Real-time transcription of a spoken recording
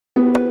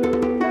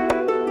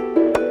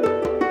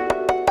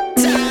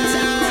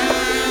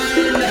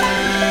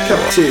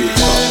Cafeteria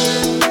Talk.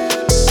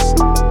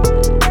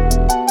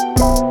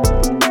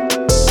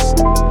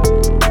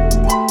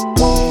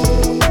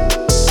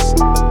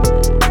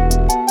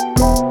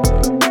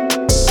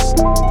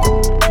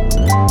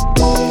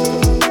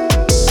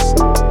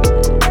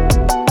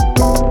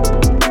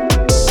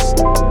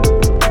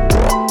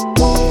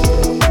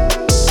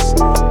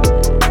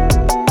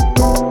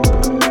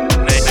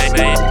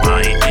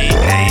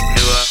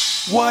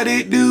 What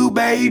it do,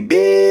 baby?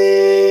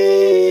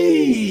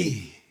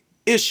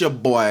 It's your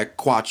boy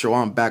Quattro.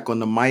 I'm back on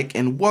the mic,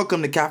 and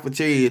welcome to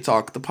Cafeteria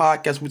Talk, the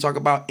podcast where we talk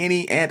about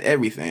any and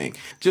everything,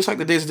 just like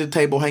the days at the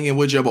table hanging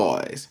with your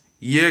boys,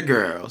 your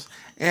girls,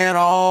 and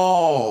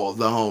all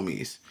the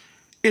homies.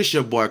 It's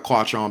your boy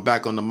Quattro. I'm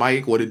back on the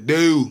mic. What it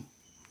do?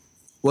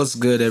 What's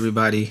good,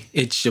 everybody?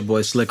 It's your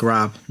boy Slick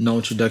Rob. No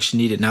introduction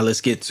needed. Now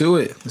let's get to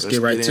it. Let's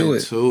get right to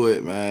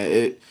it.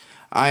 Man.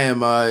 I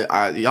am.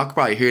 Y'all can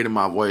probably hear it in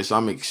my voice.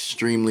 I'm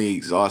extremely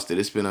exhausted.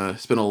 It's been a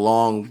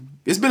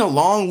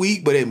long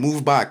week, but it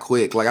moved by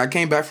quick. Like I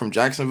came back from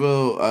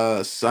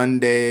Jacksonville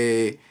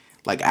Sunday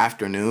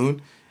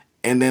afternoon,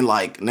 and then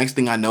next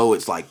thing I know,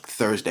 it's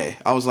Thursday.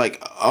 I was like,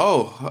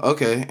 oh,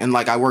 okay, and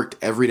I worked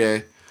every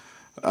day.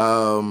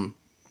 Bro,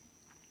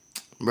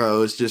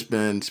 it's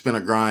been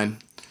a grind.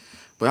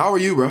 But how are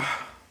you, bro?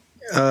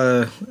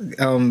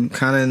 I'm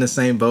kind of in the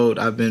same boat.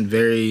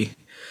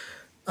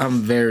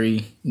 I'm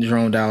very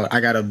droned out. I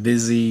got a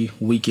busy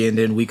weekend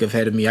and week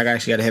ahead of me. I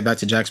actually got to head back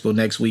to Jacksonville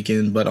next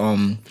weekend. But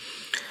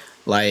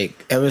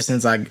ever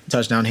since I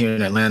touched down here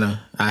in Atlanta,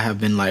 I have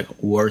been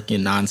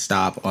working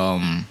nonstop.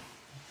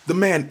 The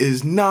man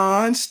is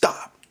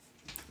nonstop.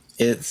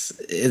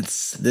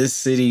 It's this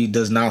city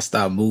does not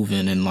stop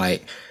moving, and I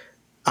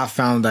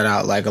found that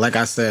out. Like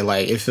I said,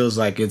 it feels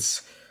like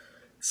it's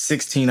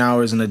 16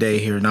 hours in a day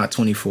here, not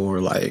 24.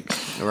 Right.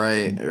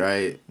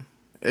 Hey,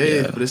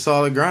 yeah. But it's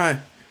all a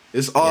grind.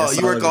 It's all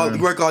you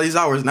work all these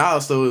hours now,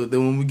 so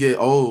then when we get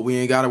old, we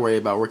ain't gotta worry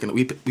about working.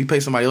 We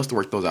pay somebody else to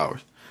work those hours.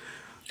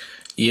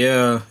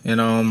 Yeah, and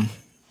I'm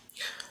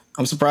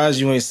surprised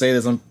you ain't say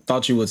this. I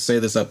thought you would say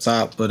this up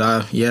top, but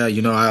I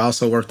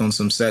also worked on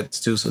some sets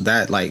too, so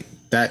that. I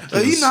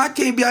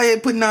can't be out here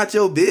putting out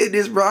your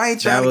business, bro. I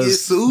ain't trying to get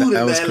sued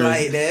and that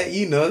like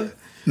that,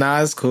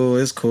 Nah, it's cool.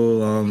 It's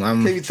cool. I'm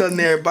can't be telling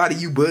everybody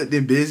you booked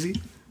and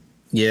busy.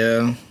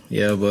 Yeah,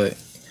 but.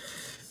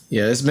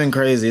 Yeah, it's been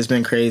crazy.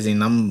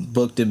 And I'm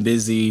booked and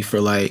busy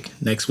for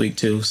next week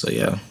too. So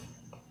yeah.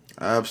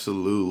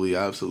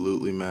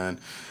 Absolutely, man.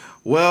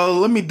 Well,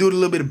 let me do a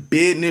little bit of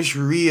business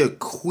real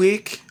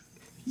quick.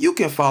 You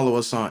can follow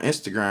us on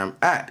Instagram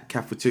at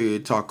Cafeteria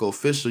Talk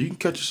Official. You can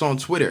catch us on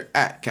Twitter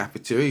at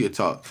Cafeteria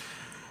Talk.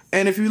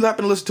 And if you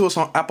happen to listen to us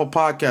on Apple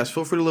Podcasts,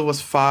 feel free to leave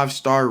us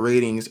 5-star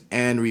ratings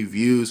and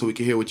reviews so we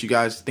can hear what you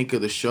guys think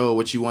of the show,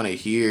 what you want to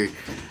hear,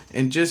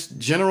 and just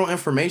general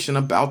information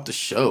about the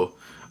show.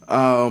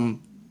 Yeah,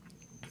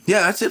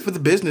 that's it for the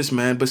business,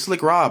 man. But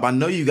Slick Rob, I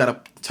know you gotta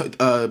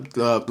the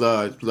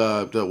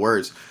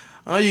words.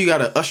 I know you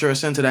gotta usher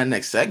us into that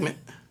next segment.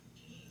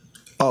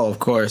 Oh, of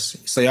course.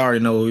 So you already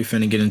know what we're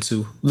finna get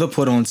into. The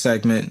put on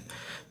segment.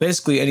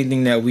 Basically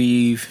anything that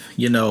we've,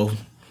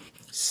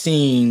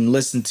 seen,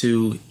 listened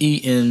to,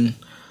 eaten,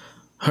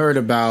 heard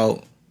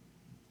about,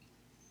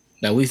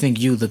 that we think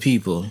you, the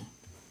people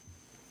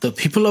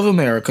of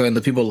America and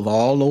the people of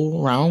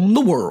all around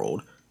the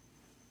world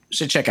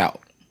should check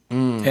out.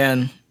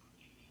 And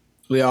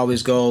we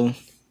always go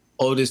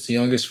oldest to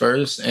youngest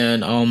first.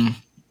 And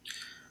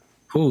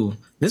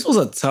this was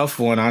a tough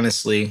one,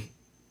 honestly.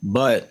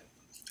 But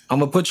I'm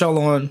gonna put y'all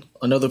on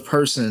another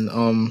person.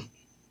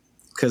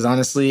 Because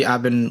honestly,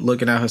 I've been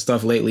looking at her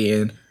stuff lately,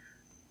 and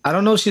I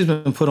don't know if she's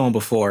been put on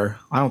before.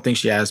 I don't think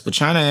she has. But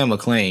China Anne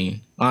McClain,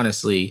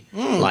 honestly,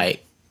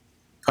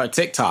 her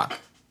TikTok.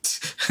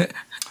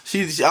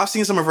 I've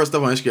seen some of her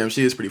stuff on Instagram.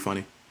 She is pretty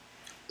funny.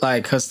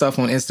 Her stuff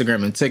on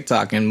Instagram and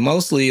TikTok, and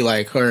mostly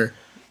her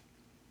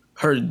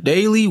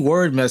daily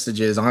word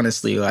messages,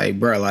 honestly,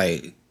 bro,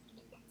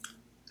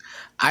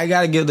 I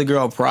gotta give the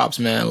girl props,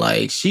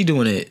 man. She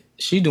doing her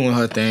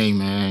thing,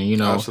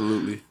 man.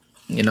 Absolutely.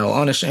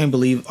 Unashamed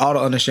all the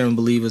unashamed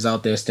believers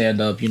out there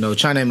stand up.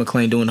 China Anne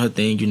McClain doing her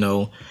thing.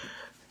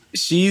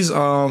 She's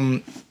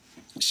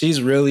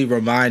really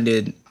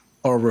reminded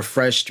or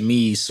refreshed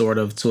me sort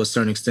of to a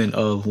certain extent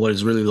of what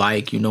it's really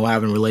like,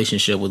 having a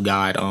relationship with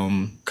God.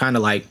 Kind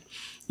of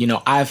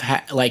I've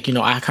had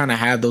I kind of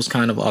have those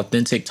kind of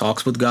authentic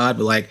talks with God,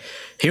 but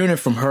hearing it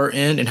from her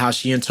end and how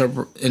she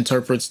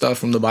interprets stuff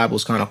from the Bible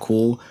is kind of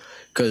cool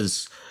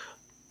because,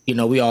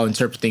 we all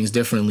interpret things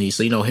differently.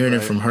 So, hearing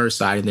it from her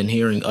side and then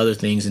hearing other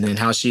things and then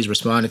how she's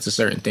responded to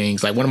certain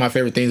things. One of my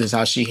favorite things is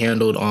how she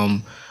handled, or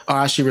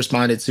how she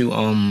responded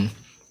to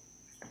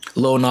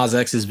Lil Nas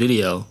X's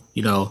video,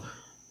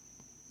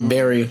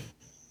 very,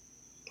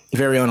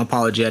 very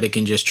unapologetic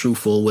and just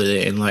truthful with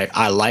it. And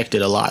I liked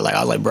it a lot. I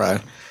was like,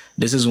 bruh,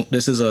 this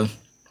is a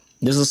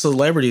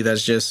celebrity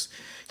that's just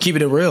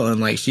keeping it real.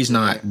 And she's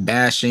not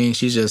bashing.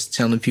 She's just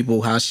telling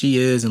people how she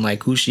is and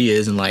who she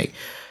is and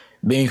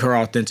being her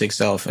authentic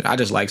self. And I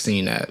just like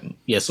seeing that.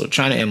 Yeah. So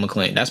China Anne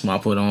McClain, that's my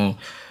put on.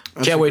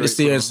 That's Can't a wait to great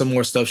see her in poem. some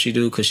more stuff she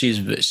do because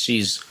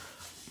she's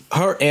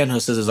her and her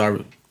sisters are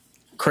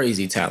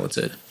crazy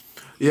talented.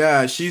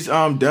 Yeah, she's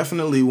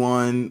definitely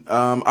one.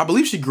 I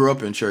believe she grew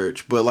up in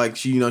church, but like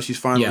she, she's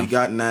finally Yeah.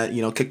 gotten that,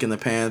 kick in the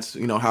pants,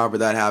 however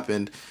that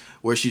happened,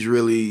 where she's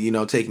really,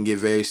 taking it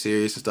very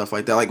serious and stuff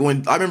like that. Like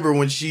when I remember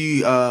when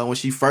she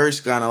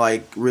first kind of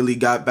like really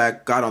got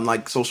on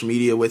like social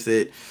media with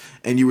it,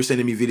 and you were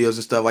sending me videos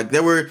and stuff. Like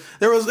there was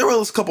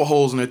a couple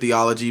holes in her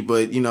theology,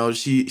 but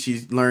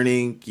she's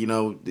learning.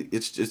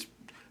 It's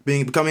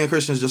becoming a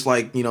Christian is just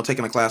like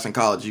taking a class in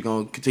college. You're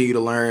gonna continue to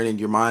learn, and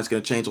your mind's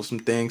gonna change on some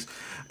things.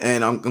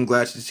 And I'm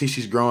glad to see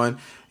she's growing.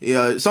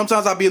 Yeah,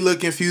 sometimes I'll be a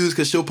little confused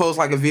because she'll post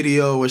like a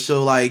video where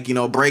she'll like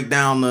break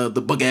down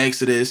the book of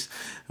Exodus,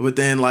 but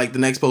then like the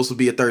next post will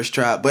be a thirst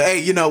trap. But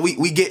hey,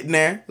 we getting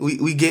there.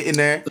 We getting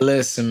there.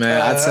 Listen,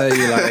 man, I tell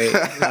you,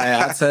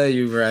 I tell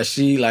you, bro,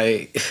 she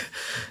like.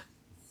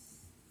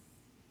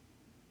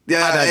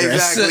 Yeah, I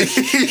digress.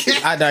 exactly.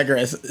 I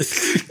digress.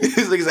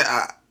 It's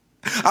like,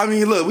 I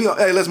mean, look,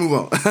 hey, let's move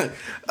on.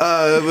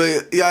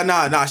 But yeah,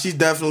 nah, she's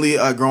definitely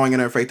growing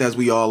in her faith as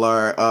we all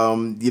are.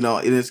 And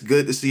it's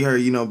good to see her,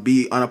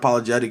 be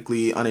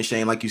unapologetically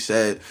unashamed, like you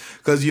said,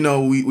 because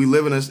we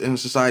live in a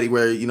society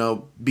where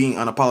being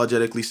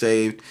unapologetically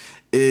saved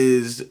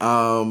is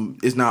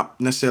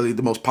not necessarily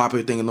the most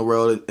popular thing in the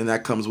world, and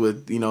that comes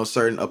with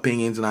certain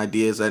opinions and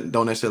ideas that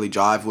don't necessarily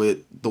jive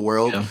with the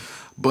world. Yeah.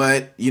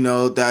 But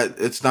that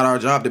it's not our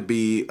job to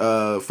be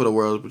for the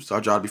world. It's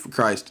our job to be for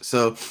Christ.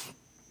 So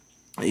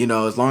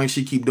as long as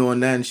she keep doing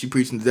that and she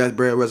preaching the death,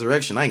 burial,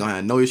 resurrection, I ain't gonna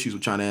have no issues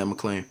with China Anne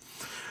McClain.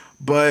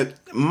 But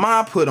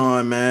my put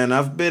on, man,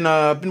 I've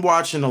been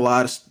watching a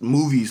lot of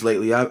movies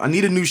lately. I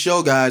need a new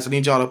show, guys. I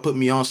need y'all to put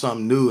me on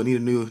something new. I need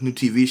a new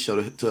TV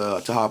show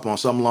to hop on.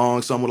 Something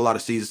long, something with a lot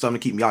of seasons,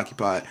 something to keep me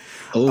occupied.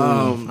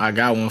 Oh, I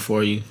got one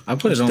for you. I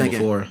put it on thinking?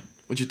 before.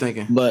 What you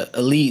thinking? But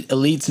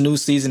Elite's new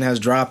season has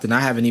dropped, and I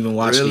haven't even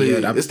watched Really?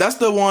 it yet. That's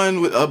the one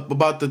with,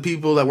 about the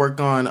people that work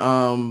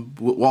on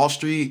Wall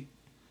Street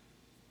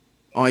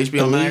on HBO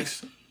Elite?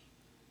 Max.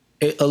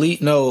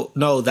 Elite,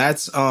 no,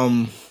 that's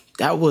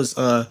that was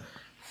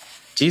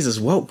Jesus,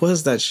 what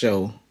was that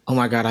show? Oh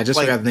my god, I just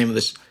forgot the name of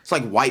this. It's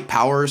like White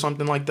Power or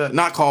something like that.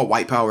 Not called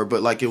White Power,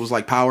 but like it was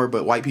like Power,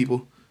 but white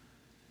people.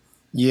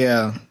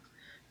 Yeah.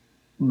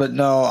 But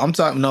no,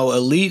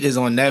 Elite is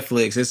on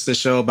Netflix. It's the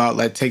show about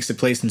like takes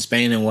place in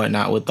Spain and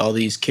whatnot with all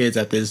these kids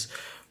at this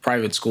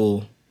private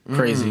school.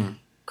 Crazy.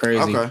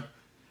 Okay.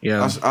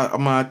 Yeah.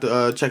 I'm gonna have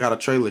to check out a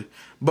trailer.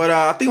 But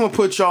I think I'm gonna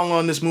put y'all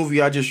on this movie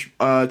I just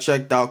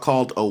checked out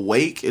called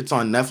Awake. It's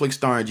on Netflix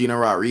starring Gina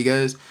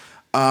Rodriguez.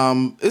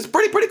 It's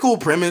pretty cool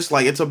premise.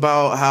 Like it's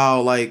about how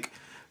like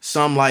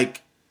some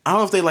like I don't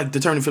know if they like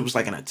determine if it was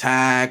like an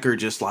attack or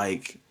just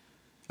like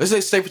let's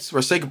say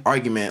for sake of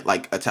argument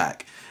like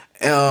attack.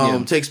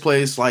 Takes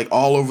place like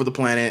all over the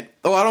planet.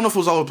 Oh, I don't know if it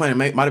was all over the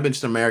planet. Might have been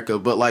just America,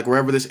 but like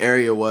wherever this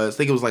area was, I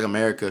think it was like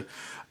America.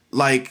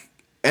 Like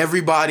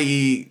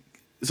everybody,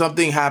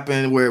 something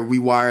happened where we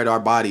wired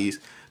our bodies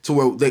to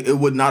where it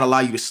would not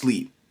allow you to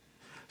sleep.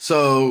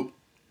 So,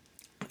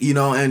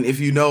 and if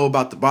you know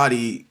about the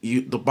body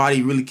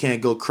really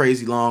can't go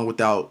crazy long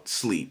without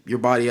sleep. Your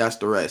body has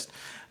to rest.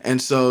 And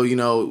so,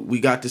 we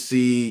got to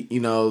see,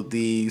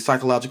 the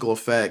psychological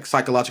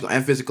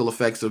and physical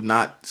effects of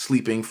not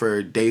sleeping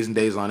for days and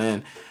days on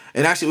end.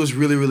 And actually, it was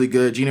really, really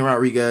good. Gina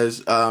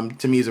Rodriguez,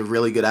 to me, is a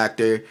really good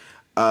actor.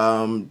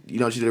 She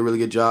did a really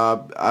good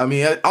job. I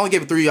mean, I only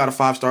gave it 3 out of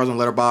 5 stars on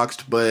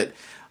Letterboxd, but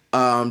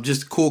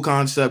just cool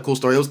concept, cool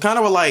story. It was kind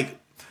of like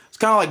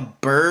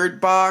Bird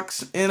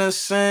Box in a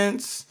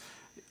sense.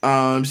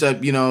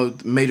 Except,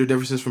 major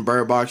differences from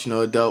Bird Box,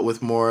 it dealt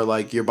with more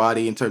like your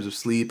body in terms of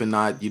sleep and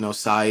not,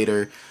 sight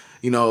or,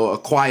 A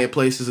Quiet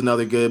Place is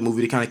another good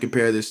movie to kind of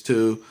compare this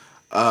to.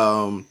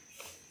 But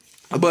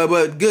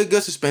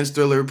good suspense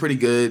thriller, pretty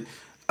good.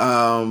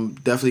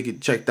 Definitely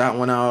could check that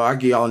one out. I'll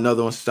give y'all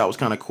another one since that was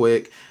kind of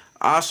quick.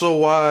 I've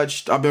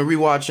been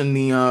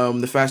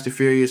rewatching the Fast and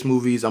Furious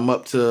movies. I'm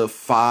up to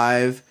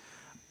 5.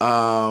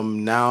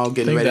 Now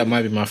getting ready. I think that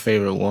might be my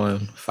favorite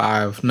one.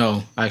 5.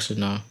 No,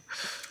 actually no.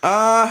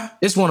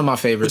 It's one of my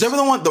favorites. Whichever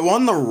the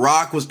one The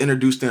Rock was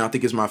introduced in, I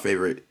think is my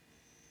favorite.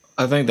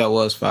 I think that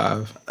was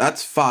 5.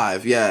 That's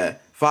 5, yeah.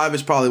 5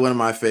 is probably one of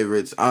my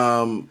favorites.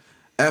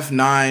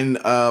 F9,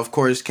 of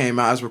course, came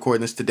out. I was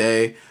recording this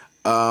today.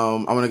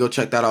 I'm gonna go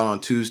check that out on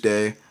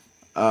Tuesday.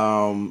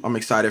 I'm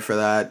excited for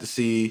that to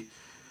see.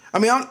 I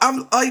mean,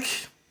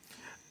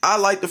 I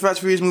like the Fast and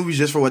Furious movies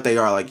just for what they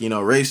are, like,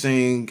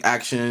 racing,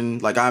 action.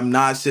 Like, I'm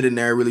not sitting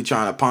there really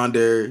trying to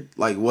ponder,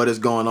 like, what is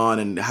going on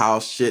and how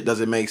shit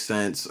doesn't make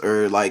sense,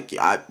 or like,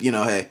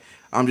 hey,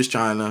 I'm just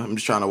trying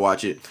to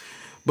watch it.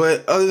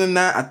 But other than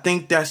that, I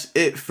think that's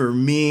it for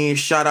me.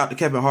 Shout out to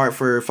Kevin Hart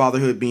for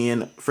Fatherhood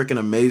being freaking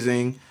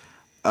amazing.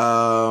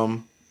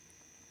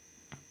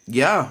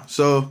 Yeah,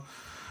 so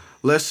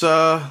let's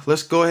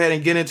go ahead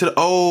and get into the.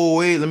 Oh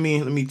wait, let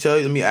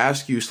me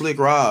ask you, Slick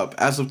Rob.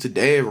 As of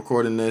today,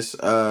 recording this,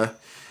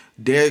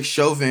 Derek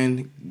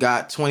Chauvin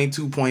got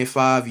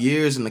 22.5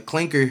 years in the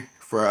clinker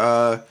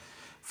for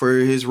for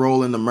his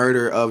role in the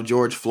murder of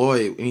George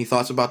Floyd. Any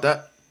thoughts about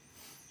that?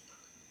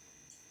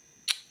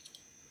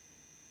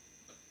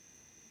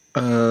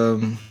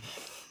 Um,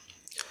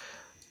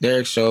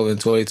 Derek Chauvin,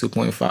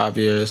 22.5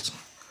 years.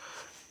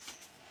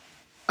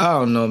 I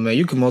don't know, man.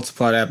 You can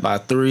multiply that by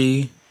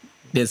 3,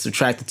 then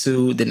subtract the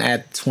 2, then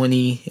add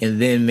 20,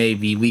 and then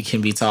maybe we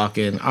can be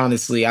talking.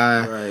 Honestly,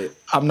 Right.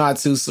 I'm not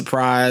too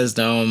surprised.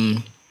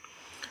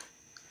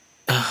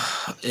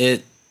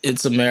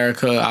 It's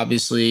America.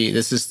 Obviously,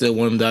 this is still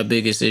one of the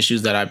biggest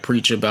issues that I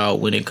preach about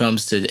when it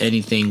comes to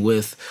anything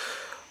with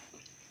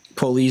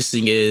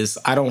policing. Is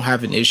I don't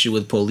have an issue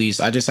with police.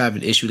 I just have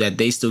an issue that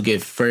they still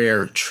get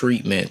fair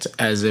treatment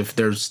as if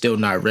they're still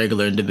not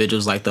regular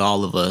individuals like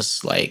all of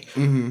us. Like,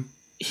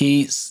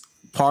 he's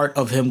part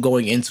of him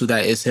going into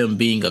that is him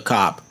being a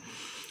cop,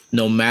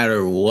 no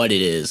matter what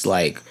it is.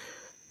 Like,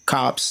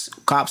 cops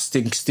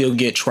still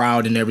get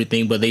trialed and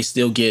everything, but they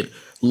still get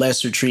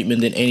lesser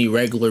treatment than any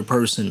regular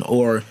person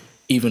or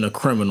even a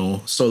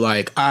criminal. So,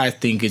 like, I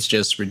think it's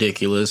just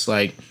ridiculous.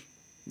 Like,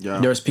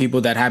 there's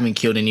people that haven't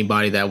killed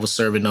anybody that was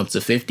serving up to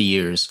 50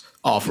 years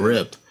off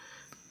rip.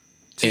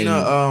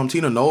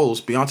 Tina Knowles,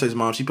 Beyonce's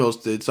mom, she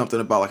posted something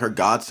about like her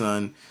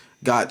godson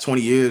got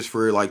 20 years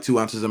for like 2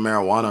 ounces of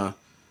marijuana.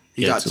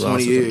 He got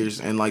 20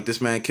 years, and like this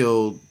man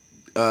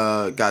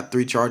got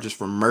 3 charges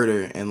for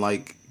murder, and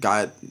like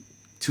got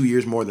 2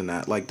 years more than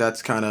that. Like,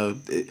 that's kind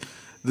of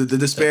the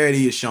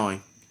disparity is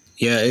showing.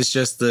 Yeah, it's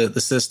just the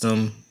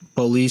system.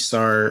 Police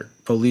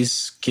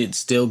can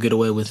still get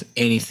away with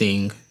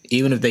anything.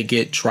 Even if they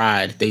get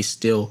tried, they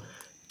still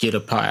get a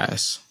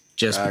pass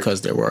just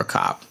because they were a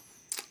cop.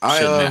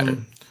 Shouldn't matter.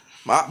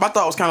 My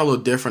thought was kind of a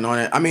little different on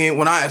it. I mean,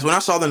 when I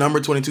saw the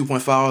number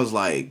 22.5, I was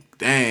like,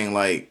 dang,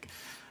 like,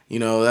 you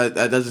know,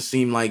 that doesn't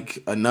seem like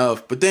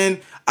enough. But then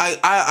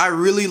I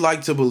really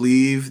like to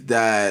believe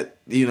that,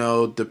 you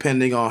know,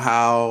 depending on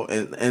how,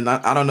 and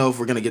I don't know if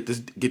we're gonna get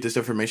this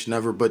information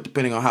ever, but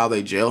depending on how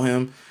they jail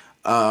him,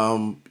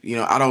 you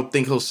know, I don't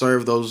think he'll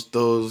serve those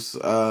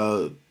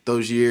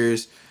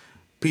years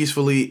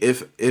peacefully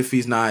if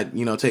he's not,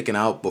 you know, taken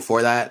out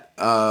before that.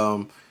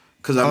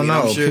 Because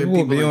I'm sure people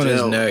will be on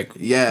his neck.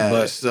 Yeah,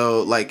 but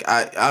so like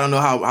I don't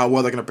know how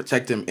well they're gonna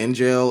protect him in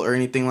jail or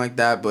anything like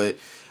that, but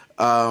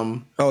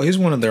he's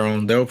one of their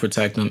own. They'll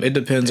protect him. It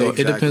depends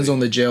on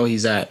the jail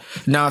he's at.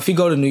 Now, if he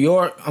go to New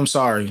York, I'm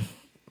sorry,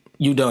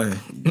 you done.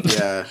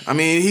 Yeah, I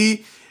mean,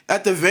 he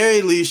at the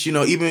very least, you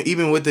know,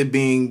 even with it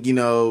being, you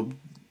know,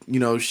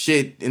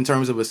 shit in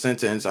terms of a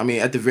sentence. I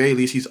mean, at the very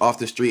least, he's off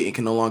the street and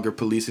can no longer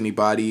police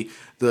anybody.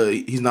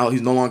 He's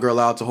no longer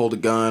allowed to hold a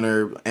gun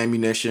or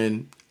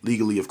ammunition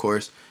legally, of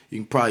course.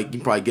 You can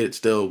probably get it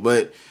still,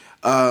 but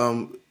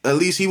at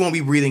least he won't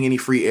be breathing any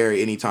free air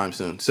anytime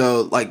soon.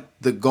 So, like,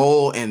 the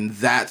goal in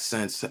that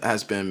sense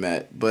has been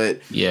met.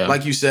 But yeah,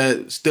 like you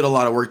said, still a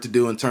lot of work to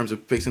do in terms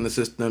of fixing the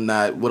system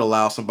that would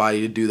allow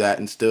somebody to do that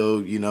and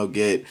still, you know,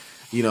 get,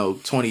 you know,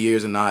 20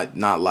 years and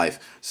not life.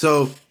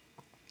 So,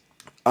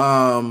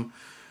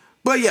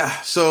 but yeah,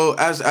 so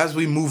as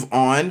we move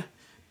on,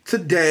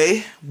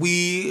 today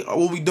we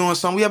will be doing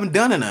something we haven't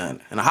done in a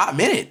hot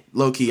minute,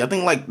 low key. I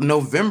think like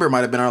November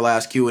might have been our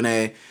last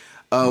Q&A.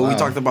 Wow. We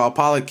talked about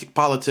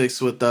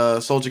politics with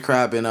Soldier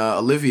Crab and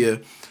Olivia.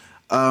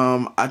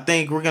 I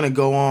think we're gonna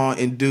go on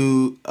and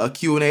do a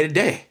Q&A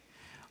today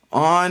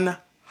on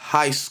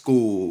high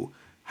school.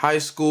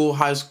 I'd say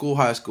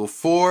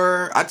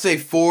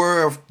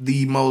 4 of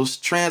the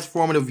most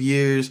transformative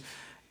years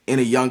in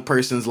a young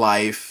person's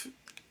life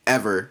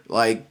ever.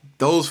 Like,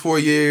 those 4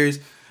 years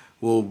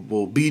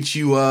will beat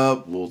you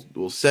up,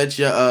 will set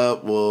you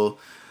up, will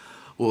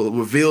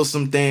reveal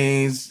some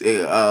things,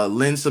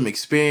 lend some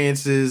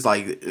experiences.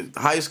 Like,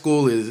 high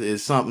school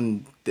is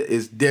something that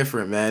is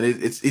different, man.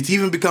 It's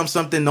even become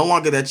something no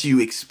longer that you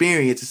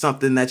experience. It's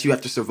something that you have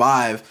to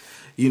survive,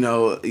 you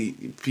know,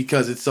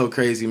 because it's so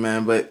crazy,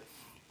 man. But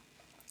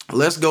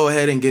let's go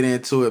ahead and get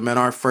into it, man.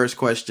 Our first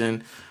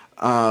question: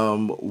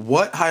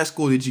 what high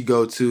school did you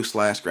go to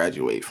 /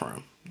 graduate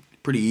from?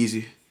 Pretty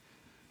easy.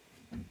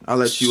 I'll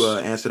let you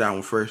answer that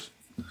one first.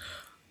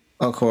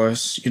 Of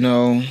course, you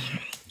know,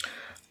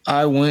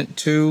 I went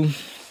to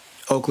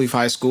Oakleaf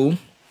High School,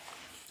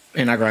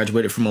 and I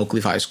graduated from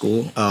Oakleaf High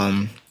School,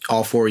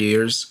 all 4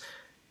 years.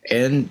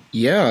 And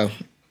yeah,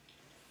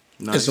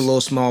 nice. It's a little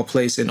small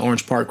place in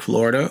Orange Park,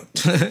 Florida.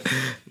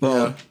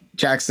 Well, yeah.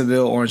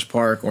 Jacksonville, Orange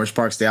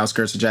Park's the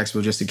outskirts of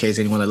Jacksonville, just in case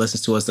anyone that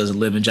listens to us doesn't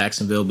live in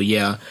Jacksonville. But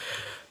yeah,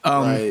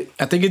 right.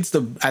 I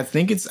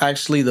think it's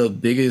actually the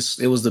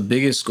biggest. It was the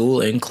biggest school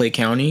in Clay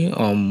County,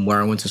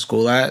 where I went to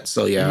school at.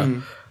 So yeah,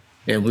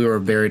 and we were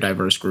a very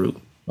diverse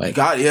group. Like,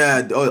 God,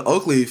 yeah,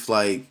 Oakleaf.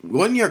 Like,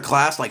 wasn't your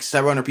class like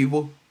 700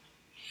 people?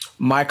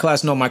 My class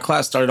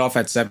started off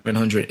at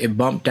 700. It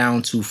bumped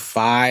down to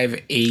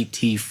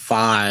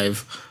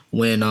 585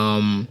 when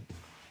a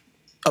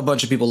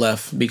bunch of people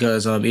left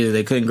because either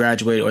they couldn't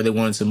graduate or they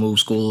wanted to move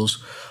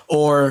schools,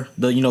 or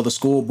the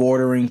school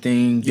bordering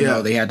thing. You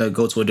know, they had to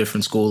go to a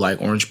different school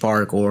like Orange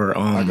Park or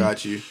I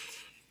got you.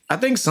 I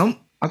think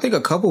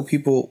a couple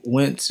people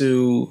went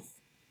to.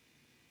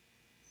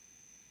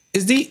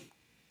 Is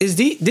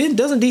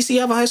Doesn't DC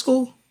have a high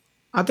school?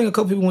 I think a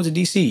couple people went to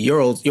DC. Your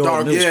old middle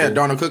school.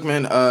 Darnell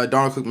Cookman.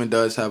 Darnell Cookman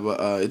does have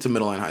it's a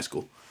middle and high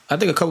school. I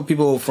think a couple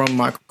people from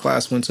my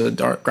class went to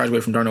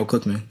graduate from Darnell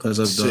Cookman because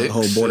of the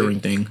whole bordering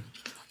thing.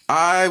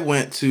 I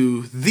went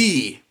to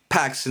the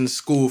Paxton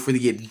School for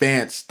the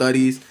Advanced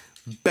Studies.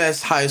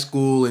 Best high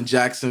school in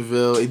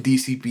Jacksonville, in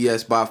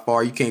DCPS by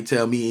far. You can't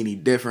tell me any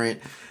different.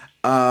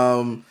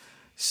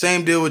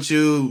 Same deal with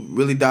you.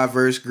 Really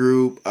diverse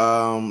group.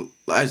 In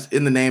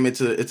the name,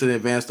 it's an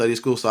advanced study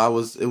school. So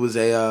it was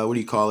a what do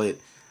you call it?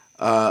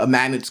 A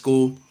magnet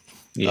school.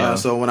 Yeah.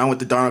 So when I went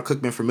to Darnell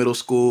Cookman for middle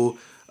school,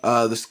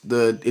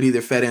 it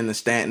either fed in the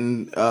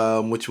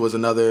Stanton, which was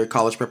another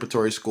college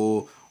preparatory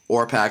school,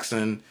 or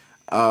Paxton.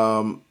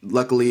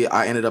 Luckily,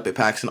 I ended up at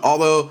Paxton.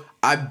 Although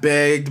I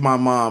begged my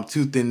mom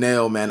tooth and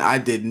nail, man, I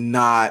did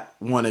not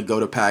want to go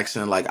to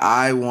Paxton. Like,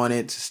 I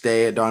wanted to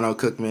stay at Darnell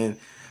Cookman.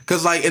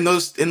 Cause like in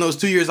those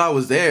 2 years I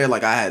was there,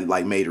 like I had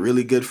like made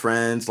really good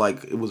friends.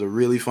 Like it was a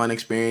really fun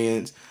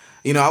experience.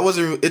 You know, it was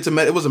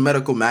a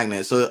medical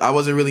magnet, so I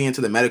wasn't really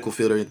into the medical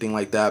field or anything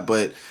like that.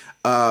 But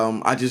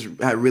I just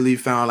had really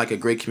found like a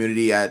great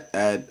community at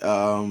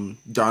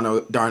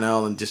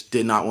Darnell and just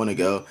did not want to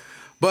go.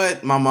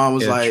 But my mom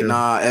was like, true.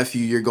 Nah, F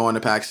you, you're going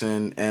to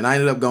Paxton. And I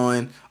ended up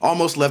going,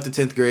 almost left the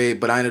 10th grade,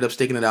 but I ended up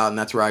sticking it out, and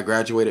that's where I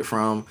graduated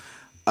from.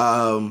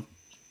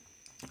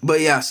 But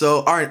yeah,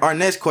 so our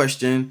next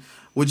question,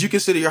 would you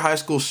consider your high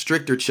school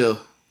strict or chill?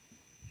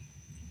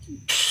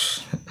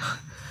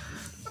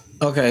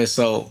 Okay,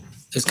 so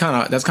that's kind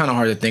of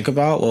hard to think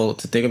about. Well,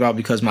 to think about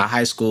because my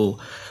high school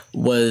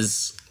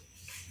was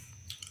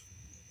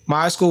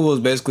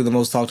basically the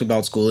most talked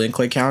about school in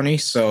Clay County,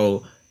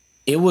 so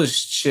it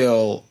was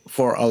chill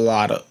for a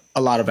lot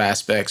of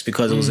aspects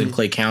because it was in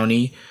Clay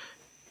County,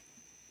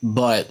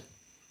 but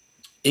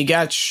it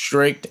got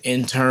strict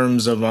in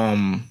terms of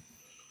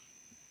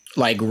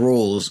like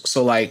rules.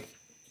 So like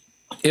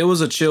it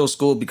was a chill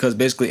school because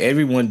basically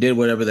everyone did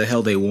whatever the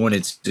hell they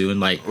wanted to do, and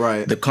like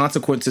the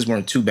consequences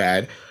weren't too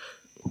bad.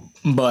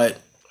 But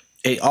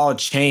it all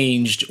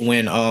changed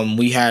when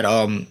we had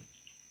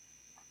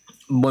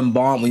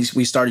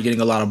we started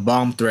getting a lot of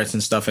bomb threats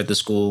and stuff at the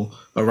school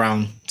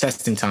around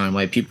testing time.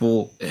 Like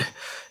people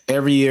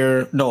every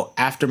year, it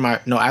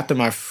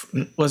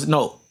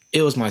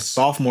was my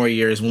sophomore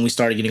year is when we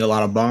started getting a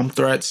lot of bomb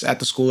threats at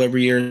the school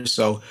every year.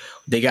 So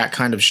they got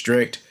kind of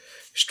strict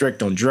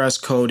on dress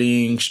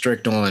coding,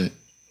 strict on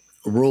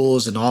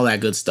rules and all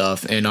that good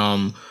stuff. And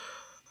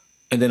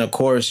then of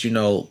course, you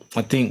know,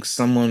 I think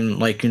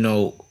one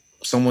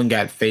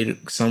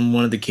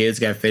of the kids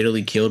got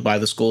fatally killed by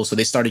the school. So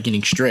they started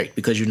getting strict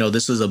because, you know,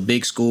 this is a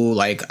big school.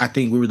 Like I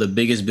think we were the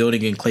biggest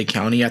building in Clay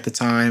County at the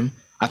time.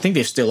 I think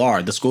they still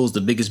are. The school is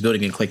the biggest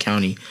building in Clay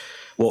County.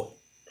 Well,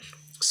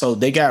 so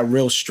they got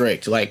real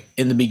strict. Like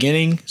in the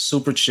beginning,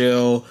 super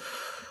chill.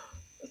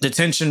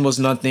 Detention was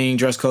nothing,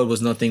 dress code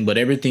was nothing, but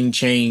everything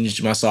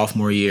changed my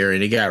sophomore year,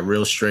 and it got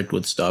real strict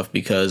with stuff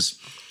because,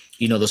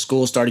 you know, the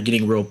school started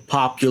getting real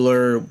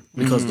popular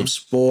because of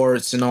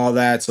sports and all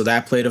that, so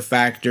that played a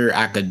factor.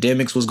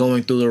 Academics was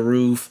going through the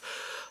roof,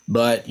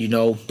 but, you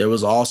know, there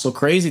was also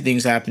crazy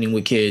things happening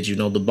with kids, you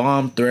know, the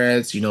bomb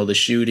threats, you know, the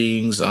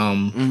shootings.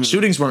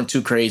 Shootings weren't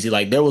too crazy.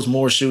 Like, there was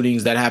more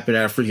shootings that happened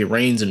at a freaking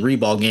Reigns and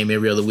Reball game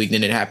every other week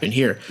than it happened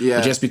here. Yeah.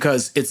 But just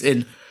because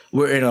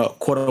we're in a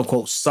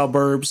quote-unquote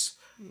suburbs,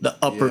 the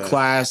upper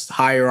class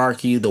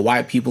hierarchy, the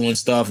white people and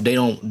stuff,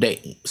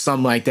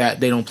 something like that,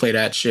 they don't play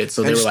that shit.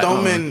 So they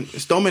were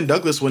Stoneman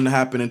Douglas wouldn't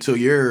happen until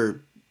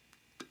you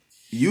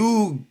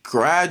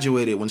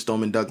graduated when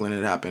Stoneman Douglas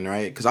had happened,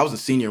 right? Because I was a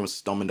senior when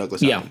Stoneman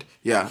Douglas happened.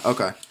 Yeah,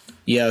 okay.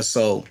 Yeah,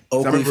 so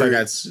Oakleaf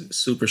got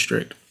super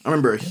strict. I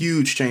remember a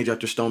huge change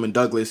after Stoneman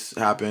Douglas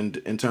happened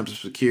in terms of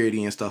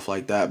security and stuff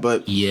like that.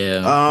 But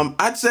yeah,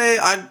 I'd say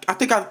I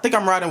think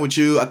I'm riding with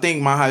you. I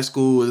think my high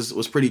school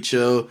was pretty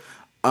chill.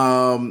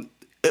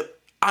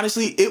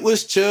 Honestly, it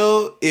was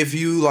chill if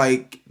you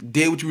like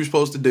did what you were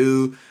supposed to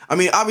do. I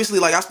mean, obviously,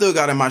 like I still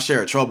got in my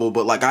share of trouble,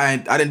 but like I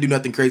didn't do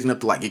nothing crazy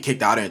enough to like get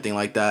kicked out or anything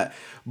like that.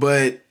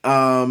 But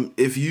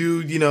if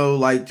you know,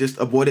 like just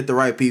avoided the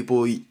right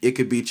people, it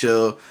could be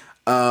chill.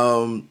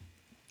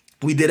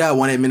 We did have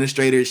one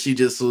administrator. She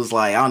just was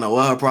like, I don't know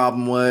what her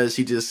problem was.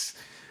 She did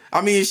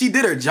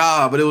her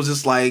job, but it was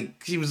just like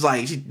she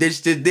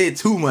just did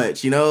too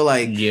much, you know.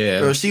 Like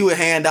or she would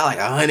hand out like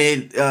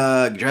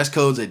 100 dress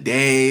codes a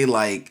day,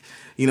 like.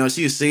 You know,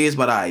 she was serious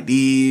about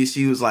ID.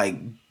 She was like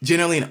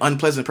generally an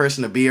unpleasant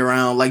person to be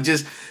around. Like,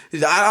 just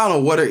I don't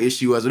know what her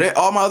issue was. But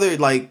all my other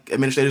like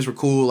administrators were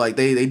cool. Like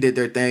they did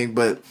their thing.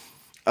 But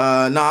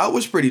it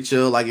was pretty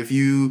chill. Like if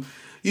you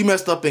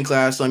messed up in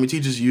class, so, I mean,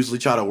 teachers usually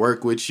try to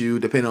work with you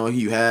depending on who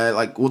you had.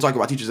 Like we'll talk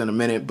about teachers in a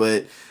minute,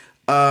 but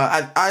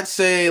I'd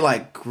say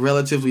like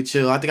relatively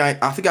chill. I think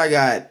I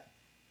got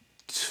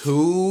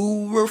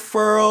 2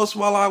 referrals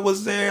while I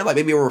was there. Like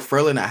maybe a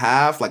referral and a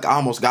half. Like I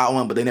almost got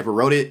one, but they never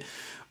wrote it.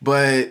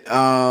 But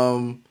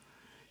I'd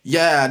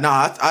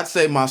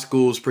say my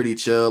school's pretty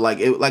chill.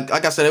 Like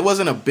I said, it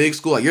wasn't a big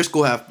school. Like your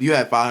school you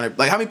had 500.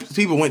 Like how many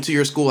people went to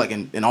your school like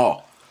in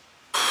all?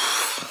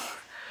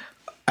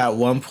 At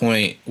one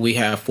point, we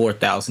have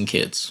 4,000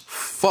 kids.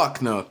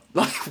 Fuck no.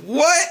 Like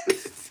what?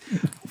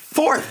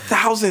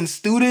 4,000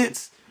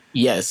 students?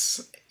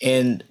 Yes.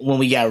 And when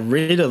we got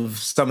rid of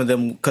some of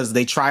them, because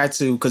they tried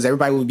to, because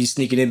everybody would be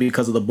sneaking in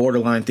because of the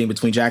borderline thing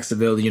between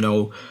Jacksonville,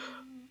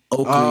 Oak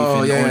Cliff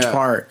and Orange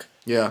Park.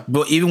 Yeah.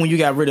 But even when you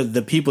got rid of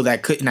the people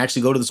that couldn't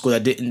actually go to the school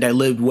that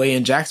lived way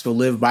in Jacksonville,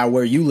 lived by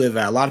where you live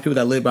at. A lot of people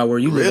that live by where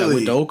you live at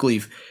went to Oak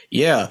Cliff.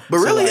 Yeah. But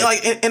so really,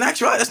 like in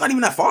actuality, that's not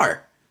even that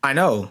far. I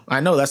know.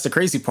 That's the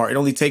crazy part. It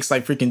only takes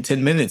like freaking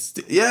 10 minutes.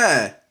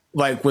 Yeah.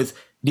 Like with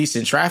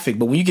decent traffic.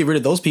 But when you get rid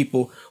of those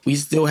people, we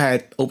still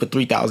had over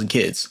 3,000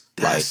 kids.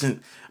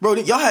 Bro,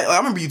 y'all had, I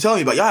remember you telling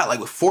me about y'all had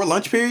like 4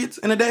 lunch periods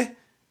in a day?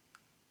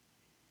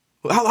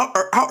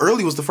 How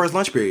early was the first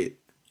lunch period?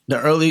 The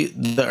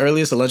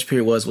earliest the lunch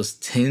period was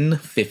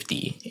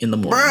 10:50 in the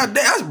morning. Bro,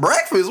 that's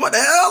breakfast. What the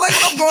hell? Like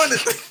I'm going to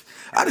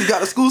I just got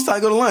to school so I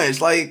go to lunch.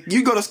 Like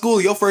you go to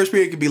school, your first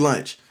period could be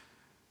lunch.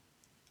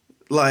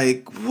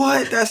 Like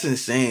what? That's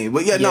insane.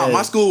 But no,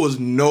 my school was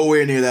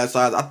nowhere near that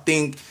size. I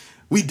think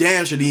we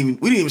didn't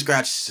even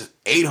scratch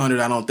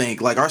 800. I don't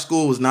think. Like our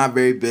school was not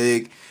very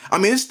big. I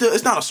mean,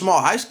 it's not a small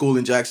high school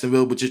in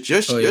Jacksonville, but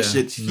your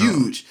shit's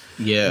huge.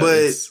 Yeah, but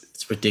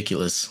it's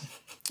ridiculous.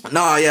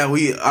 Nah, yeah,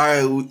 we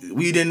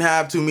didn't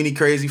have too many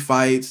crazy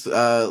fights.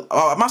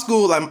 My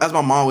school, like as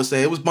my mom would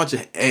say, it was a bunch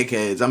of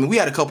eggheads. I mean, we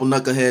had a couple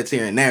knuckleheads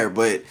here and there,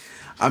 but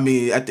I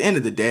mean, at the end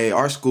of the day,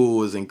 our school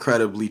was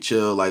incredibly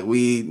chill. Like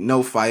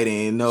no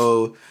fighting,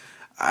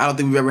 I don't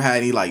think we've ever had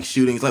any like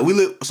shootings. Like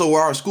so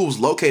where our school was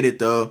located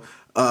though,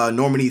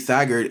 Normandy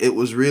Thaggart, it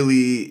was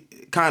really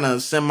kind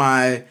of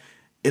semi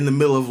in the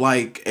middle of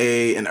like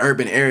an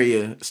urban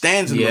area.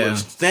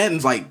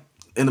 Stanton's like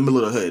in the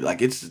middle of the hood.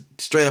 Like it's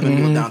straight up in the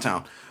middle of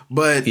downtown.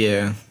 But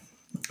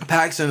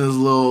Paxton is a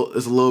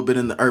little bit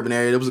in the urban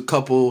area. There was a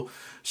couple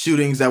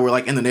shootings that were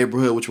like in the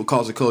neighborhood, which would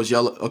cause a code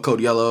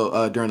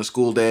yellow during the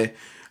school day.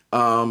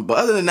 But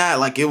other than that,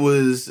 like it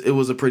was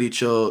a pretty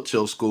chill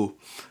school.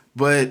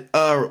 But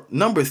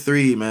number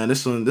 3, man,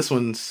 this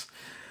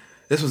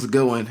was a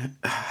good one.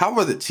 How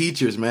were the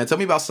teachers, man? Tell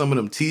me about some of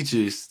them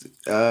teachers.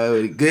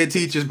 Good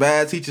teachers,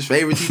 bad teachers,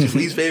 favorite teachers,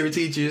 least favorite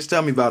teachers.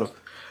 Tell me about them.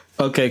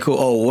 Okay, cool.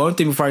 Oh, one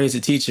thing before I get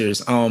to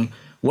teachers.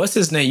 What's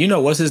his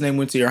name? What's his name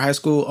went to your high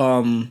school?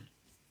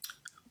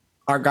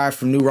 Our guy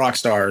from New Rock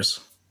Stars.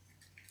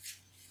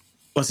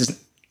 What's his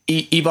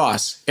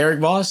Voss? Eric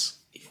Voss?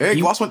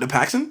 Voss went to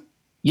Paxton?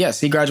 Yes,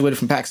 he graduated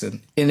from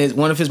Paxton. In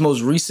one of his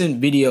most recent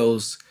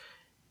videos,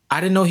 I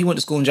didn't know he went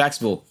to school in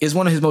Jacksonville. It's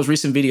one of his most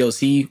recent videos.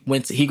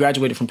 He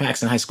graduated from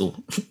Paxton High School.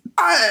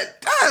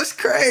 That's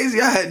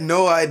crazy. I had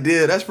no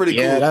idea. That's pretty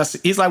cool. Yeah,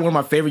 he's like one of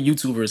my favorite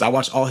YouTubers. I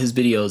watch all his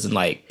videos and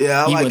I he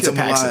like went to him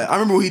Paxton. a lot. I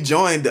remember when he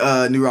joined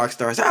New Rock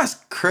Stars. That's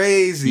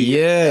crazy.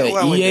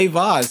 Yeah, EA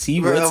Voss.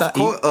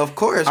 Of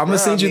course. I'm gonna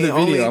send you the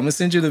video. I'm gonna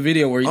send you the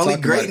video where he only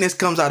greatness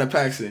comes out of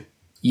Paxton.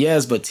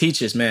 Yes, but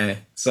teachers, man.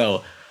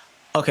 So,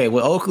 okay,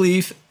 with Oak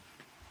Cliff,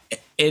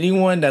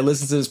 anyone that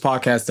listens to this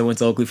podcast that went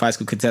to Oak Cliff High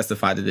School could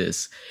testify to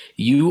this.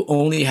 You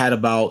only had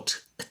about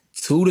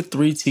 2 to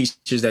 3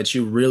 teachers that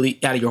you really,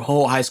 out of your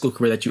whole high school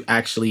career, that you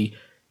actually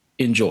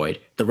enjoyed.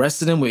 The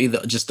rest of them were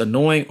either just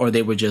annoying or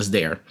they were just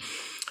there.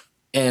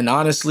 And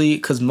honestly,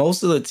 because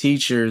most of the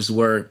teachers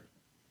were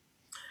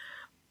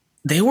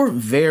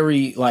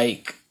very,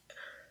 like,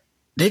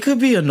 they could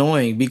be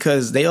annoying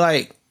because they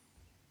like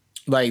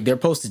they're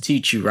supposed to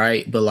teach you,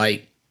 right? But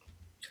like,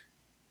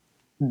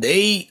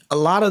 a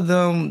lot of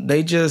them,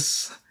 they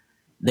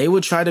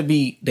would try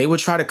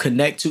to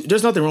connect to,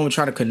 there's nothing wrong with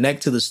trying to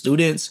connect to the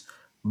students,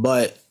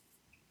 but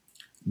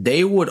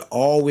they would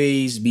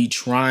always be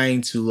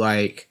trying to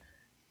like,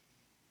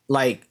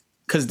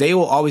 cause they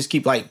will always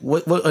keep like,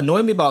 what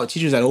annoyed me about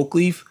teachers at Oak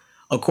Cliff,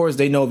 of course,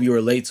 they know if you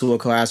were late to a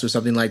class or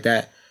something like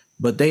that,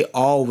 but they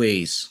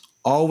always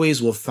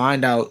will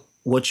find out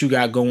what you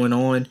got going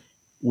on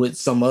with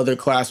some other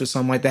class or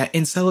something like that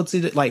and sell it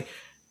to like,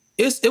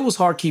 it was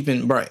hard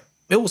keeping, right?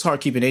 It was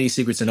hard keeping any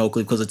secrets in Oak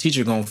Cliff because a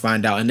teacher gonna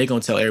find out and they gonna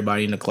tell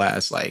everybody in the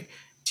class. Like,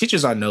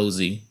 teachers are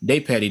nosy,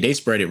 they petty, they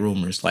spreaded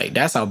rumors. Like,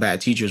 that's how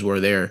bad teachers were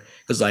there.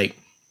 Because like,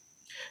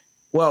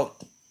 well,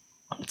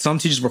 some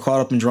teachers were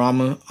caught up in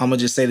drama. I'm gonna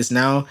just say this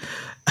now.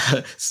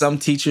 Some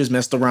teachers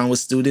messed around with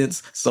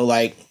students. So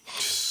like,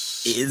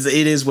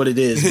 it is what it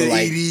is. But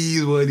like, it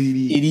is what it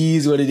is. It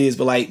is what it is.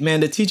 But like, man,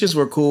 the teachers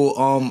were cool.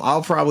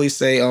 I'll probably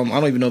say, I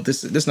don't even know if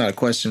this is not a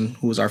question.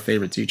 Who was our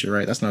favorite teacher?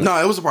 Right? That's not. No,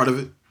 it was a part of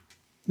it.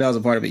 That was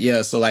a part of it,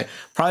 yeah. So like,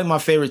 probably my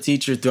favorite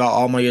teacher throughout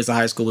all my years of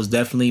high school was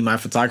definitely my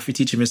photography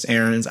teacher, Miss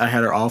Aarons. I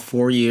had her all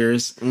 4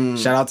 years.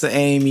 Shout out to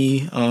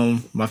Amy.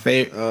 My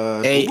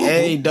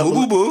favorite.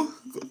 Double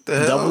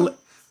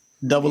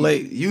A.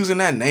 Using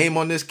that name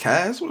on this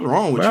cast? What's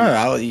wrong with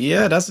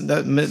you? That's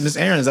Miss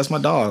Aarons. That's my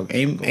dog,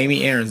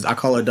 Amy Aarons. I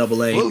call her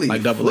Double A.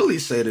 Fully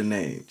say the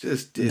name.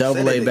 Just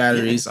Double A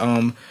batteries.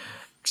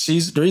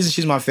 She's the reason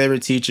she's my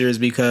favorite teacher is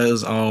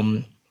because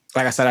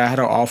like I said, I had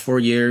her all 4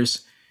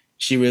 years.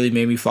 She really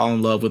made me fall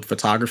in love with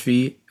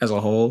photography as a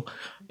whole.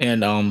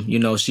 And,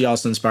 she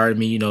also inspired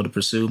me, to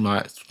pursue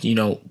my,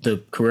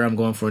 the career I'm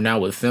going for now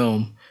with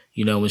film.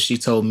 You know, when she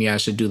told me I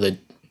should do the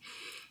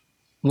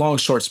long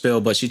short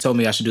spill, but she told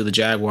me I should do the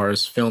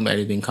Jaguars film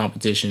editing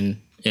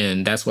competition.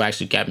 And that's what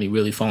actually got me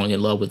really falling in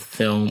love with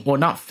film, or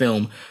not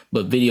film,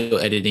 but video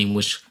editing,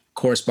 which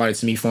corresponded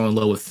to me falling in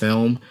love with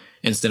film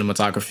and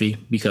cinematography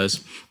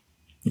because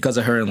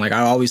of her. And like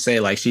I always say,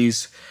 like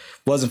she's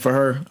wasn't for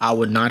her, I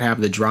would not have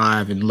the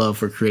drive and love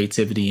for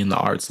creativity in the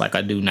arts like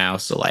I do now.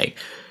 So like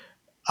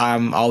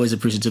I'm always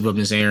appreciative of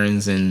Miss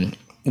Aarons, and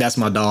that's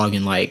my dog.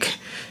 And like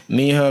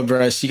me and her,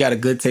 bruh, she got a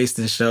good taste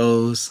in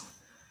shows.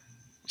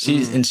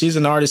 She's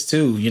an artist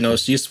too. You know,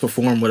 she used to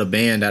perform with a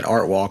band at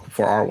Art Walk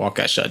before Art Walk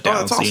got shut down.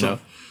 That's awesome. So, you know,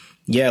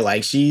 yeah,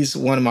 like she's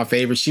one of my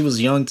favorites. She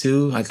was young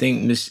too. I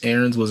think Miss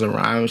Aarons was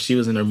around. She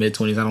was in her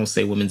mid-20s. I don't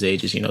say women's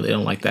ages. You know, they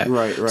don't like that.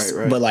 Right.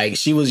 But like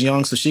she was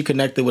young, so she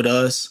connected with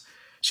us.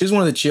 She was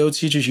one of the chill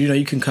teachers. You know,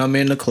 you can come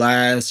into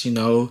class, you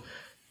know,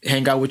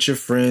 hang out with your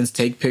friends,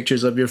 take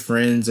pictures of your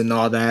friends and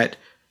all that.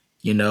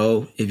 You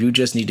know, if you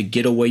just need to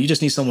get away, you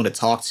just need someone to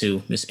talk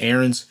to. Miss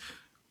Aarons,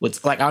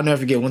 I'll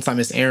never forget one time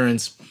Miss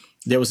Aarons,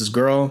 there was this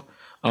girl.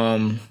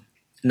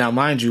 Now,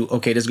 mind you,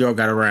 okay, this girl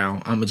got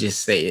around. I'm gonna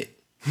just say it.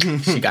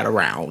 She got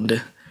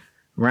around,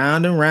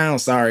 round and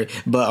round. Sorry,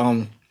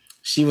 but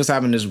she was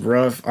having this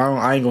rough.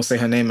 I ain't gonna say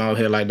her name out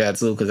here like that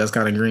too, because that's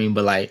kind of green.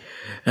 But like,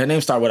 her name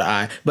started with an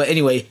I. But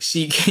anyway,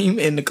 she came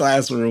in the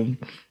classroom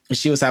and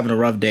she was having a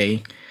rough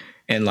day,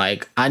 and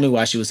like I knew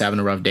why she was having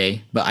a rough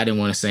day, but I didn't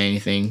want to say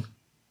anything.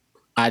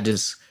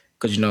 Because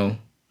you know,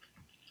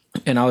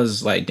 and I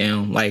was like,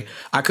 damn, like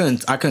I couldn't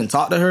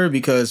talk to her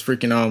because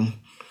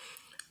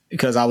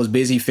because I was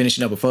busy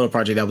finishing up a photo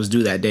project that was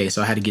due that day,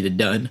 so I had to get it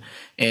done.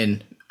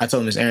 And I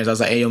told Miss Aarons, I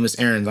was like, hey, yo, Miss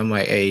Aarons, I'm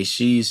like, hey,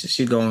 she's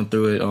going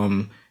through it.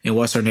 And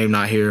what's her name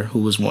not here?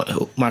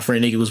 My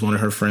friend Nikki was one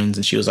of her friends,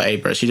 and she was like, hey,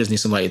 bro, she just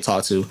needs somebody to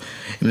talk to.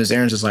 And Miss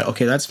Aarons was like,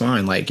 okay, that's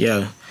fine. Like,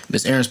 yeah.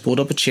 Miss Aarons pulled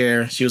up a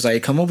chair. She was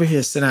like, come over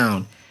here, sit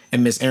down.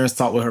 And Miss Aarons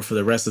talked with her for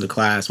the rest of the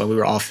class while we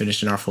were all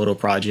finishing our photo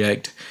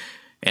project.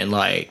 And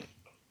like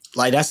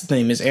that's the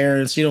thing, Miss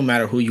Aarons, she don't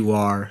matter who you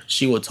are,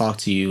 she will talk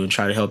to you and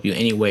try to help you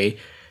anyway.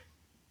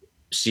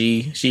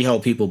 She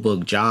helped people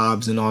book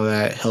jobs and all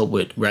that, help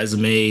with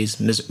resumes.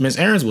 Miss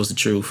Aarons was the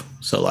truth.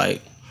 So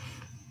like,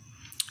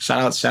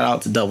 shout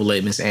out to Double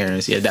A Miss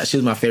Aarons. Yeah, she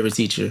was my favorite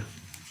teacher.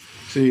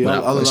 See, I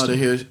love to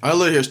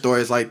hear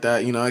stories like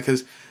that. You know,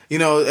 because you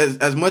know,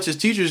 as much as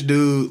teachers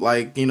do,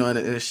 like, you know, and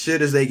as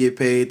shit as they get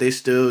paid, they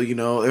still, you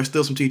know, there's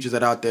still some teachers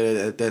that out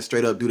there that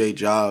straight up do their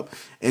job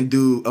and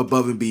do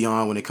above and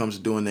beyond when it comes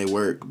to doing their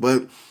work.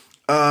 But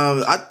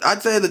I'd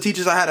say the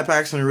teachers I had at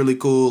Paxton are really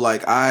cool.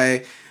 Like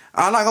I'm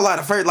not gonna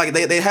lie,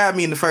 they had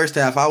me in the first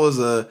half. I was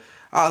a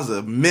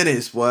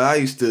menace, boy. I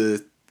used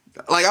to,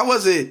 like, I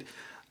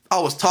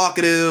was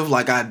talkative.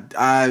 Like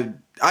I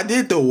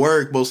did the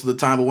work most of the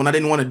time, but when I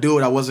didn't want to do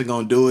it, I wasn't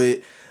gonna do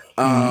it.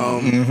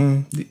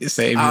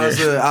 Same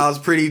here. I was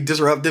pretty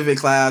disruptive in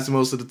class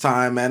most of the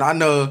time, man. I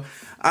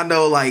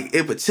know, like,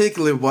 in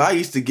particular, boy, I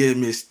used to give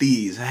Miss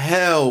Steez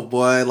hell,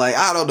 boy. Like,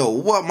 I don't know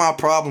what my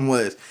problem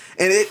was.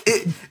 And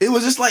it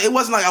was just like, it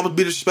wasn't like I was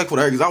being disrespectful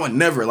to her, because I would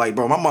never, like,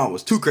 bro, my mom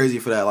was too crazy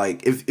for that.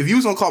 Like, if you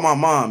was gonna call my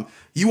mom,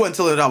 you wasn't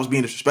telling her that I was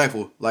being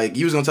disrespectful. Like,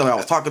 you was gonna tell her I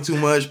was talking too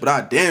much, but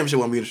I damn sure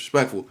wasn't being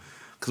disrespectful.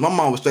 Because my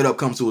mom would straight up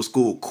come to a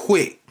school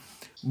quick.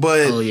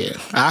 But oh yeah,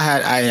 I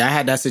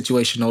had that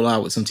situation no lie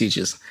with some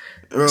teachers.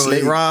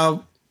 Slate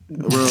Rob,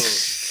 bro,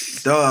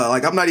 duh.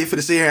 Like, I'm not even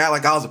finna sit here and act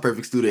like I was a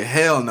perfect student.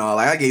 Hell no.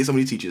 Like, I gave so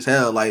many teachers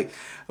hell. Like,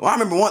 well, I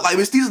remember one. Like,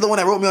 Miss Steez is the one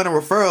that wrote me on a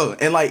referral,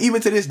 and like even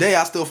to this day,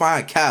 I still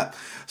find cap.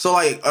 So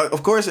like,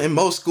 of course, in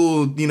most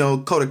school, you know,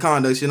 code of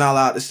conduct, you're not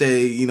allowed to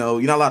say, you know,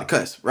 you're not allowed to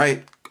cuss,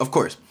 right? Of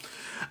course.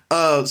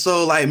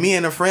 So like me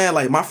and a friend,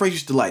 like my friends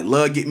used to like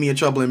love get me in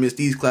trouble in Miss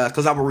D's class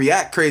because I would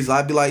react crazy.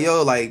 I'd be like,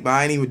 yo, like,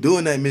 I ain't even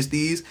doing that, Miss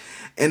D's.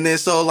 And then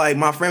so like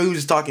my friend, we was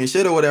just talking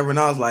shit or whatever, and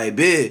I was like,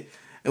 big.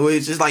 It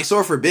was just like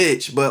sore for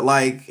bitch, but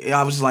like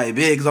I was just like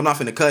big because I'm not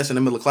finna cuss in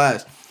the middle of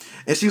class.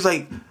 And she was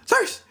like,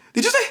 sirs,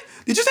 did you say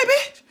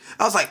bitch?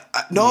 I was like,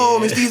 no,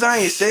 Miss D's, I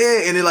ain't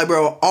say it. And then like,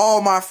 bro,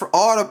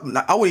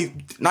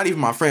 not even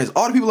my friends,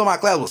 all the people in my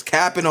class was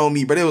capping on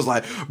me, but it was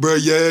like, bro,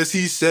 yes,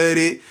 he said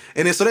it.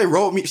 And then so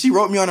she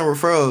wrote me on a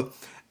referral.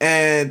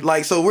 And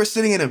like, so we're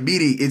sitting in a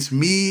meeting. It's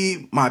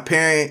me, my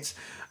parents,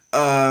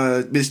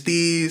 Miss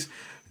D's,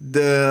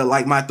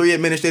 my three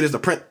administrators,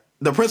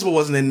 the principal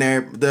wasn't in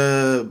there.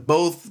 Was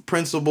both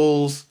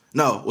principals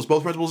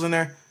in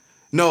there?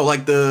 No,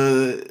 like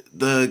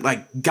the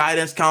like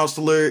guidance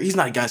counselor. He's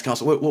not a guidance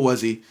counselor. What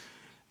was he?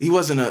 He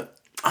wasn't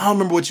I don't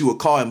remember what you would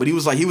call him, but he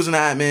was an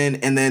admin,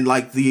 and then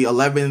like the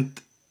 11th,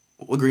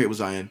 what grade was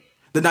I in?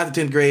 The 9th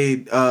and 10th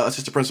grade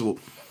assistant principal.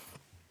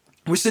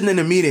 We're sitting in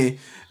a meeting,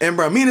 and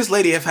bro, me and this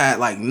lady have had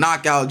like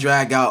knockout,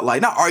 drag out,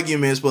 like not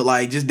arguments, but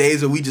like just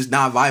days where we just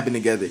not vibing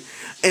together.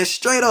 And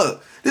straight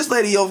up, this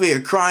lady over here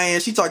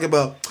crying. She talking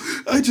about,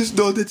 I just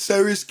know that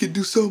Cyrus could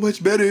do so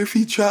much better if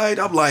he tried.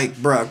 I'm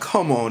like, bro,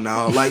 come on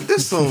now. Like,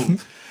 this some,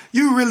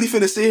 you really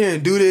finna sit here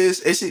and do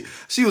this? And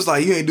she was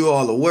like, you ain't do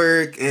all the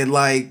work. And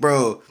like,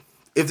 bro,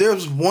 if there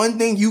was one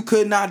thing you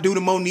could not do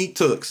to Monique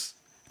Tooks,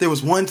 there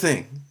was one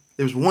thing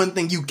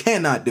you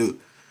cannot do.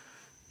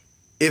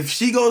 if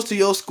she goes to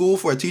your school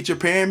for a teacher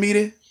parent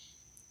meeting,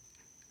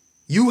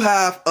 you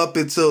have up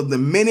until the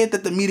minute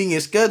that the meeting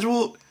is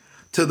scheduled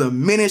to the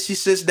minute she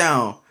sits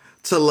down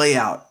to lay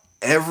out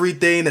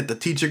everything that the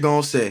teacher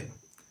gonna say.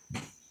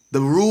 The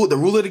rule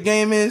of the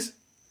game is,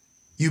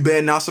 you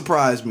better not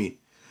surprise me.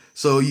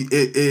 So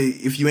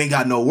if you ain't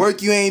got no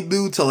work you ain't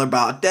do, tell her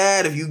about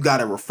that. If you got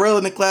a referral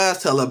in the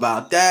class, tell her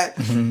about that.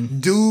 Mm-hmm.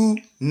 Do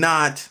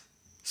not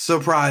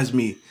surprise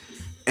me.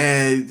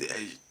 And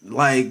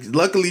like,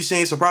 luckily she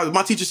ain't surprised me.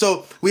 My teacher,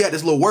 so we had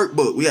this little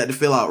workbook we had to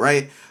fill out,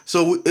 right?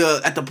 So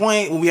at the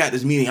point when we had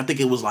this meeting, I think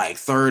it was like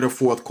third or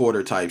fourth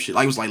quarter type shit.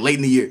 Like, it was like late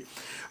in the year.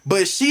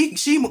 But she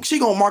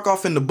gonna mark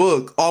off in the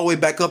book all the way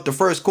back up to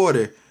first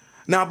quarter.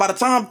 Now, by the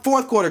time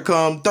fourth quarter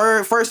come,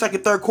 first,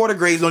 second, third quarter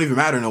grades don't even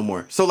matter no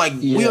more. So, like,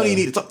 we don't even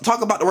need to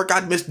talk about the work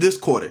I missed this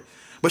quarter.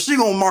 But she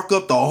gonna mark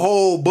up the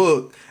whole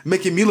book,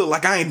 making me look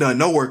like I ain't done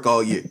no work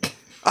all year.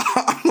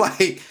 I'm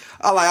like,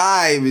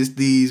 I missed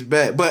these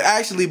bet. But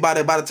actually, by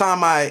the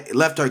time I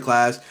left her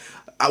class,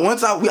 I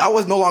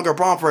was no longer a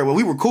problem for her, but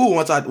we were cool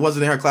once I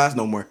wasn't in her class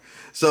no more.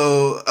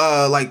 So,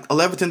 like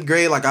 11th, 10th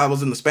grade, like, I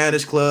was in the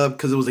Spanish club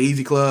because it was an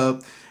easy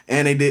club,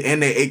 and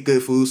they ate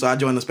good food, so I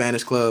joined the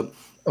Spanish club.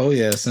 Oh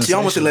yeah, she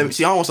almost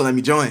let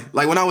me join.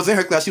 Like, when I was in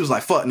her class, she was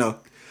like, "Fuck no,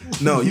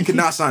 you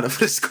cannot sign up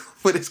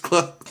for this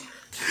club."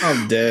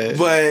 I'm dead.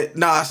 But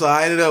nah, so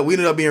we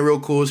ended up being real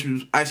cool. She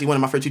was actually one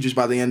of my first teachers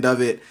by the end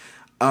of it.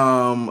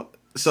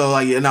 So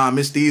like,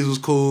 Miss Steves was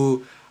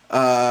cool.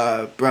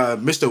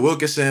 Mr.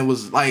 Wilkinson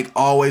was like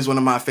always one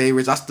of my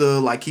favorites. I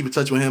still like keep in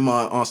touch with him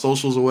on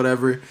socials or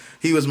whatever.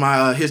 He was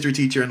my history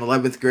teacher in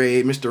 11th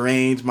grade. Mr.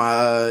 Raines,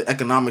 my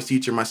economics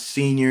teacher, my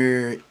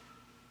senior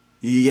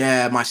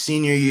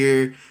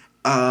year.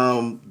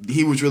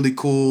 He was really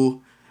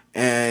cool.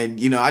 And,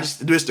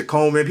 Mr.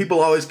 Coleman, people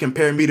always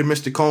compare me to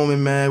Mr.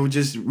 Coleman, man. We're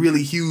just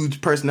really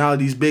huge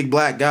personalities, big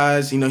black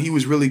guys. He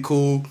was really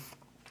cool.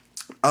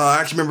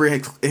 I actually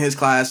remember in his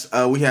class,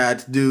 we had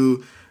to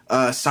do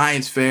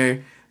science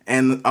fair.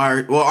 And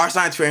our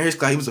science fair in his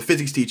class, he was a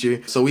physics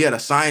teacher. So we had a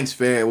science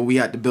fair where we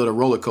had to build a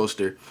roller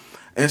coaster.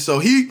 And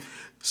so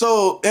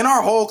in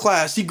our whole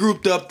class, he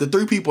grouped up the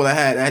three people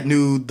that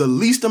knew the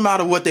least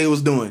amount of what they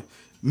was doing.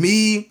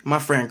 Me, my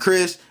friend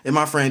Chris, and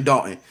my friend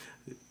Dalton.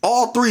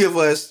 All three of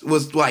us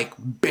was like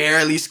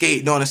barely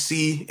skating on a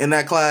C in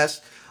that class.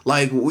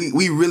 Like,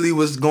 we really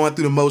was going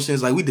through the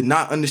motions. Like, we did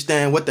not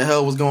understand what the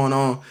hell was going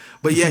on.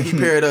 But yeah, he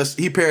paired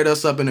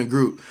us up in a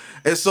group.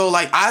 And so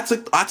like I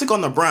took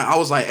on the brunt. I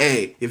was like,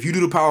 hey, if you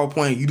do the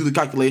PowerPoint, you do the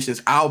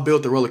calculations, I'll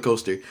build the roller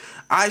coaster.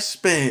 I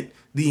spent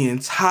the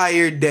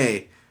entire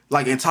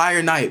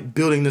night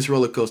building this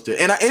roller coaster.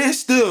 And it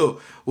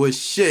still was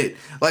shit.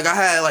 Like, I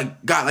had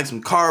got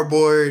some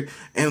cardboard,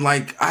 and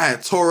I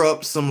had tore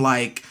up some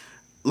like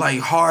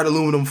hard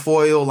aluminum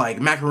foil, like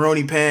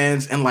macaroni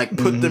pans, and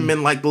put them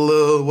in the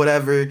little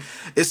whatever.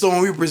 And so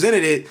when we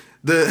presented it,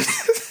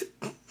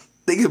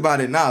 think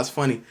about it now, it's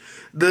funny.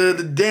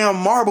 The damn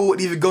marble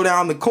wouldn't even go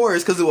down the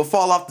course because it would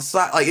fall off the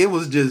side. Like, it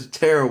was just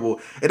terrible.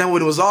 And then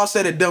when it was all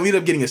said and done, we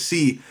ended up getting a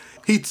C.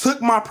 He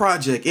took my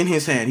project in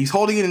his hand. He's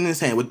holding it in his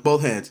hand with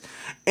both hands.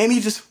 And he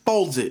just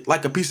folds it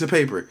like a piece of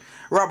paper.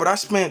 Robert, I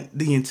spent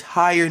the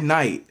entire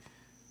night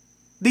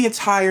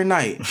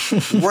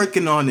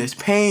working on this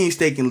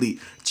painstakingly,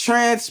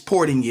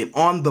 transporting it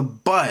on the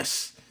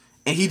bus.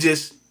 And he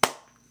just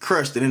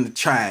crushed it in the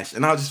trash.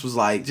 And I just was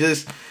like,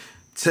 just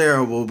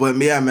terrible. But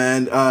yeah,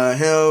 man,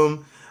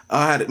 him...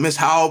 I had Miss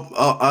Howe.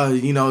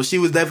 She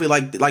was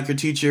definitely like your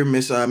teacher,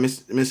 Miss what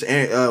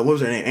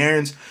was her name?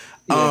 Aarons.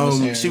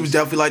 She was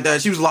definitely like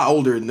that. She was a lot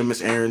older than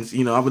Miss Aarons.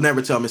 I would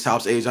never tell Miss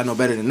Howe's age. I know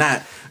better than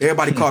that.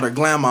 Everybody called her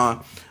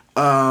Grandma.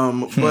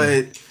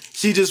 But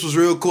she just was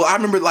real cool. I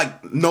remember,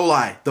 no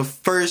lie, the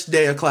first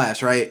day of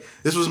class. Right,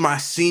 this was my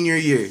senior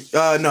year.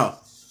 No,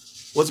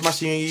 what's my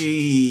senior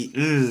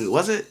year?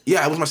 Was it?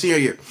 Yeah, it was my senior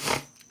year.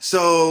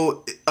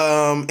 So,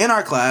 in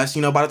our class,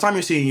 by the time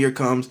your senior year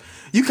comes,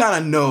 you kind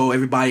of know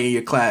everybody in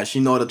your class.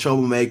 You know the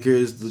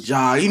troublemakers, the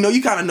jock.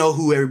 You kind of know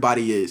who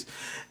everybody is.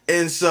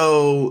 And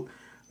so,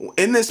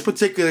 in this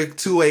particular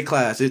 2A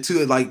class,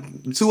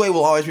 2A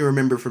will always be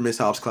remembered for Miss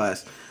Hobbs'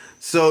 class.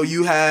 So,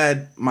 you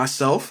had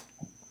myself,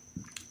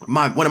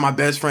 one of my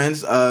best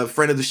friends,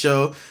 friend of the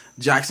show,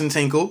 Jackson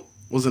Tinkle,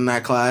 was in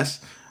that class.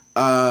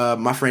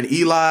 My friend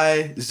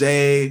Eli,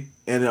 Zay,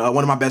 and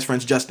one of my best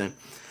friends, Justin.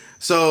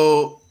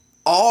 So,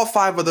 all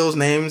five of those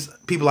names,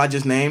 people I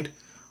just named,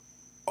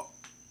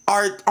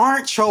 aren't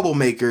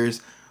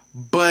troublemakers,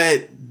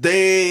 but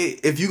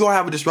if you're gonna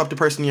have a disruptive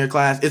person in your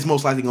class, it's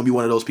most likely gonna be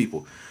one of those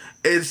people.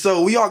 And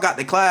so we all got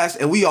to class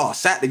and we all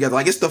sat together.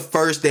 It's the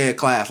first day of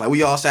class.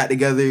 We all sat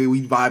together,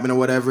 we vibing or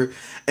whatever.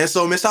 And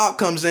so Miss Hop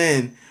comes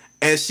in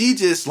and she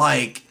just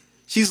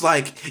she's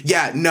like,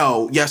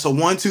 so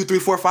 1, 2, 3,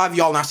 4, 5,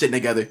 y'all not sitting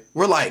together.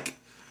 We're like,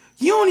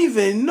 you don't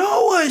even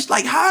know us.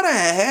 How the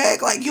heck?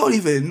 You don't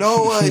even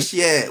know us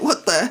yet.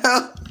 What the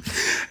hell?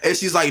 And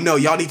she's like, no,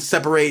 y'all need to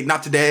separate.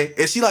 Not today.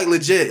 And she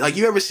legit.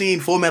 You ever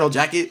seen Full Metal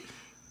Jacket?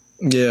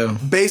 Yeah.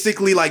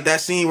 Basically, like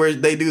that scene where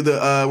they do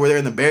the where they're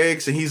in the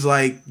barracks and he's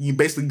like, you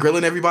basically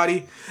grilling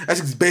everybody.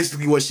 That's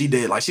basically what she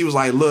did. Like she was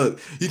like, look,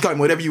 you call me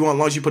whatever you want, as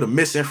long as you put a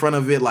miss in front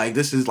of it. Like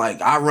this is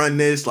like I run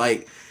this.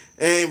 Like,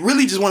 and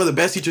really just one of the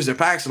best teachers at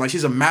Paxton. Like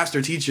she's a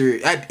master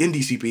teacher at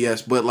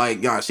NDCPS, but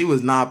like God, she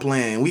was not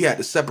playing. We had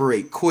to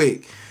separate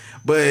quick,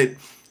 but.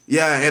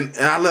 Yeah, and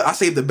I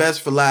saved the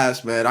best for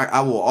last, man.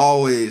 I will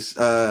always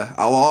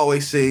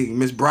sing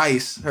Miss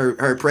Bryce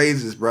her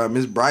praises, bro.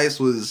 Miss Bryce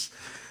was,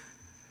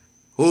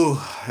 ooh,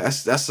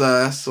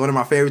 that's one of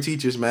my favorite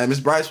teachers, man. Miss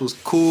Bryce was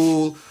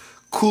cool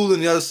on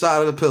the other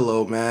side of the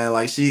pillow, man.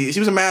 Like she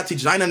was a math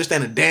teacher. I didn't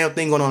understand a damn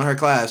thing going on in her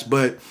class,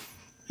 but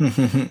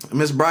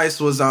Miss Bryce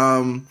was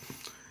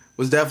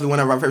definitely one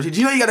of our favorite teachers.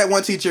 You know, you got that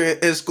one teacher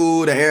in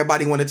school that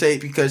everybody want to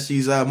take because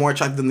she's more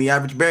attractive than the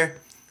average bear.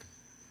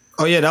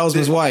 Oh yeah, that was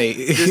Miss White.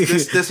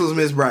 this was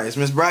Miss Bryce.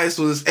 Miss Bryce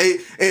was and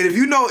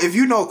if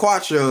you know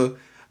Quattro,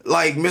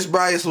 like Miss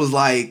Bryce was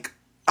like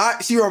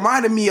she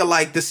reminded me of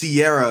like the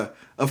Sierra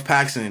of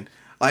Paxton.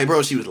 Like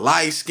bro, she was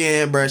light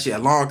skinned, bro. She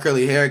had long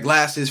curly hair,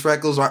 glasses,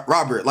 freckles.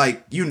 Robert,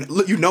 like you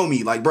know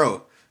me, like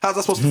bro, how's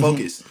I supposed to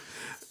focus?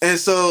 And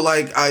so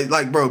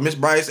bro, Miss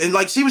Bryce, and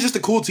like she was just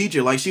a cool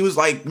teacher. Like she was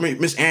like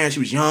Miss Aaron. She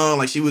was young.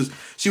 Like she would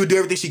do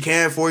everything she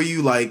can for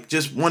you. Like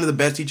just one of the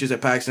best teachers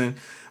at Paxton.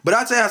 But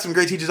I'd say I had some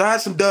great teachers. I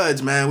had some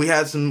duds, man. We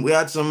had some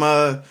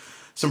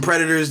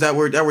predators that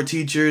were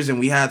teachers, and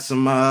we had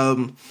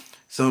some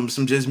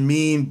just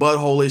mean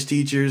butthole-ish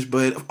teachers.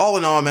 But all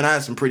in all, man, I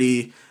had some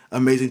pretty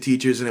amazing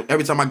teachers. And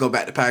every time I go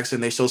back to Paxton,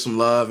 they show some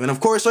love. And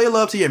of course, show your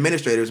love to your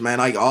administrators, man.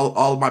 Like all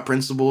of my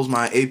principals,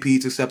 my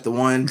APs, except the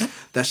one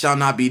that shall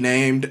not be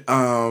named.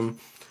 And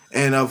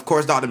of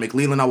course, Dr.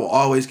 McLeland, I will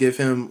always give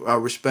him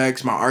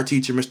respects. My art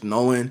teacher, Mr.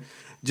 Nolan.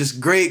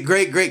 Just great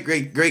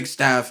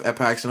staff at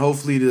Paxton.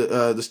 Hopefully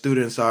the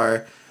students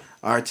are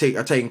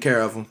taking care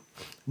of them.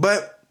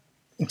 But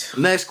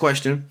next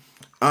question,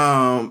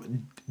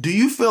 do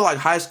you feel like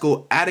high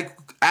school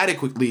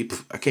adequately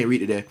I can't read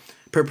today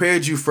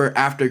prepared you for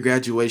after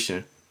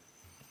graduation?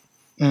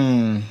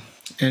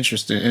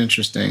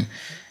 Interesting.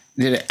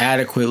 Did it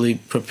adequately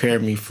prepare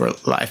me for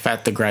life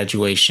after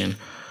graduation?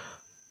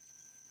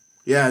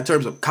 Yeah, in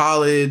terms of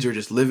college or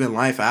just living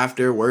life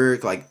after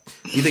work. Like,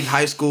 you think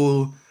high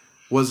school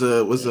was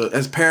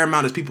as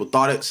paramount as people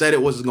said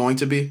it was going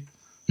to be?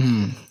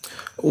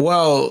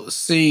 Well,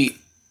 see,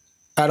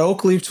 at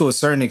Oakleaf to a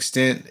certain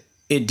extent,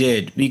 it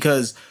did,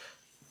 because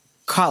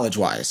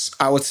college-wise,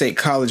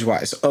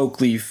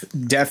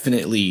 Oakleaf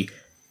definitely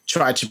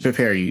tried to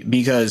prepare you,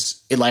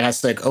 because like I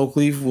said,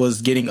 Oakleaf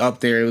was getting up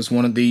there. It was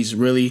one of these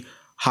really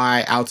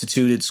high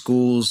altitude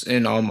schools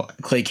in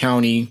Clay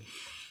County.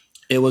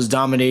 It was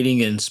dominating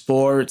in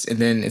sports, and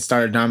then it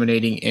started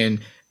dominating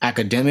in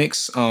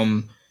academics.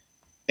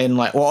 And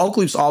like, well,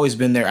 Oakleaf's always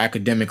been there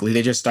academically.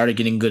 They just started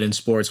getting good in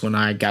sports when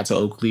I got to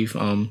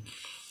Oakleaf.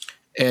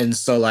 And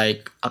so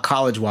like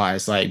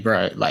college-wise, like,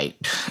 bro, like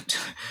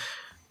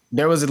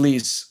there was at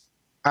least,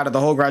 out of the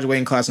whole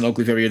graduating class in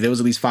Oakleaf every year, there was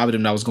at least 5 of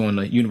them that was going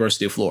to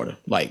University of Florida,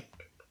 like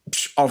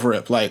off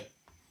rip, like.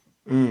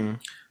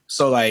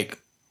 So like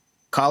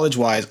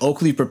college-wise,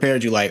 Oakleaf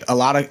prepared you. Like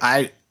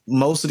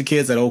most of the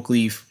kids at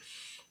Oakleaf,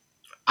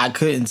 I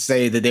couldn't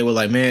say that they were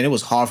like, man, it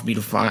was hard for me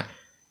to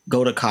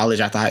go to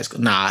college after high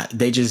school. Nah,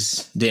 they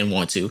just didn't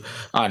want to.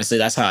 Honestly,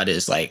 that's how it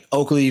is. Like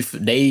Oakleaf,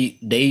 they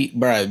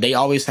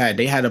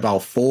had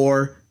about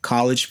 4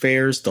 college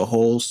fairs,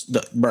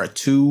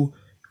 2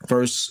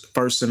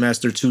 first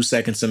semester, 2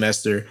 second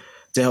semester,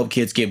 to help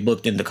kids get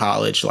booked into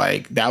college.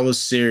 Like that was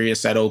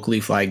serious at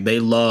Oakleaf. Like they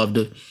loved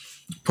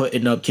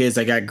putting up kids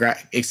that got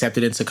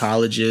accepted into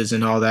colleges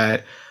and all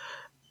that.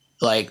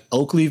 Like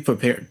Oakleaf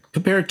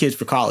prepared kids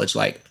for college.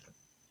 Like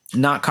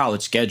not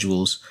college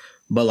schedules,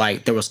 but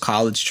like there was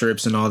college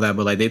trips and all that.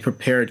 But like they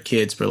prepared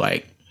kids for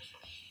like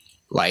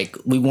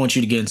we want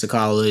you to get into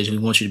college. We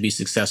want you to be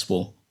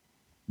successful.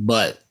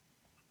 But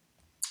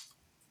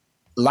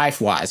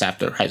life-wise,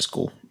 after high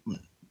school,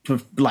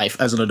 life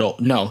as an adult,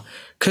 no,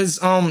 because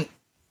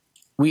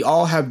we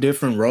all have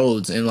different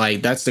roads, and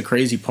like that's the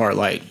crazy part.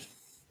 Like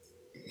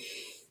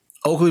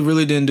Oakley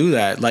really didn't do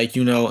that, like,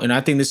 you know. And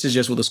I think this is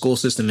just with the school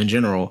system in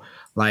general.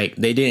 Like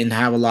they didn't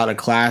have a lot of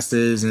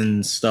classes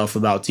and stuff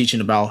about teaching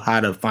about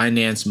how to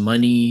finance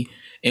money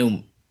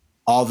and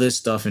all this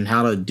stuff, and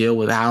how to deal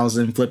with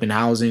housing, flipping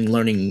housing,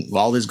 learning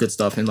all this good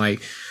stuff. And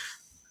like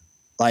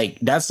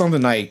that's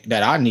something like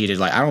that I needed.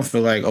 Like I don't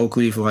feel like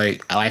Oakleaf,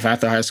 like life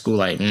after high school,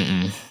 like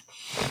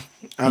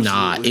Absolutely.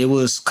 Nah, it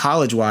was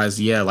college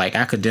wise, yeah, like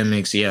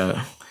academics,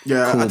 yeah,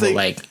 cool, I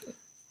think,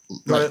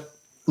 but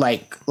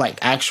like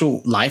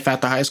actual life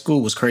after high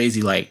school was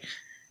crazy. Like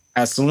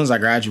as soon as I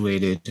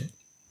graduated,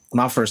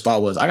 my first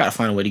thought was I gotta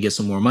find a way to get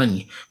some more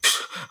money.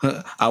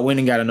 I went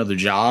and got another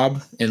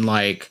job, and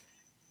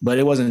but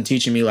it wasn't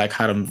teaching me like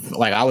how to,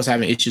 like I was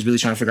having issues really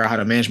trying to figure out how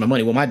to manage my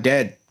money. Well, my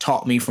dad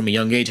taught me from a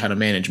young age how to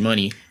manage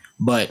money,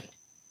 but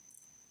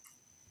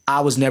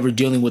I was never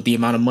dealing with the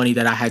amount of money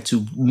that I had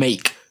to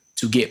make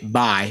to get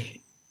by.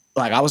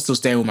 Like I was still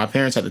staying with my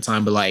parents at the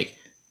time, but like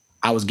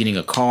I was getting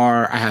a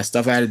car, I had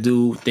stuff I had to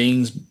do,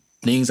 things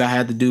things I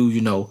had to do,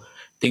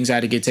 things I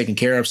had to get taken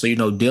care of.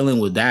 So, dealing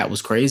with that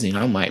was crazy. And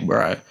I'm like,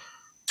 bro,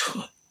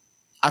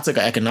 I took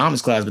an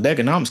economics class, but the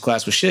economics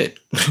class was shit.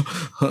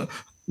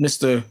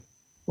 Mr.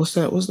 What's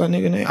that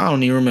nigga name? I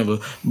don't even remember.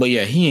 But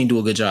yeah, he ain't do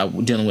a good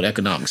job dealing with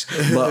economics.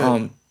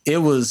 But it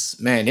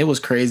was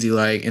crazy.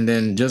 Like, and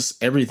then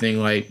just everything,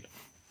 like,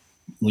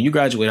 when you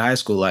graduate high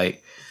school,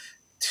 like,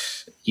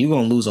 you're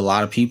gonna lose a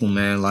lot of people,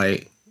 man.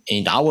 Like,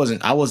 and I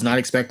was not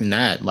expecting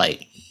that.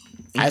 Like,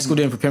 high school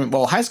didn't prepare me.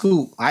 Well, high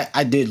school,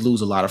 I did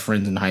lose a lot of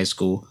friends in high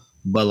school,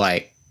 but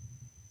like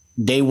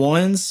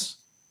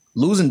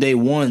losing day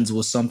ones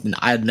was something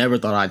I never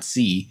thought I'd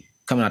see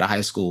coming out of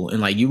high school. And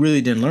like, you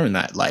really didn't learn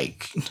that.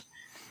 Like,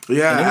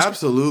 yeah,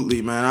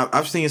 absolutely, man.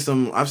 I've seen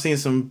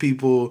some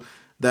people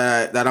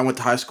that I went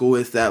to high school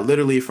with that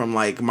literally from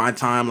like my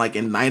time, like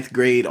in ninth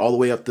grade all the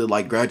way up to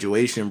like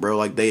graduation, bro.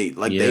 Like they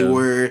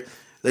were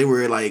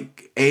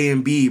like A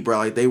and B, bro.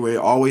 Like they were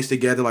always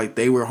together. Like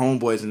they were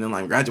homeboys. And then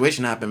like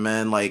graduation happened,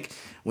 man. Like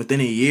within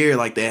a year,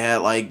 like they had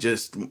like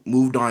just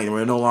moved on and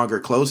we're no longer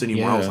close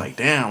anymore. Yeah. I was like,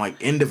 damn, like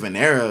end of an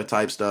era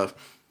type stuff.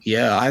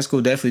 Yeah, high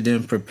school definitely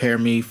didn't prepare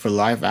me for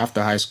life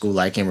after high school.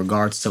 Like in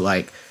regards to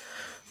like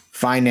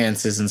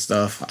finances and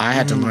stuff, I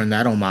had to learn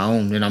that on my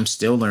own, and I'm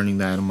still learning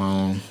that on my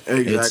own.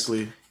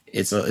 Exactly.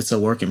 It's a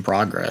work in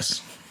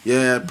progress.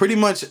 Yeah, pretty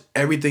much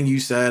everything you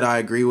said I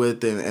agree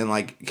with and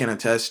like can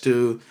attest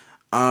to.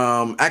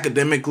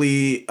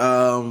 Academically,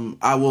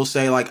 I will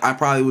say like I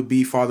probably would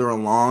be farther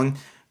along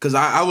because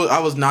I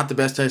was not the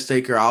best test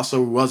taker. I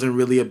also wasn't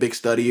really a big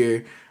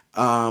studier.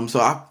 So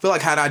I feel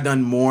like had I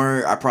done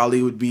more, I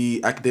probably would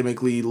be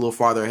academically a little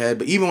farther ahead.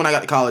 But even when I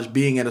got to college,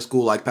 being at a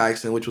school like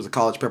Paxton, which was a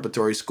college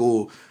preparatory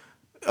school,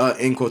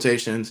 in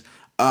quotations,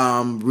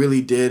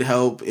 really did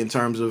help in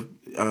terms of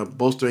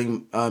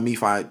bolstering me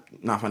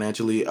not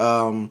financially.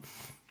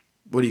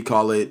 What do you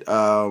call it?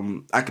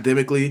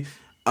 Academically.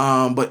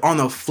 But on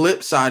the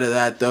flip side of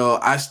that, though,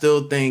 I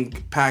still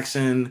think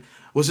Paxton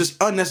was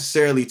just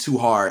unnecessarily too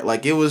hard.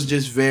 Like it was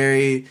just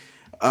very.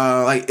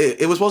 Like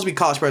it was supposed to be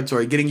college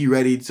preparatory, getting you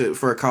ready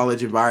for a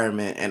college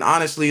environment. And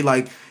honestly,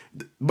 like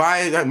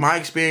my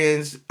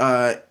experience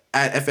at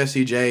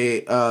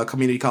FSCJ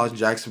Community College in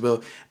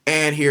Jacksonville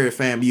and here at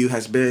FAMU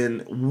has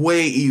been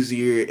way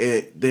easier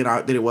than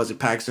it was at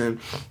Paxton.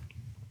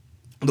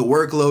 The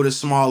workload is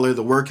smaller.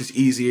 The work is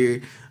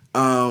easier.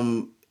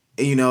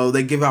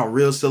 They give out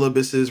real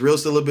syllabuses. Real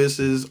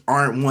syllabuses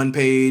aren't one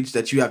page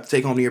that you have to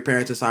take home to your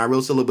parents and sign.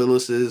 Real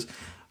syllabuses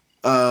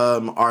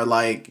are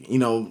like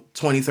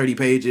 20, 30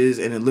 pages,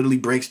 and it literally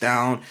breaks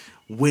down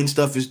when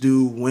stuff is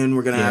due, when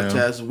we're gonna have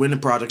tests, when the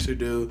projects are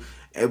due,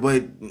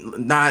 but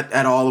not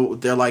at all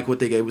they're like what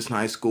they gave us in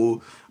high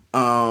school.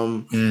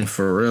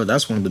 For real,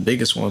 that's one of the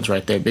biggest ones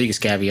right there,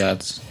 biggest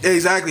caveats.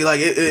 Exactly, like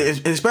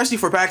especially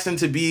for Paxton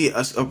to be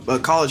a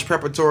college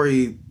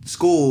preparatory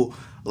school.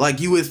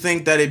 Like you would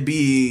think that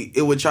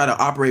it would try to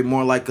operate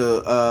more like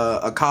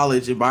a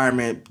college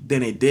environment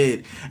than it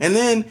did. And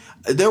then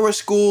there were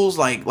schools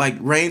like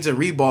Raines and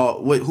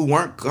Ribault who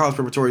weren't college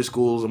preparatory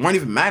schools and weren't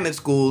even magnet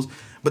schools,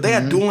 but they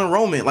had dual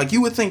enrollment. Like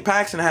you would think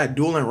Paxton had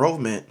dual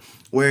enrollment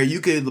where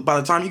you could, by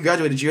the time you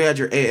graduated, you had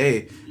your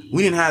AA.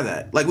 We didn't have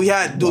that. Like we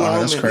had dual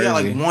enrollment. We had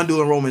like one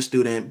dual enrollment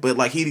student, but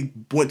like he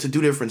went to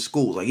 2 different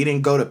schools. Like he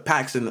didn't go to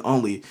Paxton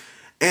only.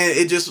 And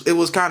it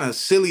was kind of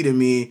silly to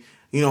me.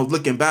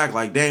 Looking back,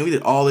 like, dang, we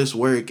did all this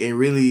work and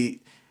really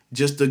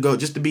just to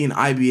be an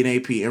IB and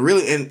AP.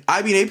 And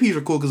IB and APs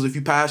are cool because if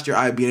you passed your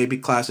IB and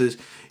AP classes,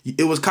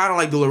 it was kind of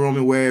like dual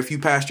enrollment where if you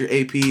passed your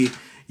AP,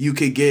 you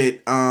could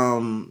get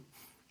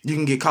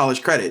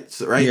college credits,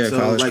 right? Yeah, so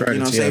college like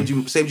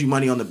credits, saved you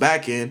money on the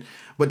back end.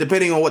 But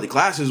depending on what the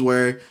classes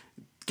were,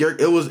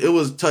 it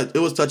was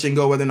touch and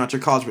go whether or not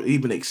your college would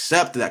even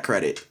accept that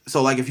credit.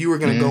 So like if you were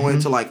gonna go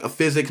into like a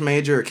physics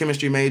major or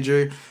chemistry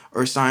major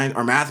or science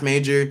or math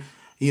major,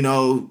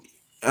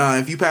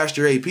 if you passed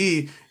your AP,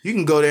 you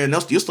can go there and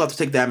you'll still have to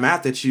take that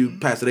math that you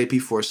passed that AP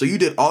for. So you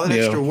did all that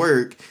extra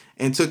work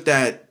and took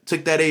that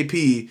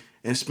AP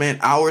and spent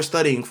hours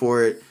studying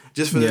for it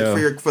just for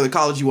the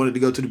college you wanted to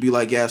go to be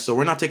like, yeah, so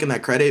we're not taking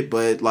that credit,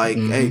 but like,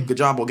 hey, good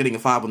job on getting a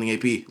 5 on the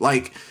AP.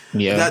 Like,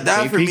 that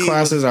AP for me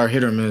classes are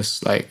hit or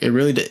miss. Like it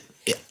really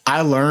I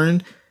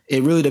learned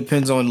it really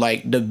depends on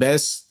like the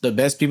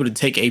best people to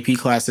take AP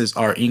classes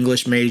are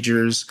English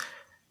majors,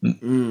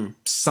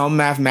 some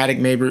mathematic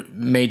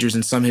majors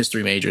and some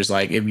history majors.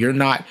 Like if you're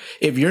not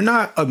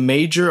a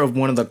major of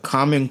one of the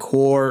common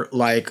core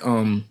like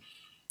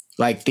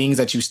things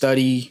that you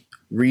study,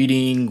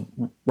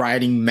 reading,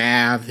 writing,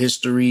 math,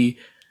 history,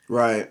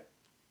 right?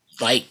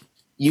 Like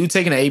you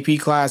taking an AP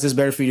class, it's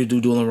better for you to do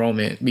dual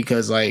enrollment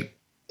because like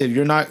if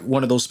you're not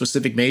one of those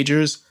specific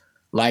majors,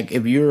 like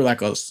if you're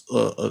like a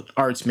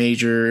arts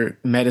major,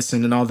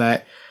 medicine and all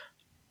that,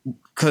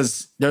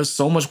 because there's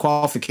so much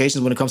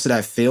qualifications when it comes to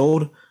that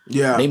field.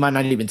 Yeah, they might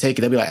not even take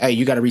it. They'll be like, "Hey,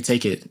 you got to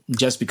retake it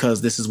just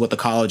because this is what the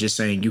college is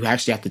saying. You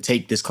actually have to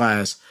take this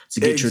class to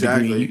get your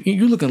degree."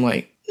 You're looking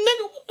like,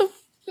 nigga, what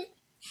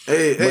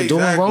the? But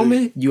dual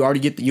enrollment, you already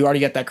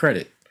get that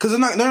credit. Because they're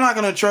not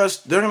gonna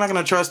trust. They're not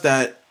gonna trust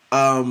that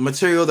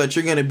material that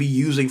you're gonna be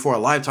using for a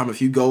lifetime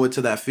if you go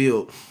into that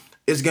field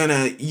is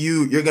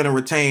you're gonna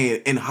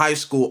retain in high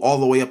school all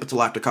the way up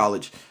until after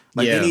college.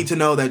 Like they need to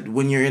know that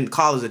when you're in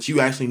college that you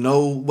actually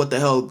know what the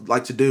hell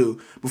like to do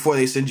before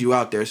they send you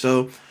out there.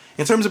 So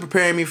in terms of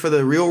preparing me for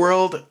the real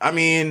world, I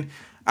mean,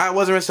 I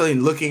wasn't necessarily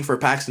looking for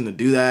Paxton to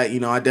do that.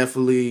 You know, I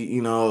definitely,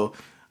 you know,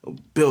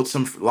 built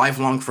some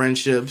lifelong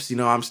friendships. You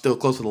know, I'm still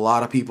close with a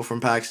lot of people from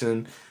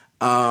Paxton.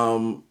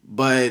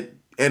 But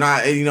you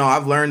know,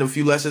 I've learned a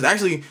few lessons.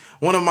 Actually,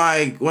 one of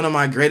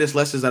my greatest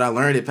lessons that I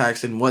learned at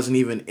Paxton wasn't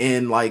even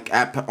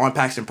on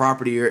Paxton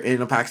property or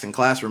in a Paxton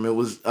classroom. It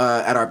was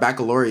at our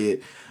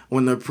baccalaureate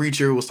when the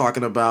preacher was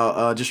talking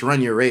about just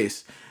run your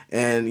race.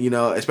 And, you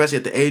know, especially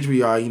at the age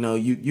we are, you know,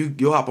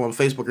 you'll hop on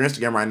Facebook or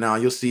Instagram right now,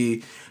 you'll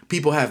see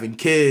people having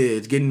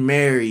kids, getting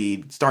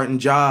married, starting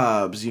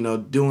jobs, you know,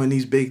 doing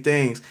these big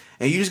things.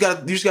 And you just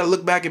gotta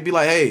look back and be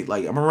like, hey,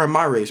 like I'm gonna run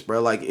my race,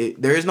 bro. Like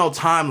there is no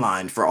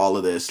timeline for all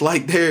of this.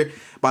 Like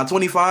by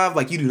 25,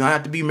 like you do not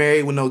have to be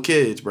married with no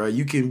kids, bro.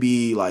 You can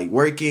be like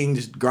working,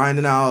 just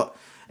grinding out,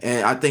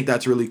 and I think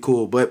that's really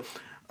cool. But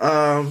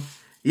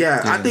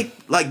yeah, I think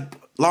like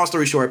long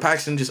story short,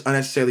 Paxton just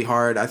unnecessarily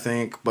hard, I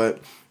think.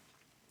 But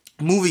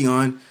moving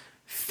on,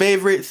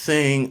 favorite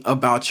thing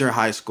about your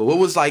high school? What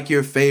was like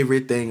your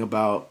favorite thing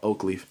about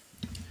Oakleaf?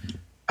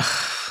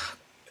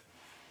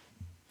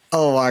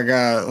 Oh my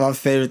God, my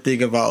favorite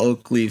thing about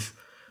Oakleaf,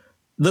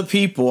 the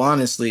people.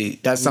 Honestly,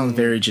 that sounds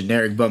very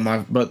generic, but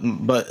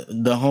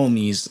the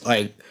homies,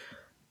 like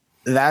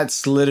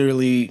that's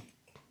literally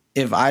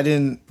if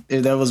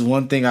there was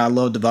one thing I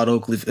loved about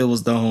Oakleaf, it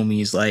was the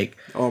homies. Like,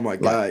 oh my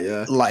God,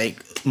 yeah,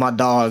 like my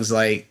dogs.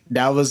 Like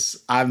that was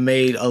I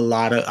made a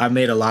lot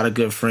of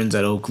good friends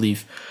at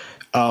Oakleaf.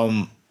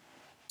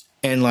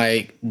 And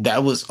like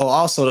that was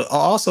also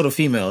the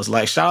females.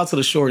 Like shout out to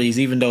the shorties,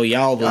 even though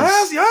y'all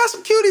had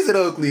some cuties at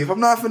Oakleaf. I'm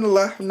not gonna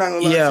lie.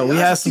 Yeah, we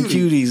had some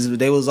cuties.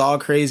 They was all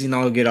crazy and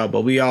all get out,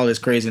 but we all is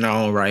crazy in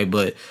our own right.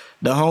 But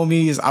the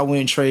homies, I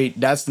wouldn't trade.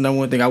 That's the number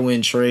one thing I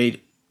wouldn't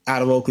trade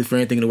out of Oakleaf for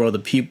anything in the world. The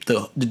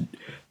people, the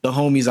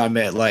homies I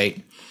met.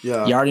 Like you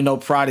already know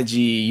Prodigy.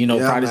 You know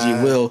Prodigy,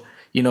 man. Will.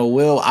 You know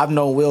Will. I've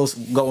known Will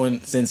going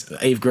since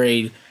 8th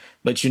grade,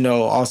 but you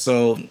know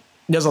also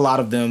there's a lot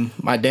of them.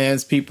 My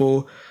dance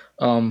people.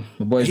 My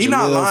boy he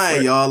not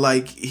lying, y'all.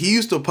 Like he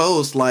used to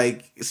post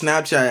like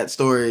Snapchat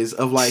stories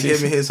of like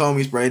him and his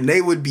homies, bro, and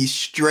they would be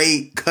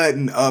straight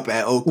cutting up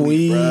at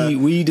Oakleaf.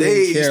 We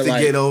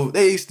didn't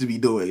they used to be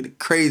doing the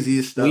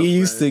craziest stuff. We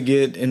used to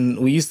get off, and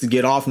we used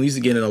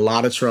to get in a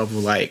lot of trouble.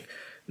 Like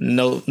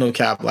no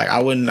cap. Like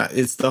I wouldn't.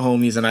 It's the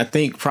homies, and I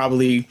think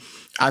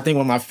one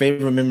of my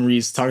favorite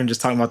memories talking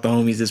about the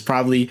homies is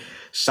probably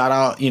shout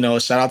out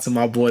to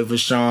my boy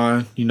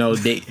Vashawn. You know,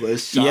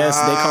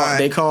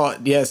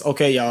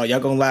 okay, y'all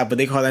gonna laugh, but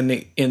they call that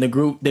nigga in the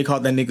group, they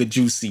call that nigga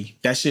Juicy.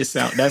 That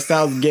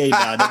sounds gay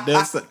now.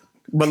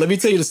 But let me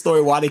tell you the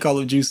story why they call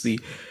him Juicy.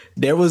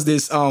 There was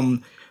this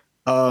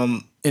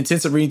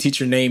intensive reading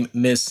teacher named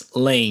Miss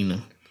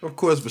Lane. Of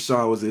course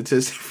Vashawn was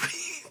intensive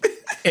reading.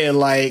 And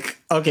like,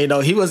 okay, no,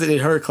 he wasn't in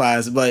her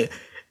class, but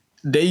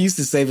they used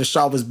to say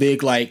Vashawn was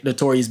big like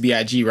Notorious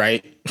B.I.G.,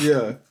 right?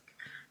 Yeah.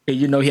 And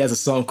you know he has a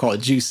song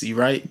called Juicy,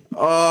 right?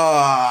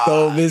 Oh,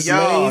 so Miss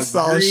Lane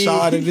saw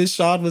Sean, and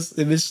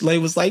Miss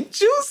Lane was like,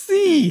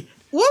 Juicy,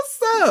 what's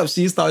up?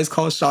 She used to always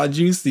call Sean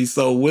Juicy.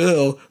 So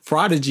Will,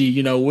 Prodigy,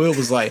 you know, Will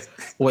was like,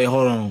 wait,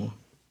 hold on.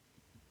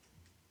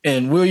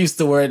 And Will used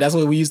to wear, that's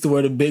when we used to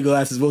wear the big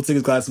glasses. Will took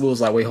his glasses. Will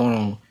was like, wait, hold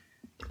on.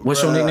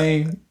 What's your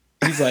nickname?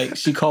 He's like,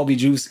 she called me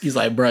Juicy. He's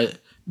like, bruh,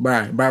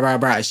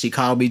 she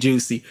called me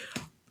Juicy.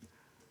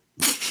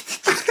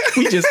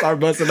 We just start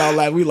busting out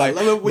like we like.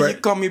 I love it when you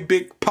call me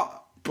Big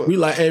Pop. We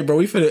like, hey bro,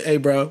 we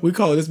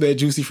call this man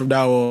Juicy from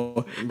now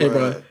on. Hey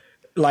bro,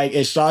 like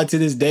and Sean to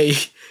this day,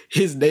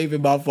 his name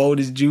in my phone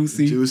is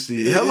Juicy.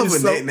 Juicy, hell of a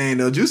nickname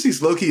though.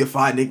 Juicy's low key a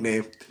fine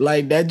nickname.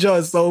 Like that joint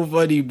is so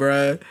funny,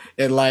 bro.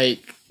 And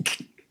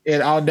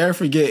I'll never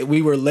forget.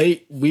 We were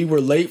late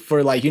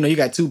for like you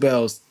got 2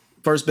 bells.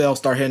 First bell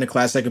start heading to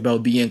class. Second bell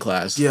be in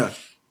class. Yeah.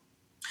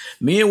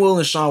 Me and Will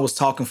and Sean was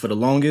talking for the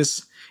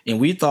longest. And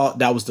we thought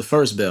that was the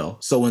first bell.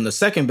 So when the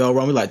second bell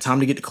rung, we like, time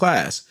to get to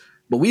class.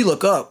 But we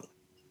look up,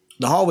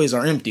 the hallways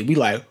are empty. We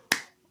like,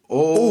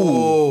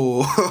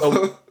 oh.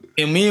 So,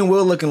 and me and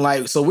Will looking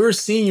like, so we're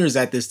seniors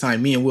at this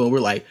time. Me and Will,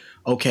 we're like,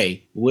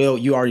 okay, Will,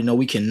 you already know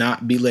we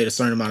cannot be late a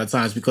certain amount of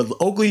times because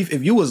Oakleaf,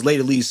 if you was late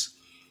at least,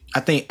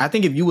 I think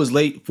if you was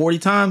late 40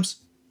 times,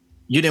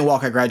 you didn't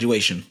walk at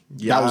graduation.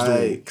 Yikes. That was the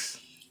rule.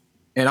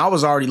 And I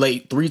was already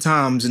late 3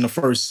 times in the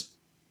first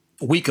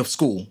week of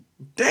school.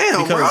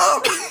 Damn, bro.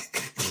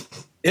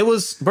 It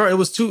was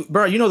too,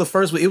 bro. You know, the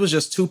first week, it was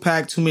just too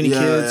packed, too many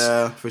kids.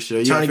 Yeah, for sure.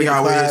 You gotta figure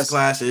out where his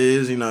class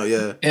is,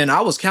 yeah. And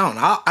I was counting.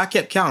 I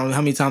kept counting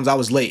how many times I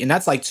was late. And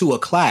that's like to a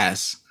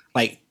class.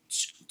 Like,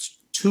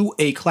 to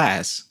a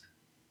class.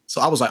 So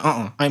I was like,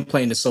 I ain't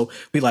playing this. So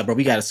we like, bro,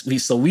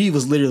 so we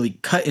was literally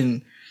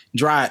cutting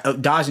dry,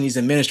 dodging these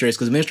administrators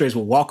because administrators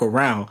would walk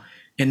around.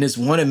 And this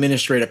one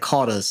administrator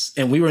caught us.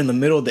 And we were in the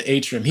middle of the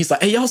atrium. He's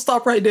like, hey, y'all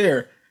stop right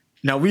there.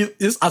 Now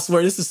I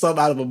swear this is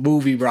something out of a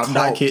movie, bro. I'm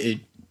not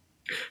kidding.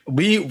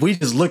 We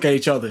just look at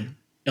each other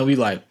and we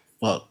like,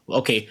 well,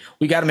 okay,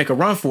 we got to make a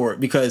run for it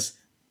because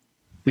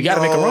we got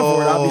to make a run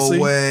for it, obviously.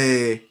 No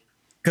way.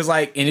 Because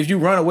like, and if you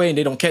run away and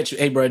they don't catch you,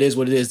 hey, bro, it is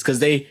what it is. Because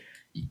they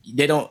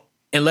don't,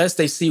 unless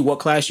they see what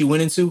class you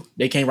went into,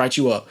 they can't write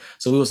you up.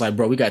 So we was like,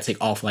 bro, we got to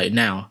take off like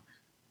now.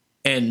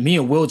 And me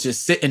and Will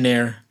just sitting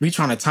there, we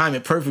trying to time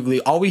it perfectly.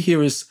 All we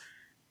hear is,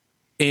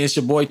 and it's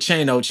your boy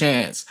Chano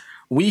Chance.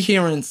 We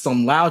hearing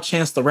some loud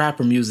Chance the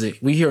Rapper music.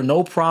 We hear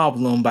No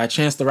Problem by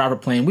Chance the Rapper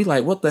playing. We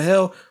like, what the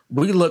hell?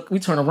 We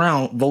turn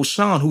around.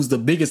 Voshan, who's the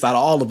biggest out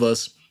of all of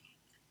us,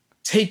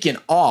 taking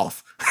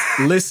off,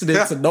 listening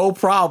to No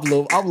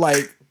Problem. I'm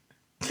like,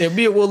 and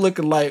me and Will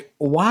looking like,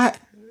 what?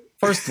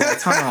 First of all,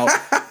 time out.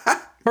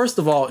 First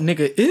of all,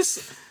 nigga,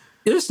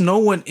 there's no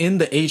one in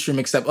the atrium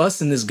except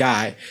us and this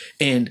guy.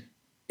 And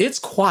it's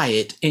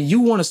quiet, and you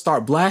want to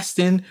start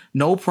blasting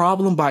No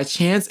Problem by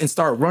Chance and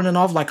start running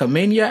off like a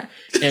maniac.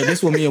 And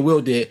this what me and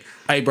Will did.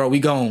 Hey, bro, we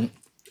gone.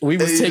 We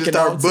was taking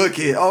out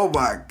booking. Oh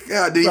my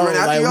God. Did you run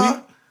after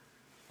y'all?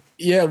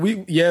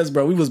 Yeah, yes,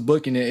 bro. We was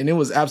booking it, and it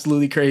was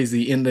absolutely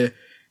crazy. And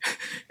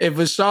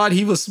Vashad,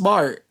 he was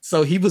smart.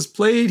 So he was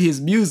playing his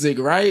music,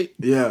 right?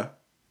 Yeah.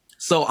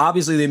 So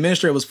obviously the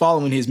administrator was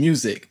following his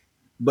music,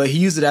 but he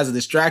used it as a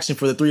distraction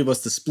for the three of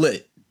us to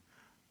split.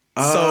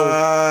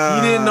 So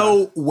he didn't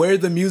know where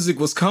the music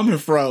was coming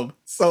from.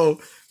 So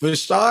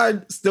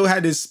Vashad still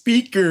had his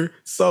speaker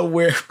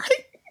somewhere,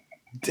 right?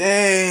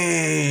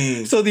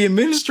 Dang. So the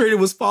administrator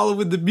was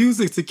following the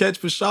music to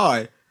catch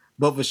Vashad.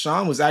 But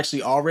Vashon was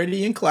actually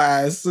already in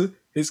class.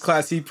 His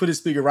class, he put his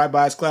speaker right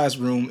by his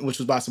classroom, which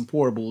was by some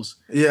portables.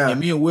 Yeah. And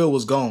me and Will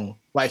was gone.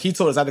 Like, he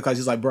told us after class,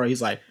 he's like, bro,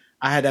 he's like,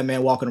 I had that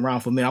man walking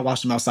around for a minute. I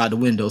watched him outside the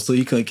window, so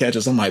he couldn't catch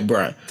us. I'm like,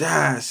 bro.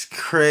 That's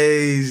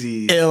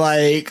crazy. And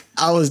like,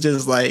 I was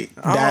just like,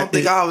 I don't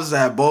think I was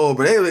that bold,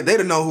 but they'd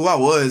have known who I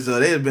was.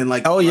 They'd have been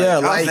like, oh yeah,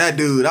 like, I was that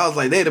dude. I was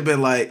like, they'd have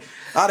been like,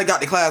 I'd have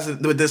got to class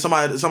with this,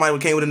 somebody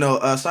came with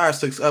a Cyrus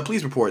took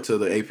police report to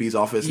the AP's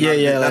office. Yeah,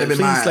 yeah. That'd have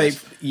been my like,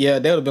 yeah,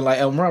 they would have been like,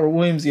 Robert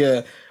Williams,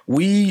 yeah.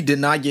 We did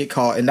not get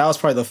caught, and that was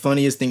probably the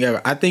funniest thing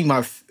ever. I think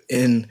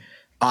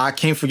I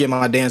can't forget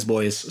my dance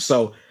boys.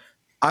 So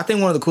I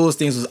think one of the coolest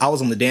things was I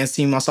was on the dance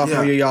team my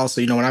sophomore year, y'all.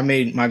 So, when I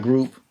made my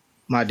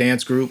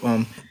dance group,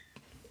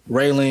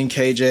 Raylan,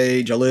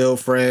 KJ, Jalil,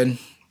 Fred,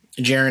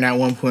 Jaren at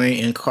one point,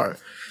 and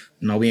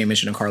no, we ain't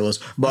mentioning Carlos,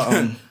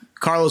 but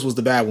Carlos was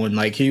the bad one.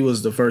 Like, he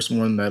was the first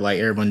one that like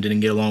everyone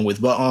didn't get along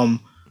with. But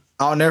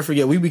I'll never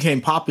forget, we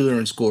became popular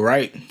in school,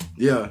 right?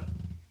 Yeah.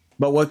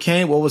 But what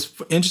was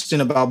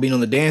interesting about being on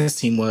the dance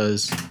team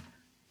was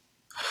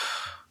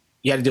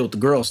you had to deal with the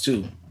girls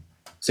too.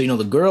 So,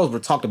 the girls were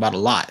talked about a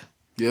lot.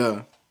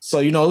 Yeah. So,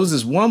 it was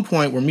this one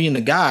point where me and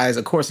the guys,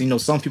 of course,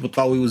 some people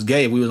thought we was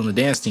gay if we was on the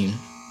dance team.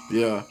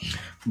 Yeah.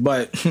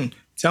 But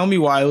tell me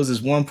why it was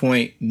this one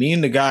point, me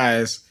and the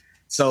guys.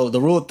 So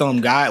the rule of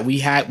thumb, we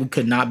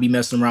could not be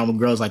messing around with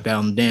girls like that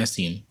on the dance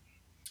team.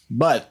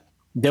 But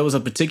there was a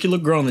particular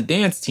girl on the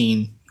dance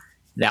team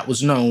that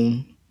was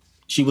known.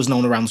 She was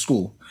known around the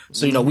school.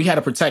 So, we had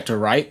to protect her,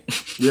 right?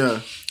 Yeah.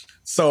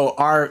 So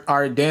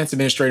our dance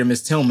administrator,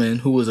 Miss Tillman,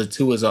 who was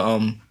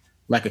a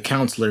like a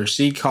counselor,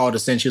 she called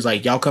us in. She was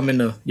like, this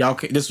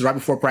was right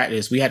before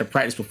practice. We had to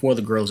practice before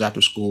the girls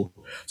after school.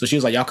 So she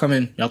was like, y'all come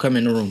in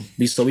the room.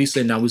 So we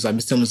sitting down. We was like,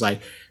 Miss Tillman's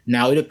like,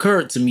 now it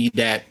occurred to me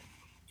that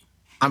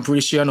I'm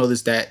pretty sure I know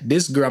that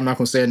this girl, I'm not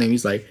going to say her name.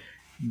 He's like,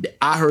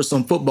 I heard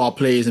some football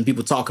players and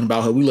people talking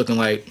about her. We looking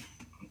like,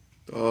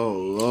 oh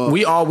Lord.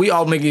 We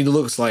all making it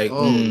looks like,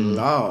 oh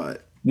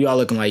Lord. We all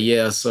looking like,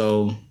 yeah.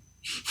 So,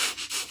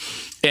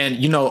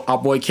 and our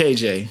boy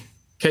KJ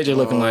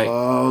looking like,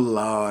 oh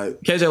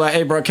Lord. KJ like,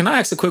 hey bro, can I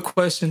ask a quick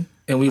question?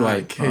 And we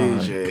like,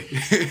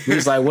 KJ. We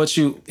was like,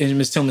 and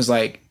Miss Tillman's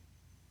like,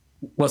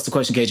 what's the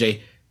question,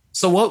 KJ?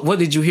 So what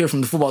did you hear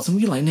from the football team?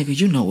 We like, nigga,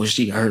 you know what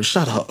she heard.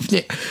 Shut up.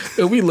 Yeah.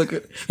 And we look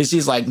at, and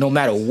she's like, no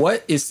matter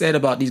what is said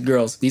about these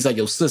girls, these are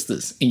your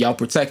sisters and y'all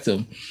protect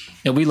them.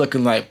 And we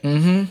looking like,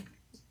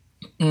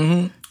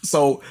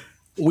 So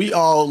we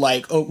all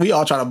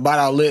try to bite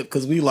our lip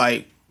because we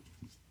like,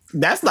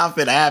 that's not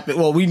finna happen.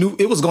 Well, we knew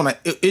it was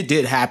it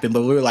did happen,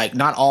 but we were like,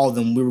 not all of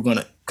them we were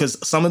gonna, because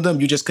some of them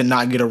you just could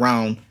not get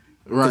around.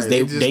 Right.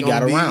 They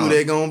got around. Who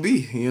they gonna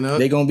be,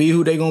 They gonna be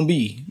who they gonna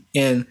be.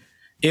 And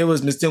it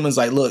was Miss Tillman's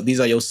like, look, these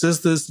are your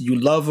sisters. You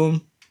love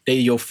them. They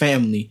your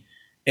family.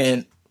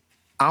 And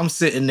I'm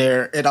sitting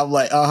there and I'm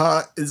like,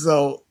 And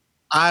so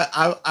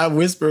I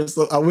whispered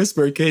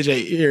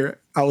KJ ear.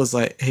 I was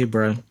like, hey,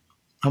 bro.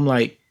 I'm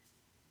like,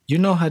 you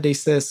know how they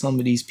said some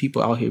of these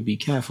people out here be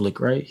Catholic,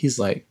 right? He's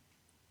like,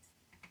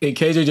 and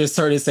KJ just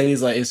started saying,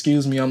 he's like,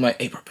 excuse me. I'm like,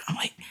 hey, bro. I'm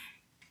like,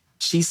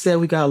 she said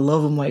we gotta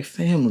love them like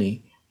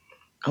family.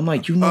 I'm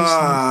like, some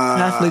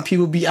Catholic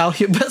people be out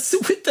here messing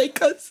with their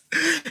cuts.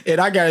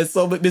 And I got it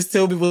so, but Miss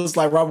Tilby was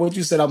like, Rob, what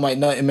you said? I'm like,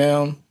 nothing,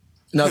 ma'am.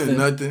 Nothing.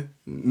 Nothing.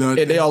 And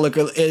they all look,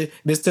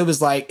 Miss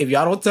Tilby's like, if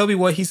y'all don't tell me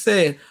what he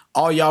said,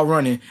 all y'all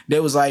running. They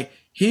was like,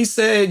 he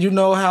said,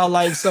 how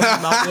like some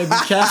out there be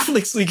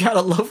Catholics, we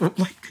gotta love them.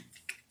 Like,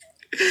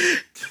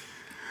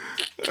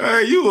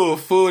 You a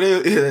fool.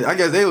 I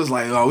guess they was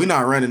like, oh, we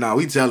not running now.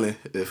 We telling.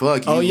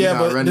 Fuck you. Oh yeah,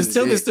 but the Miss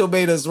Tillman still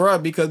made us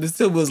run because Miss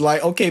Tillman was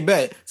like, okay,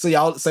 bet. So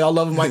y'all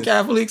loving my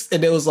Catholics,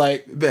 and it was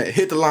like, bet,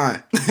 hit the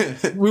line.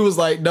 we was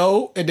like,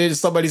 no, and then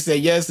somebody said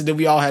yes, and then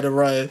we all had to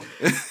run.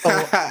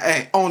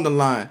 Hey, on the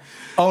line.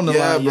 On the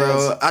line, bro.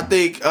 yes. I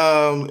think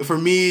for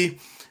me,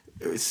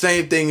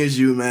 same thing as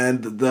you,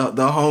 man. The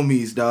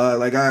homies,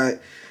 dog.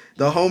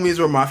 The homies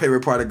were my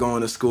favorite part of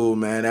going to school,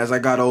 man. As I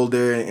got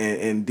older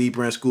and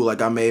deeper in school,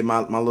 like I made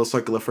my little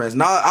circle of friends.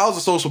 Now I was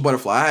a social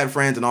butterfly. I had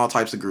friends in all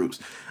types of groups.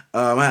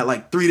 I had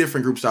like 3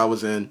 different groups I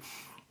was in.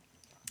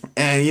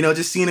 And,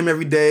 just seeing them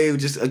every day,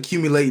 just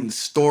accumulating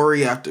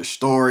story after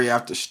story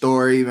after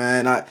story,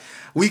 man.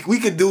 We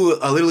could do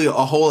literally a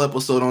whole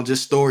episode on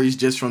just stories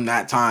just from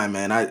that time,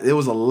 man. It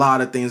was a lot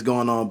of things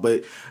going on,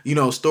 but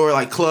story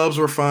like clubs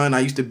were fun. I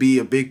used to be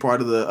a big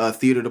part of the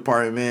theater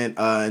department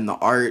and the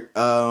art,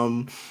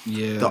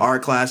 the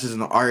art classes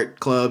and the art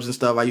clubs and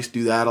stuff. I used to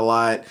do that a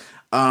lot.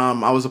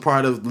 I was a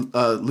part of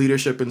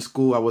leadership in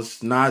school. I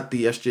was not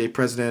the SGA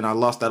president. I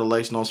lost that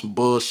election on some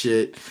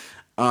bullshit.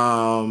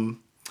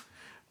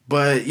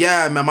 But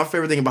yeah, man, my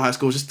favorite thing about high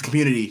school was just the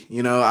community.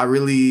 I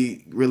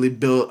really, really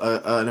built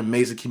an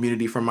amazing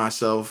community for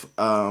myself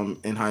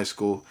in high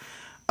school.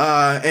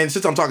 And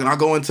since I'm talking, I'll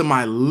go into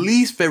my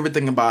least favorite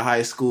thing about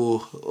high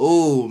school.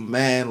 Oh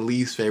man,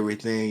 least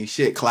favorite thing.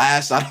 Shit,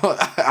 class. I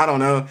don't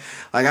know.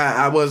 Like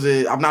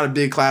I'm not a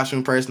big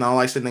classroom person. I don't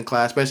like sitting in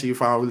class, especially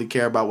if I don't really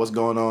care about what's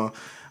going on.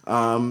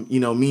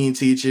 Mean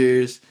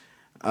teachers.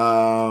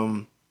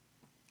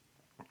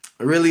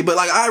 Really, but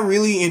I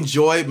really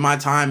enjoyed my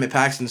time at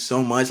Paxton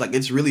so much.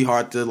 It's really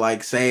hard to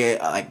say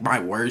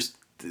my worst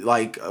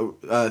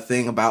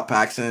thing about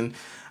Paxton.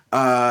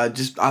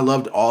 Just I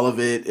loved all of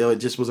it. It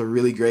just was a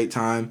really great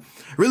time.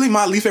 Really,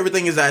 my least favorite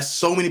thing is that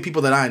so many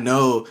people that I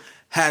know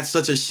had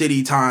such a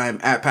shitty time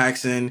at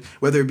Paxton,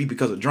 whether it be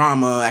because of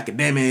drama,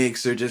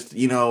 academics, or just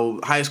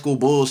high school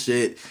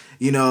bullshit.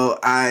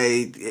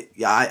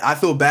 I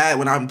feel bad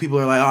when people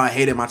are like, oh, I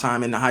hated my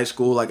time in the high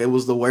school. It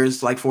was the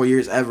worst 4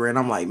 years ever. And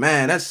I'm like,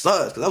 man, that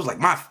sucks. Because that was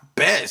my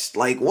best.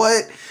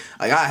 What?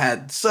 I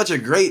had such a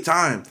great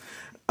time.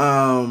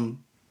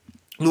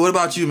 What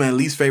about you, man?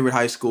 Least favorite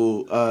high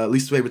school,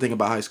 least favorite thing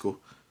about high school?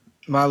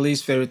 My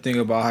least favorite thing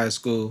about high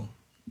school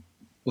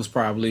was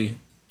probably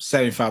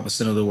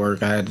 75% of the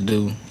work I had to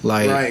do.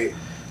 Right.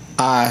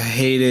 I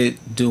hated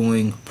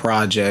doing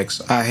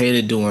projects. I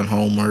hated doing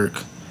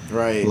homework.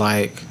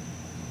 Right.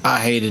 I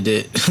hated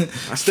it.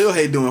 I still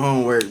hate doing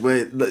homework,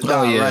 but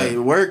right,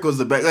 work was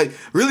the best.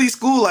 Really,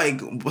 school,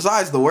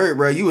 besides the work,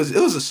 bro, it was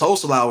a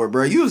social hour,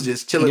 bro. You was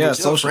just chilling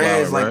with your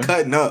friends, hour,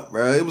 cutting up,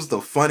 bro. It was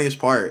the funniest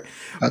part.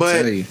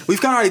 But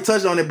we've kind of already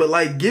touched on it,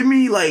 but give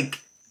me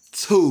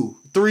 2,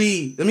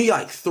 3, let me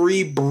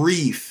 3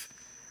 brief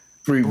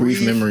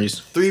memories.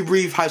 3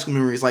 brief high school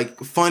memories,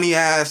 funny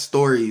ass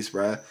stories,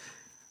 bro.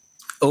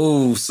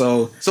 Oh,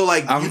 so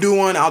you do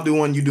one, I'll do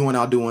one, you do one,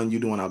 I'll do one, you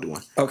do one, I'll do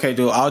one. Okay,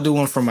 dude, I'll do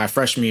one from my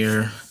freshman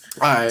year.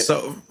 All right.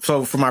 So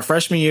for my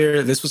freshman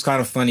year, this was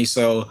kind of funny.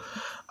 So,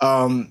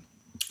 a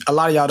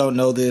lot of y'all don't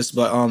know this,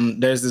 but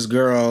there's this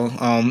girl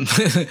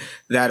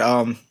that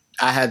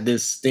I had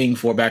this thing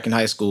for back in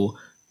high school,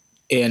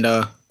 and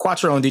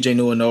Quattro and DJ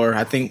New and know her.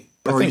 I think.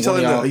 Are you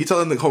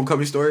telling the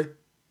homecoming story?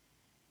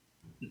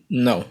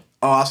 No.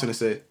 Oh, I was gonna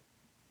say it.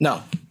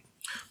 No,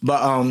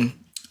 but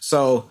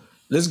so.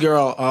 This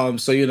girl,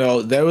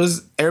 there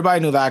was, everybody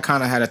knew that I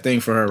kind of had a thing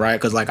for her, right?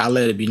 Because, I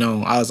let it be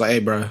known. I was like, hey,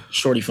 bro,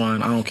 shorty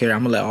fun. I don't care.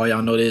 I'm going to let all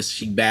y'all know this.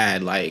 She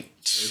bad.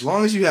 As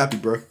long as you happy,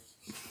 bro.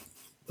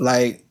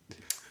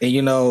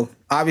 And,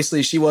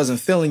 obviously she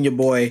wasn't feeling your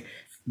boy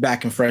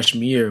back in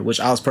freshman year, which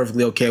I was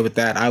perfectly okay with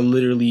that. I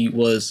literally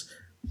was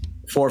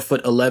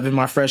 4'11"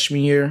 my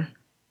freshman year.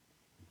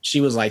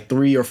 She was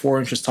 3 or 4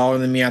 inches taller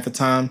than me at the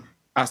time.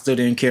 I still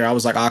didn't care. I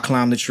was like, I'll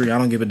climb the tree. I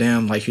don't give a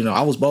damn.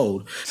 I was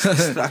bold.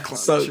 I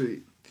climbed the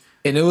tree.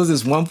 And it was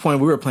this one point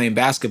we were playing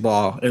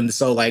basketball, and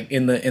so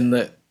in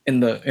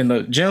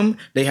the gym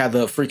they had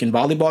the freaking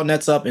volleyball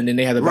nets up, and then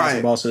they had the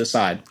basketball to the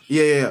side.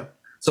 Yeah.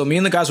 So me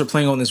and the guys were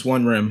playing on this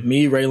one rim.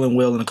 Me, Raylan,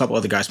 Will, and a couple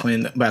other guys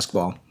playing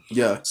basketball.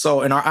 Yeah.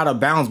 So in our out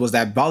of bounds was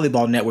that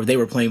volleyball net where they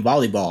were playing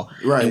volleyball.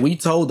 Right. And we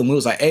told them, we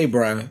was like, hey,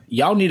 bro,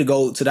 y'all need to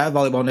go to that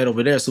volleyball net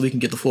over there so we can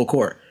get the full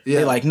court. Yeah.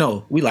 They like,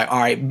 no. We like, all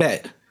right,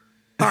 bet.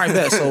 All right,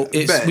 bet. So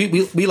it's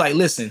we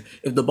listen.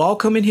 If the ball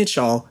come and hit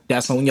y'all,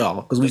 that's on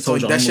y'all because we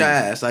told y'all. That's your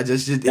ass.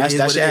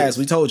 That's your ass.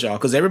 We told y'all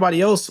because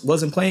everybody else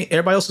wasn't playing.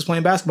 Everybody else was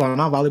playing basketball,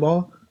 not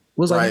volleyball.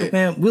 We was like,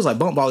 man, we was like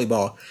bump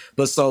volleyball.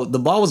 But so the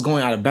ball was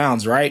going out of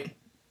bounds, right?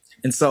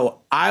 And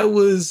so I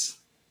was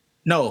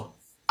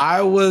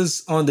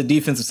on the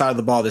defensive side of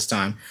the ball this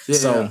time. Yeah.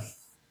 So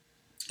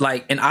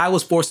and I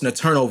was forcing a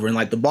turnover, and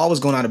the ball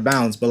was going out of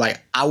bounds, but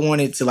I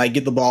wanted to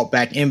get the ball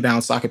back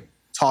inbounds so I could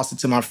toss it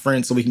to my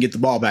friend so we can get the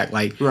ball back.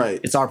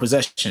 It's our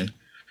possession.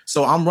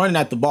 So I'm running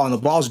at the ball, and the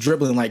ball's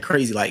dribbling like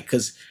crazy,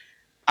 because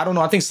I don't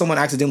know, I think someone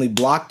accidentally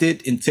blocked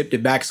it and tipped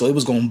it back, so it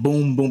was going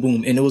boom, boom,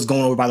 boom, and it was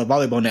going over by the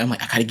volleyball net. I'm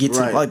like, I gotta get to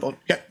the volleyball.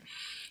 Yeah.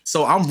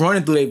 So I'm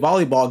running through a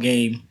volleyball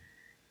game,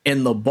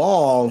 and the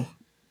ball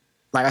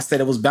like I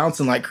said, it was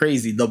bouncing like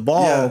crazy. The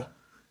ball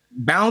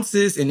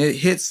bounces and it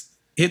hits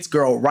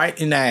girl right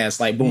in the ass,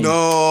 like boom.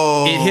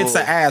 No. It hits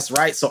her ass,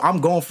 right? So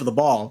I'm going for the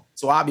ball.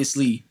 So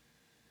obviously,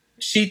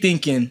 she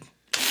thinking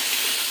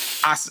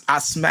I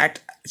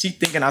smacked. She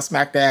thinking I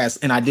smacked the ass,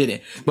 and I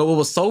didn't. But what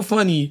was so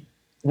funny,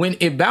 when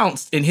it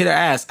bounced and hit her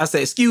ass, I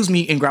said, "Excuse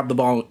me," and grabbed the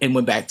ball and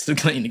went back to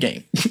playing the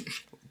game.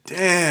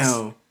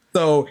 Damn.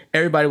 So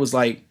everybody was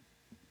like,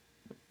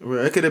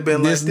 it could have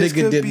been this like,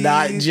 nigga did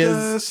not the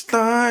just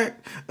start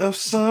of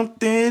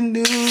something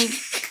new.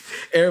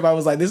 Everybody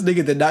was like, this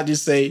nigga did not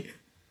just say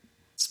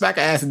smack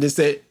her ass and just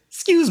said,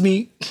 "Excuse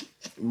me."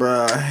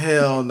 Bruh,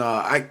 hell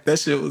no. That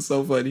shit was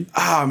so funny.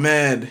 Ah,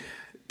 man.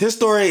 This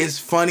story is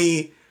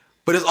funny,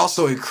 but it's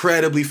also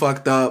incredibly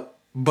fucked up,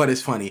 but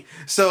it's funny.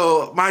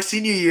 So my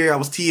senior year, I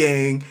was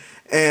TAing,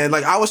 and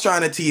like I was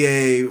trying to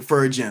TA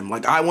for a gym.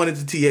 Like I wanted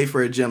to TA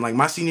for a gym. Like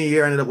my senior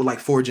year, I ended up with like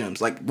 4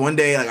 gyms. Like one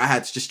day, like I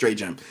had just straight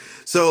gym.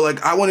 So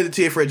like I wanted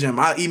to TA for a gym.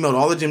 I emailed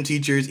all the gym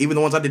teachers, even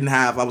the ones I didn't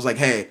have. I was like,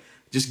 hey,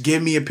 just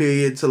give me a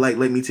period to like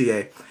let me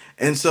TA.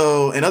 And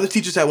so, and other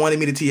teachers that wanted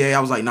me to TA, I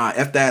was like, nah,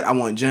 F that, I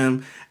want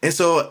gym. And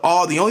so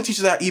the only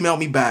teachers that emailed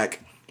me back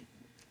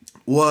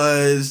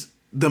was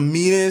the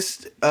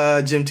meanest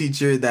gym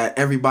teacher that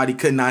everybody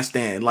could not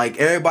stand. Like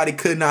everybody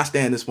could not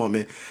stand this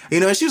woman. You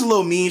know, she was a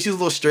little mean, she was a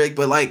little strict,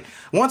 but like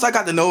once I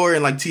got to know her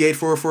and like TA'd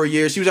for her for a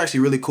year, she was actually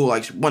really cool.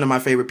 Like one of my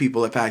favorite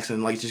people at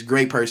Paxton, like just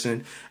great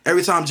person.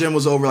 Every time gym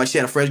was over, like she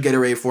had a fresh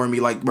Gatorade for me.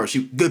 Like, bro,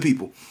 she good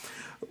people.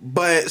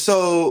 But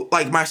so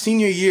like my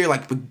senior year,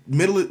 like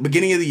middle of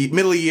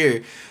the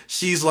year,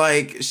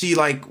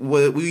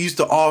 we used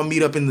to all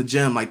meet up in the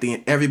gym. Like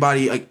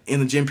everybody like in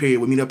the gym period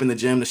would meet up in the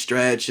gym to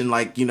stretch and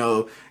like, you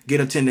know, get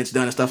attendance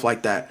done and stuff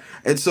like that.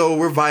 And so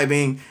we're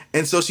vibing.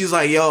 And so she's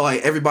like, yo,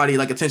 like everybody,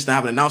 like attention, I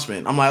have an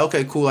announcement. I'm like,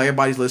 okay, cool. Like,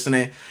 everybody's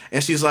listening.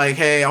 And she's like,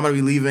 hey, I'm gonna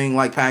be leaving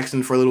like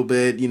Paxton for a little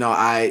bit. You know,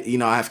 I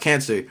have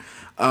cancer.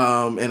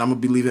 And I'm gonna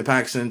be leaving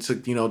Paxton to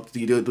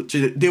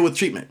deal with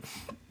treatment.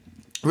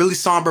 Really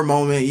somber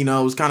moment, you know,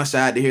 it was kind of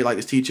sad to hear like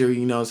this teacher,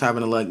 you know, is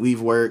having to like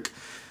leave work.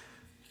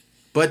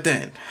 But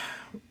then,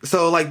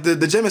 so like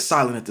the gym is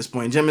silent at this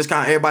point. Gym is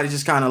everybody's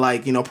just kind of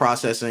like, you know,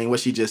 processing what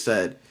she just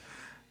said.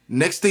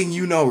 Next thing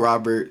you know,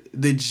 Robert,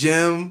 the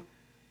gym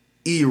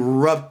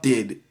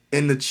erupted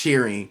in the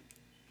cheering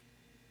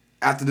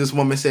after this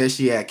woman said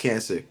she had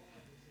cancer.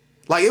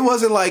 Like it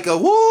wasn't like a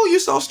woo, you're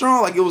so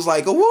strong. Like it was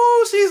like a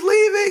woo, she's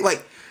leaving.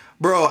 Like,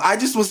 bro, I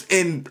just was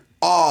in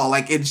awe,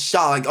 like in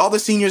shock. Like all the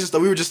seniors and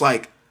stuff, we were just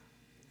like,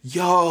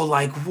 yo,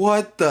 like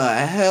what the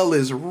hell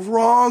is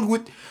wrong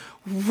with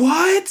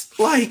what?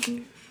 Like,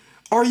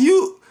 are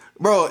you,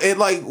 bro? And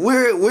like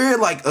we're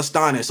like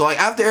astonished. So like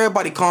after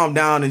everybody calmed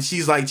down and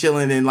she's like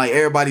chilling and like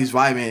everybody's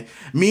vibing,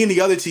 me and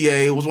the other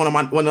TA was one of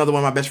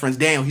my best friends,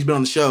 Daniel. He's been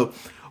on the show.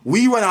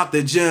 We run out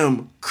the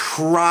gym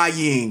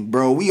crying,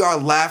 bro. We are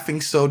laughing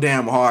so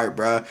damn hard,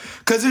 bro.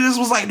 Cause it just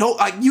was like, no,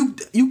 like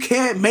you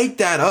can't make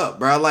that up,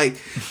 bro. Like,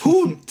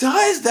 who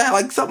does that?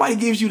 Like somebody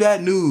gives you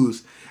that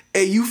news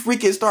and you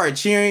freaking start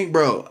cheering,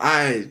 bro.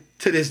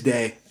 To this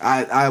day,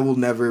 I will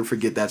never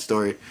forget that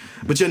story.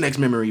 But your next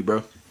memory,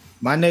 bro.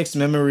 My next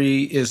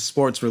memory is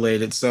sports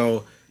related.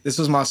 So this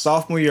was my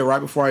sophomore year, right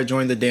before I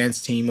joined the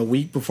dance team. A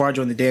week before I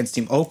joined the dance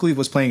team, Oakley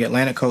was playing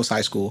Atlantic Coast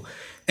High School.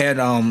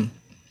 And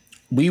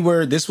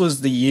this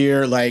was the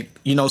year, like,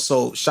 you know,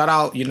 so shout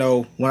out, you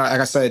know, like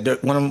I said,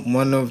 one of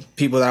the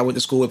people that I went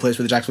to school with plays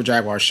for the Jacksonville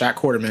Jaguars, Shaq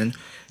Quarterman.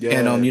 Yeah.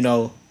 And, you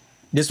know,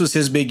 this was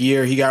his big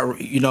year. He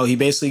got, you know, he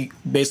basically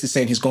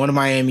saying he's going to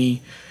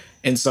Miami.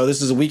 And so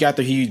this is a week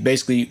after he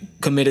basically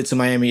committed to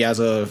Miami as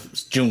a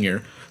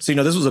junior. So, you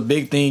know, this was a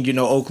big thing. You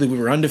know, Oakley, we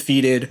were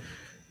undefeated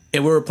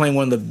and we were playing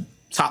one of the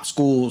top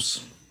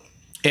schools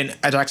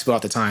at Jacksonville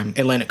at the time,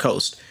 Atlantic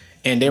Coast.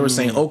 And they were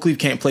saying Oak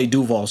can't play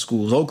Duval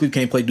schools. Oak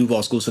can't play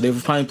Duval schools. So they were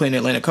probably playing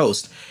Atlantic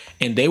Coast.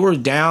 And they were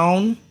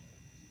down,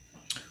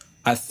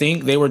 I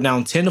think they were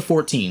down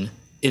 10-14.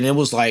 And it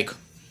was like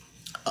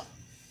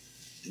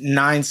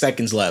 9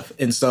 seconds left.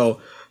 And so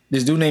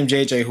this dude named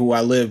JJ, who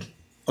I lived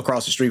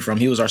across the street from,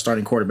 he was our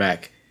starting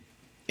quarterback.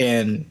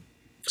 And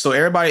so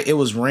it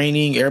was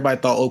raining.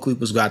 Everybody thought Oakley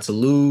was got to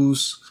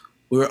lose.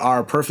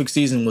 Our perfect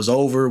season was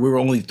over. We were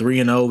only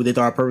 3-0. They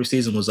thought our perfect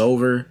season was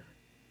over.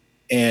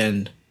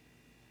 And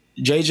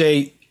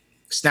JJ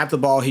snapped the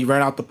ball. He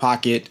ran out the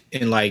pocket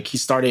and like he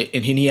started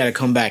and he had to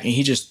come back and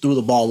he just threw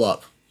the ball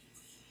up.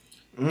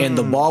 And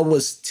the ball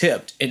was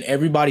tipped and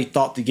everybody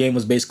thought the game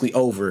was basically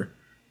over.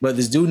 But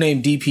this dude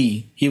named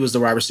DP, he was the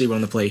wide receiver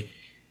on the play.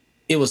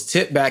 It was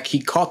tipped back.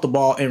 He caught the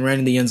ball and ran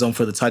in the end zone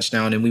for the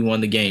touchdown and we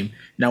won the game.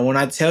 Now, when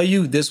I tell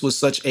you this was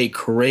such a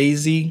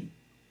crazy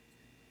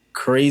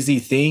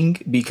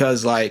thing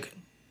because like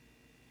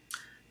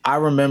I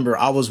remember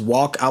I was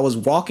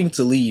walking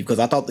to leave because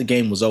I thought the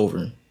game was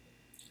over.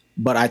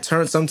 But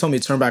someone told me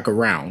to turn back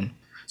around.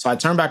 So I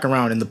turned back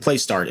around and the play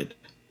started.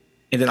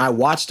 And then I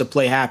watched the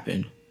play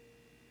happen.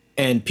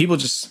 And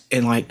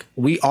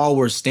we all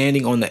were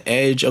standing on the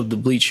edge of the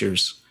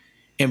bleachers.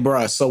 And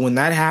bruh, so when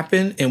that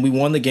happened and we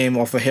won the game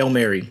off a Hail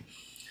Mary,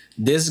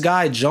 this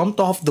guy jumped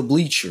off the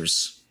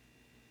bleachers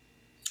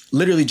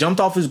literally jumped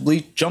off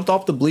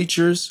the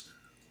bleachers.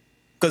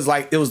 Because,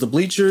 like, it was the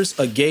bleachers,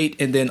 a gate,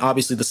 and then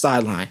obviously the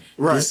sideline.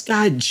 Right. This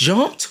guy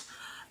jumped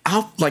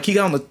out, like, he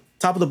got on the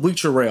top of the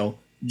bleacher rail,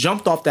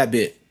 jumped off that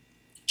bit,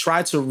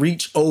 tried to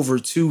get over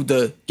to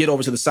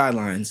the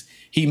sidelines.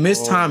 He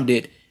mistimed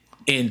it,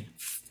 and,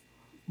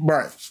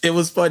 bruh, it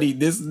was funny.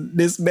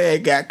 This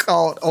man got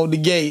caught on the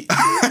gate.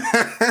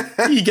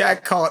 He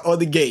got caught on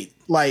the gate.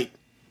 Like,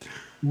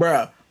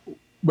 bruh,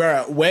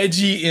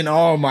 wedgie and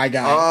oh my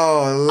God.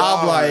 Oh, Lord,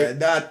 I'm like,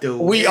 not the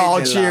we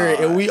all cheering,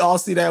 Lord. and we all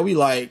see that. We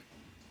like,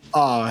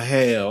 oh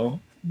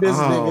hell, this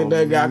nigga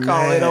that got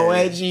caught in a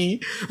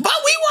wedgie. But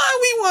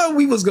we won.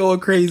 We was going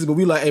crazy, but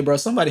we like, hey, bro,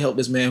 somebody help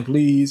this man,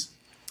 please.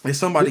 Hey,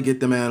 somebody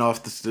get the man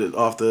off the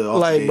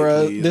like, gate,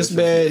 bro, please. this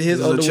man,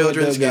 his underwear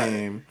children's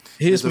game.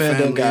 His man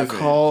done got event.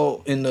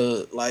 caught in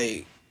the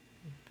like.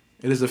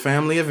 It is a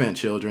family event,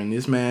 children.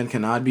 This man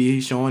cannot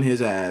be showing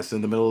his ass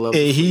in the middle of.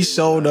 And he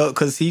showed up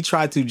because he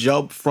tried to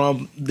jump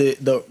from the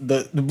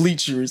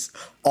bleachers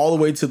all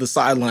the way to the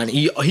sideline.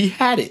 He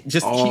had it, he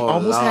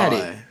almost had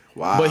it.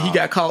 Wow. But he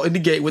got caught in the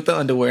gate with the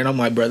underwear, and I'm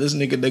like, bro, this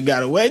nigga that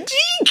got a wedgie.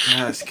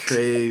 That's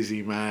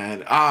crazy,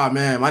 man.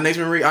 Man, my next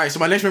memory. All right,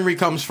 so my next memory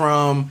comes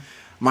from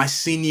my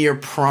senior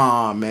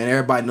prom, man.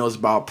 Everybody knows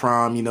about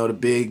prom. You know, the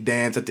big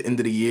dance at the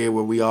end of the year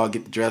where we all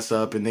get to dress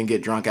up and then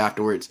get drunk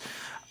afterwards.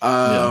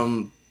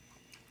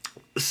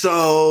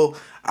 So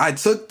I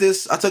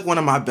took one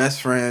of my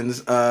best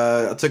friends.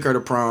 I took her to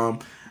prom.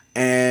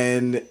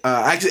 And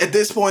actually, at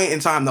this point in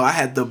time, though, I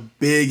had the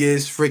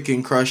biggest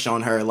freaking crush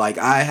on her. Like,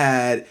 I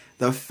had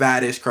the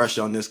fattest crush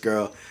on this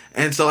girl.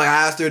 And so, like,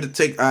 I asked her to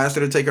take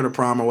her to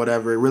prom or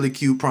whatever. Really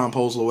cute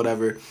promposal or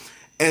whatever.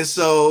 And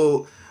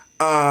so,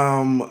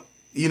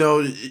 you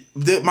know,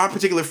 my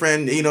particular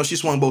friend, you know, she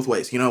swung both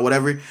ways. You know,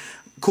 whatever.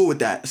 Cool with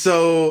that.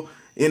 So,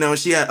 you know,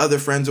 she had other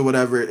friends or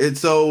whatever. And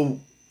so,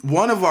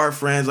 one of our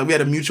friends, like, we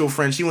had a mutual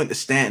friend. She went to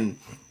Stanton.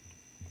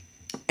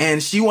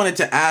 And she wanted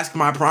to ask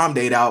my prom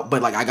date out,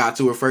 but like I got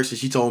to her first and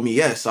she told me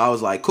yes. So I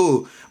was like,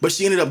 cool. But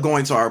she ended up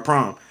going to our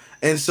prom.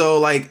 And so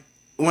like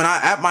when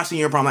at my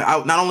senior prom,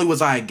 like not only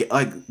was I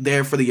like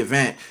there for the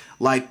event,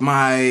 like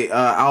I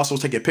also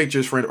was taking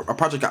pictures for a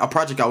project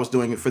I was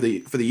doing for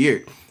the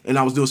year, and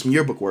I was doing some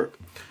yearbook work.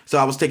 So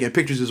I was taking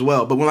pictures as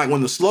well. But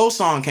when the slow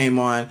song came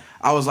on,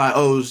 I was like,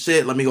 oh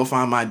shit, let me go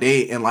find my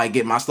date and like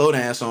get my slow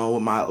dance on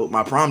with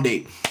my prom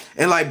date.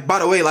 And like, by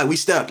the way, like we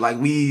stepped, like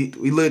we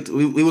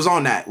was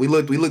on that. We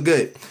looked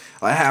good.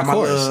 I had my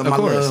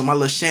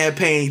little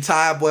champagne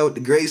tie, boy, with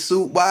the gray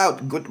suit, wow,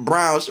 with the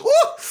brown.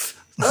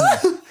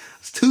 Woo!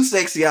 It's too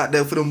sexy out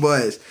there for them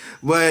boys.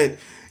 But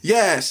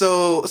yeah,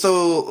 so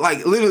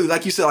like literally,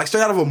 like you said, like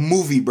straight out of a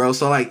movie, bro.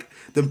 So like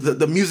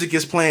the music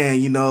is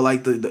playing, you know,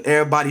 like the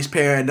everybody's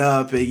pairing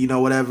up and you know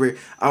whatever.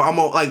 I'm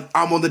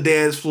on the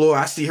dance floor.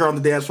 I see her on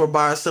the dance floor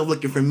by herself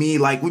looking for me.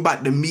 Like we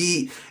about to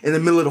meet in the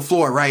middle of the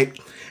floor, right?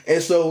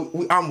 And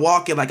so I'm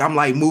walking, like I'm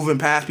like moving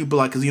past people,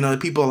 like because you know the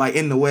people are like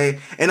in the way,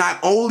 and I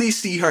only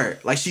see her,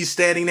 like she's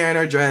standing there in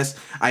her dress.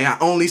 I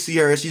only see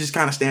her, she's just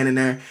kind of standing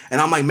there, and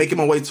I'm like making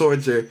my way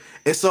towards her.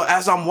 And so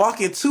as I'm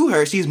walking to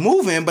her, she's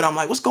moving, but I'm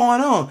like, what's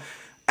going on?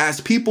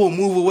 As people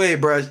move away,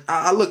 bro,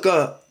 I look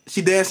up,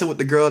 she dancing with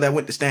the girl that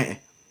went to Stanton.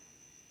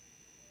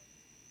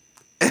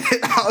 And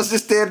I was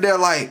just standing there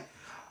like,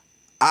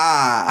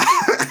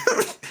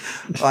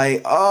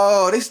 like,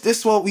 oh,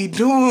 this what we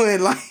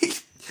doing, like.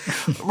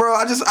 Bro,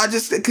 I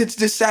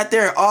just sat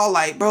there all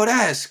like, bro,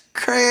 that's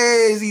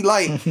crazy.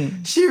 Like,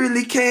 she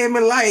really came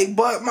and like,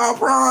 but my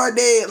prom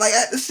date, like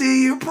at the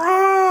senior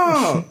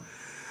prom.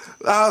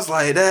 I was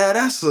like,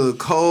 that's a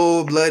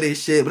cold-blooded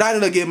shit. But I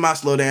ended up getting my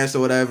slow dance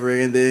or whatever,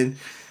 and then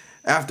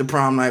after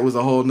prom night was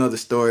a whole nother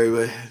story.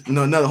 But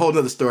whole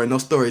nother story, no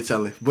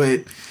storytelling.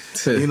 But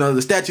you know,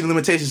 the statute of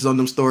limitations on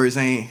them stories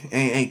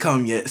ain't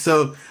come yet.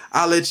 So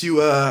I'll let you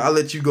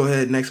go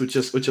ahead next with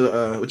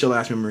your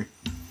last memory.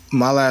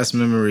 My last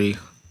memory,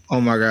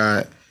 oh my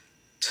God.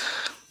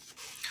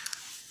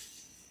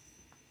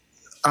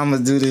 I'm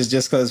gonna do this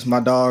just because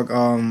my dog,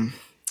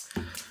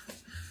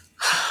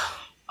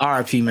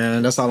 RIP,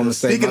 man. That's all I'm gonna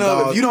say. Speaking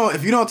of,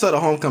 if you don't tell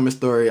the homecoming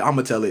story, I'm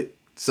gonna tell it.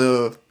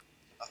 So,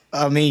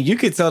 I mean, you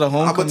could tell the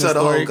homecoming story. I'm gonna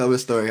tell the homecoming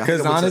story.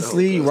 Because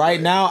honestly,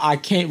 right now, I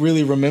can't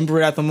really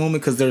remember it at the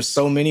moment because there's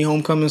so many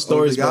homecoming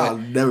stories. But I'll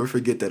never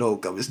forget that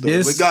homecoming story.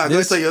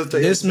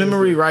 This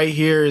memory right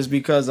here is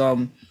because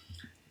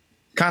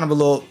kind of a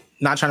little,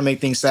 not trying to make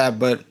things sad,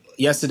 but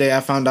yesterday I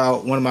found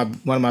out one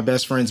of my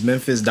best friends,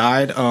 Memphis,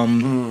 died.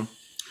 And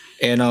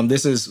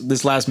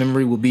this last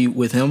memory will be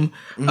with him.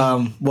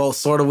 Well,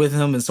 sort of with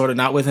him and sort of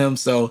not with him.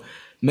 So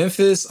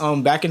Memphis,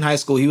 back in high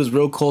school, he was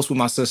real close with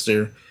my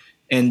sister.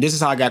 And this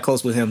is how I got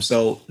close with him.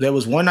 So there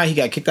was one night he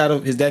got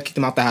his dad kicked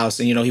him out the house.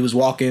 And, you know, he was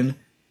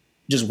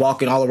just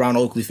walking all around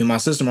Oakleaf. And my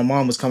sister and my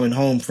mom was coming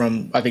home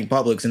from, I think,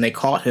 Publix. And they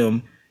caught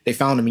him. They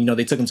found him. You know,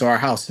 they took him to our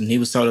house. And he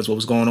was telling us what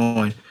was going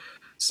on.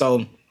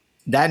 So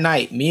that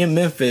night, me and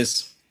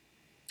Memphis.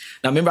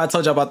 Now, remember I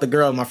told you about the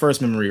girl in my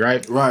first memory,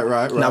 right?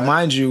 Right. Now,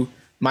 mind you,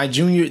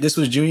 this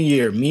was junior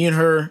year. Me and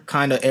her,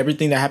 kind of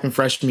everything that happened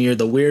freshman year,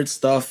 the weird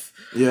stuff.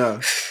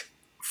 Yeah.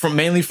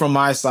 mainly from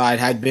my side,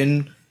 had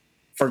been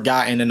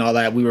forgotten and all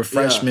that. We were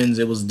freshmen.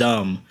 It was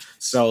dumb.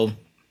 So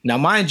now,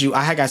 mind you,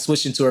 I had got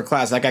switched into her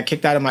class. I got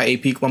kicked out of my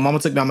AP. My mama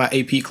took me out of my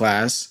AP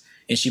class,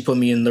 and she put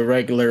me in the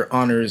regular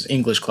honors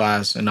English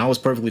class, and I was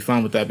perfectly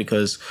fine with that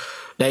because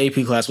that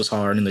AP class was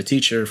hard, and the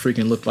teacher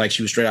freaking looked like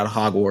she was straight out of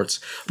Hogwarts.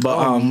 But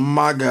oh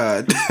my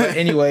god. But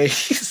anyway,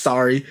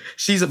 sorry.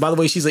 By the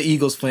way, she's an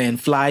Eagles fan.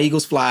 Fly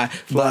Eagles fly.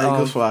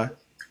 Eagles fly.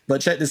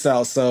 But check this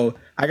out. So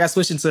I got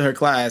switched into her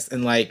class,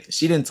 and like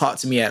she didn't talk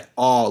to me at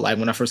all. Like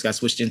when I first got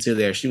switched into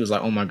there, she was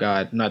like, "Oh my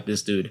god, not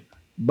this dude."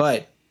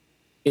 But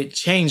it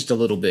changed a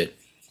little bit,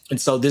 and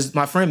so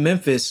my friend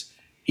Memphis,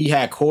 he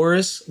had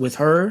chorus with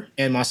her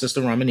and my sister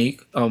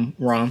Ramonique.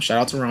 Rom, shout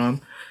out to Rom,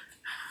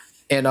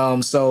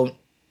 and so.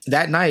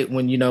 That night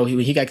when, he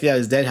got kicked out of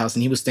his dad house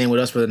and he was staying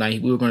with us for the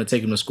night, we were going to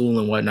take him to school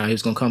and whatnot. He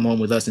was going to come home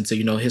with us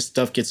until, his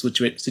stuff gets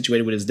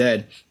situated with his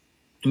dad.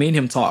 Me and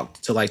him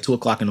talked till like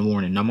 2:00 in the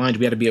morning. Now, mind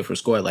you, we had to be up for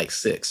school at like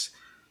 6.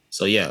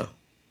 So, yeah,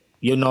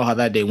 you'll know how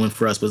that day went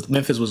for us. But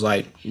Memphis was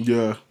like,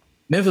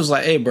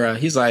 hey, bro.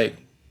 He's like,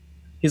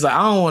 I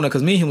don't want to,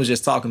 because me and him was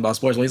just talking about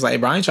sports. He's like, hey,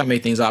 bro, I ain't trying to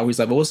make things out. He's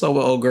like, but what's up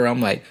with old girl?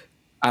 I'm like,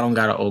 I don't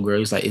got an old girl.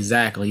 He's like,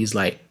 exactly. He's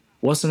like,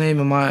 what's the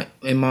name in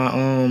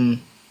my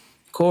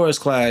chorus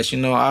class?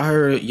 I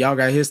heard y'all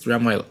got history.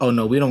 I'm like, oh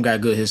no, we don't got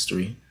good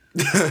history.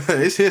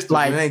 It's history.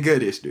 Like, it ain't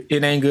good history.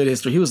 It ain't good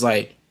history. He was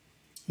like,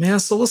 man,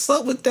 so what's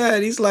up with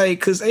that? He's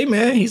like, cause hey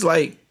man, he's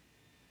like,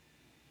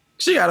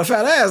 she got a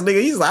fat ass,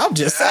 nigga. He's like, I'm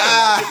just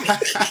saying.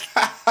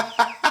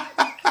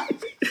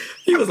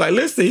 He was like,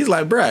 listen, he's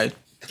like, bruh.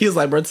 He was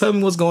like, bro, tell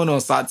me what's going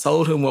on. So I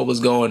told him what was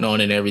going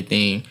on and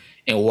everything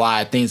and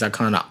why things are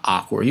kind of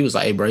awkward. He was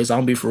like, hey bro, he's like,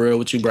 I'm gonna be for real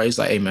with you, bro. He's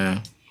like, hey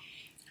man.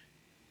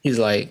 He's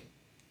like,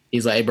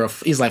 hey, bro,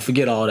 he's like,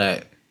 forget all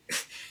that.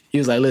 He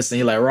was like, listen,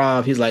 he's like,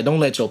 Rob, he's like, don't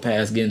let your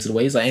past get into the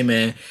way. He's like, hey,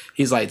 man,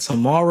 he's like,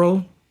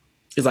 tomorrow,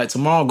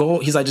 go.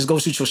 He's like, just go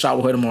shoot your shot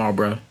with her tomorrow,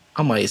 bro.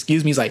 I'm like,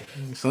 excuse me. He's like,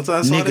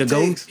 sometimes nigga,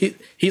 go.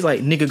 He's like,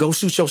 nigga, go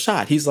shoot your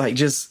shot. He's like,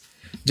 just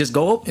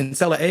go up and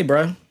tell her, hey,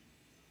 bro,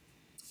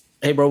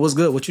 what's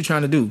good? What you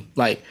trying to do?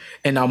 Like,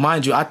 and now,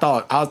 mind you, I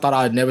thought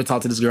I'd never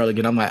talk to this girl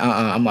again. I'm like,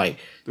 I'm like,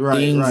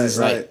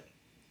 right.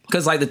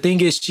 Because, like, the thing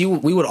is,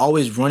 we would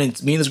always me and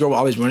this girl would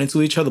always run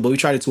into each other, but we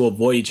tried to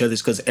avoid each other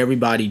because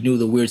everybody knew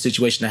the weird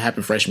situation that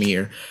happened freshman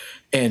year.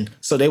 And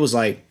so they was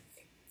like,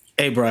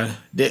 hey, bro,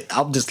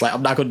 I'm just like,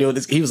 I'm not going to deal with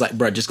this. He was like,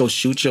 bro, just go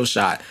shoot your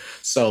shot.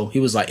 So he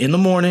was like, in the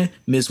morning,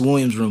 Miss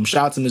Williams' room.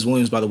 Shout out to Miss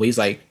Williams, by the way. He's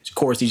like, of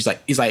course, he's like,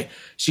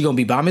 she going to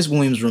be by Miss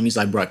Williams' room. He's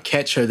like, bro,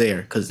 catch her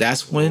there. Because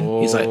that's when,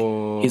 he's like,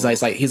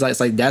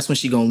 that's when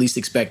she going to least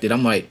expect it.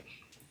 I'm like,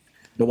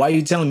 but why are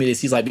you telling me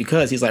this? He's like,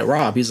 because, he's like,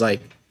 Rob, he's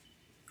like,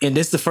 and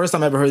this is the first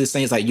time I ever heard this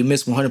saying. It's like, you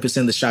miss 100%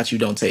 of the shots you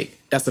don't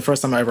take. That's the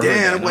first time I ever heard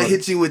that. Damn, boy,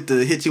 hit you with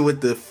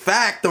the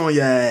fact on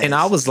your ass. And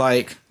I was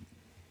like,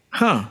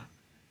 huh.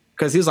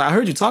 Because he was like, I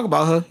heard you talk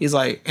about her. He's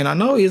like, and I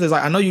know, he's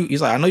like, I know you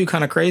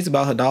kind of crazy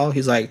about her, dog.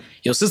 He's like,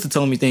 your sister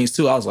told me things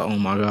too. I was like, oh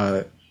my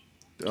God.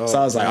 So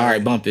I was like, all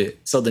right, bump it.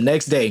 So the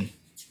next day,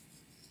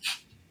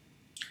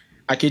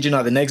 I kid you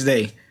not, the next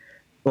day,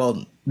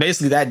 well,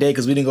 basically that day,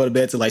 because we didn't go to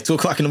bed till like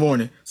 2:00 in the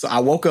morning. So I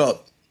woke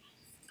up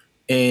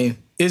and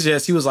it's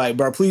just, he was like,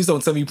 bro, please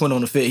don't tell me you put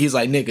on a fit. He's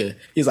like, nigga,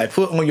 he's like,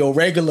 put on your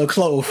regular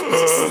clothes.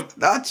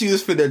 Not you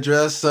was finna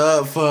dress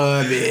up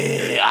for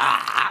me.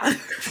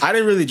 I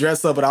didn't really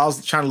dress up, but I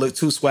was trying to look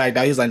too swagged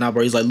out. He's like, nah,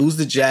 bro. He's like, lose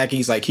the jacket.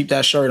 He's like, keep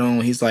that shirt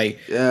on. He's like,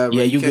 yeah,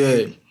 you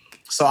good.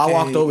 So I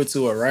walked over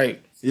to her,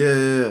 right?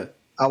 Yeah.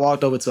 I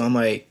walked over to her. I'm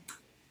like,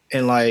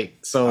 and like,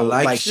 so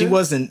like she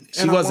wasn't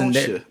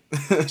there.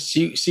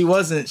 she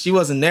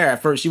wasn't there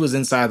at first. She was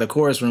inside the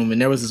chorus room,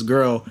 and there was this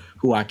girl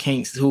who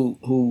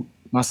who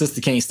my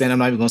sister can't stand. I'm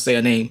not even gonna say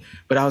her name,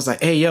 but I was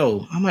like, hey,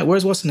 yo. I'm like,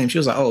 what's her name? She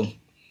was like, oh,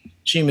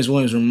 she in Miss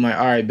Williams' room. I'm like,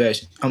 all right,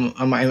 bet.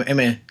 I'm like, hey,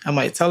 man. I'm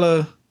like, tell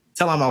her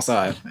I'm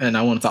outside and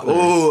I want to talk to her.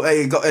 Oh,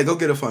 hey, go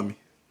get her for me.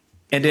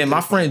 And then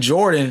my friend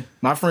Jordan,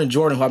 who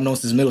I've known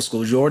since middle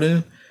school,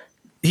 Jordan,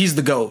 he's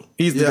the GOAT.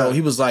 He's the GOAT.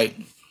 He was like,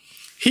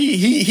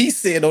 he's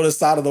sitting on the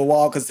side of the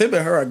wall because him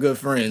and her are good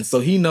friends.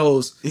 So he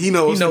knows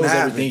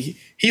everything.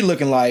 He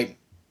looking like,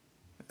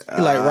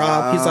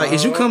 Rob. He's like,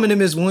 is you coming to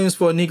Miss Williams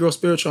for a Negro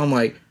spiritual? I'm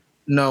like,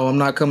 no, I'm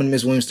not coming to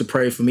Miss Williams to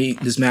pray for me.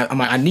 This man, I'm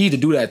like, I need to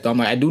do that though. I'm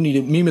like, me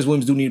and Miss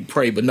Williams do need to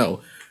pray, but no.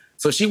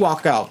 So she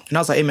walked out and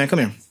I was like, hey man, come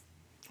here.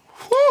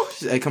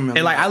 Hey, come here.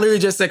 And like, I literally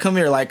just said, come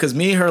here. Like, cause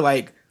me and her,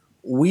 like,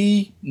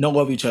 we know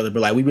of each other,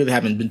 but like, we really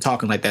haven't been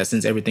talking like that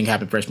since everything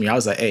happened freshman year. I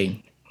was like,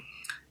 hey,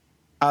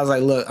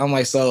 look, I'm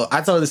like, so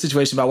I told her the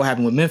situation about what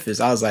happened with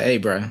Memphis. I was like, hey,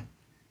 bro.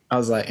 I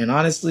was like, and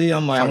honestly,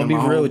 I'm like, I'm gonna be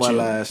real with you.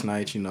 Last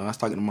night, I was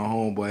talking to my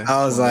homeboy.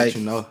 I was like,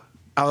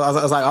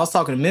 I was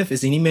talking to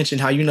Memphis, and he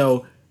mentioned how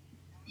y'all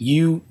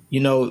got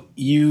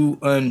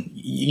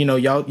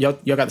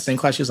the same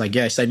class. She was like,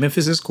 yeah. She's like,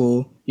 Memphis is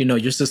cool.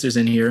 Your sister's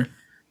in here.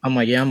 I'm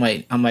like, yeah. I'm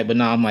like, but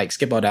nah. I'm like,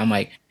 skip all that. I'm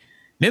like,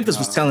 Memphis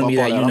was telling me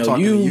that I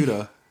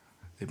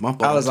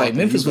was like,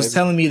 Memphis was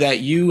telling me that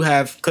you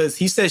have, because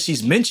he said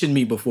she's mentioned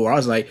me before. I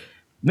was like,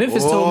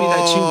 Memphis told me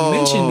that you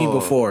mentioned me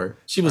before.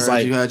 She was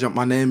like, you had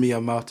my name in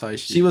your mouth type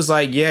shit. She was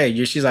like, yeah,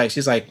 she's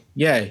like,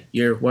 yeah,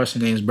 you're what's her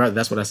name's brother.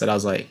 That's what I said. I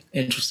was like,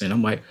 interesting.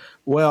 I'm like,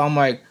 well,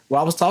 I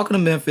was talking to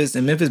Memphis,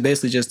 and Memphis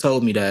basically just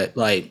told me that,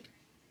 like,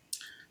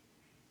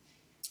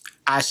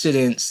 I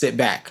shouldn't sit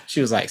back. She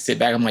was like, sit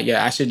back. I'm like,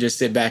 yeah, I should just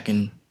sit back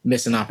and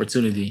miss an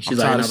opportunity. She's I'm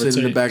like, trying to sit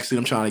in the back seat.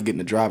 I'm trying to get in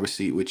the driver's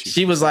seat with you.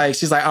 She's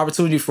like,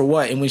 opportunity for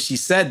what? And when she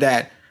said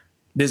that,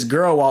 this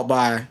girl walked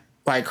by,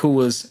 like, who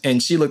was,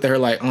 and she looked at her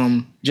like,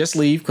 just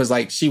leave, because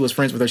like she was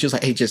friends with her. She was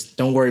like, hey, just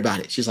don't worry about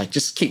it. She's like,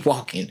 just keep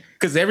walking,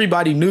 because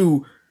everybody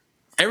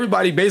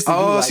basically.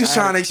 Oh, knew, like,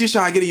 she's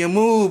trying to get in your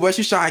mood, but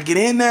she's trying to get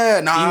in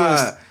there.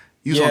 Nah,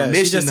 you was on a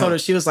mission. She just told her,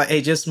 she was like,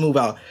 hey, just move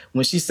out.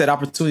 When she said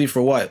opportunity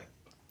for what,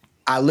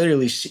 I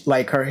literally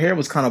like her hair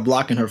was kind of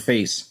blocking her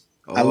face.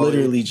 Oh, I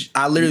literally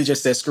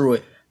just said screw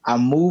it. I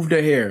moved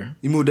her hair.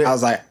 You moved it. I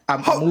was like, I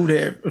moved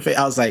her.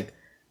 I was like,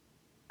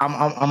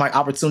 I'm like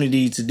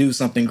opportunity to do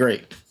something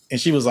great. And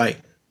she was like,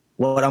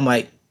 what? I'm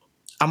like,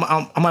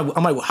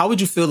 how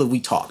would you feel if we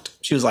talked?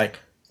 She was like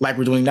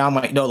we're doing now. I'm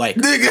like, no, like,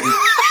 nigga.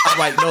 I'm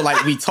like, no,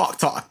 like we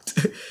talked.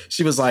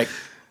 She was like,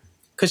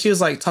 cause she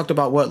was like, talked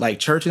about what, like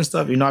church and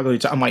stuff. You're not going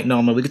to, I'm like,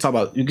 no, we can talk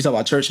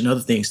about church and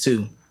other things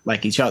too,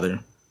 like each other.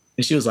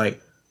 And she was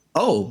like,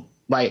 oh,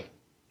 like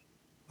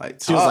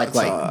she was like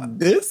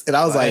this. And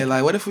I was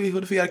like, what if we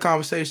had a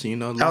conversation, you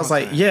know? I was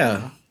like, yeah. You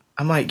know?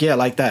 I'm like, yeah,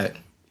 like that.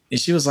 And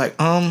she was like,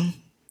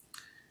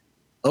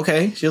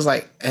 okay. She was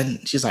like,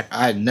 and she's like,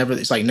 never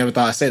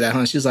thought I'd say that,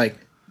 huh? She's like,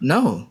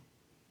 no.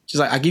 She's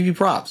like, I give you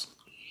props.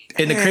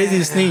 And the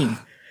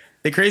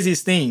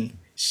craziest thing,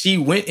 she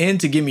went in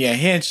to give me a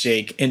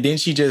handshake, and then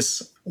she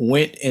just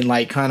went and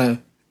like kind of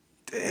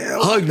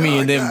hugged me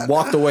and then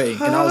walked away.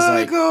 And I was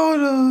like,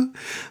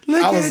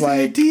 look at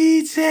the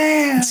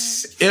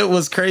details. It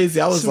was crazy.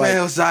 I was like,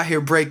 was out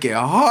here breaking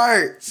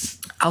hearts.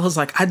 I was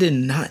like, I did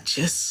not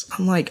just,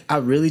 I'm like, I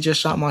really just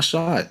shot my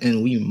shot,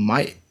 and we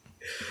might.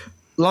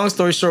 Long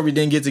story short, we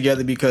didn't get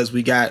together because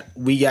we got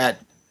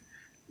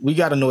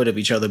annoyed of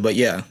each other. But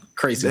yeah,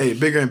 crazy. Hey,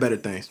 bigger and better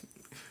things.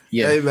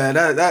 Yeah. Hey man,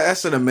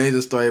 that's an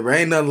amazing story, bro.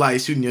 Ain't nothing like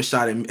shooting your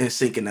shot and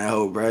sinking that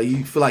hole, bro.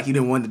 You feel like you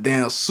didn't win the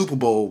damn Super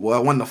Bowl, boy.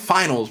 Won the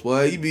finals,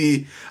 boy.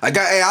 You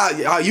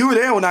were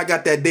there when I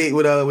got that date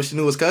with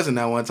Shanua's cousin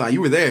that one time. You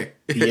were there.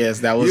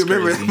 Yes, that was. You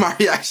remember crazy. My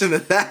reaction to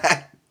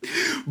that?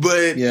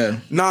 But yeah,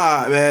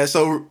 nah, man.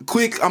 So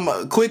quick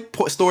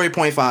story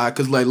 0.5,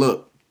 because like,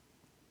 look.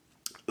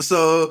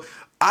 So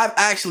I've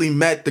actually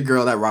met the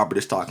girl that Robert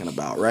is talking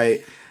about,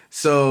 right?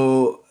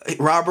 So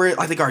Robert,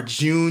 I think my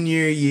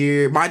junior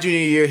year,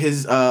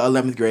 his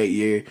 11th grade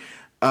year.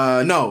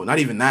 No, not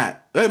even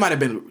that. It might have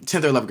been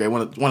 10th or 11th grade,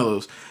 one of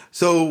those.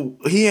 So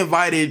he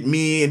invited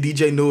me and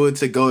DJ Nua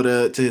to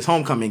go to his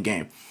homecoming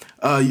game.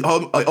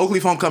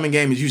 Oak homecoming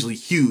game is usually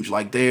huge.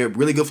 Like, they're a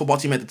really good football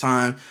team at the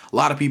time. A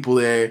lot of people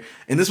there.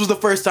 And this was the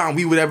first time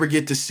we would ever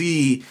get to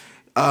see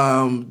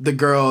the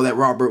girl that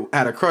Robert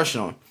had a crush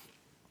on.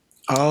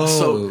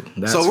 Oh,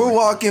 so we're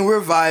walking,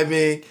 we're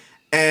vibing,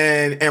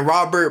 and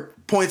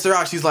Robert points her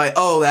out. She's like,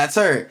 "Oh, that's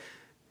her."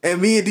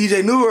 And me and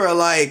DJ Nua are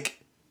like,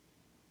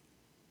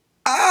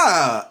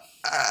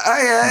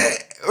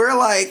 we're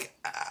like,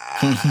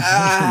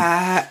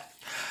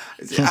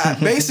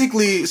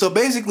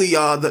 basically,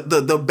 y'all,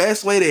 the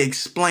best way to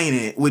explain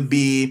it would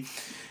be,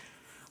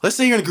 let's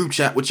say you're in a group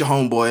chat with your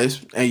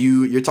homeboys and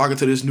you're talking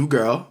to this new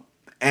girl,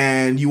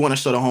 and you want to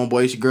show the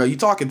homeboys your girl you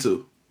talking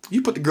to.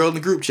 You put the girl in the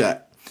group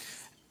chat.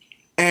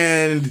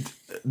 And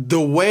the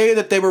way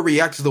that they would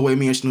react is the way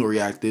me and Shanu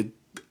reacted.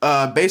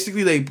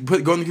 Basically, they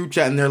go in the group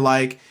chat and they're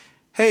like,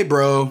 "Hey,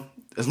 bro,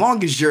 as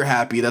long as you're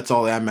happy, that's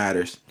all that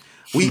matters."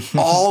 We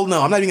all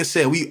know. I'm not even gonna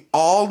say it. We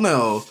all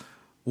know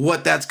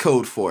what that's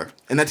code for,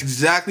 and that's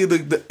exactly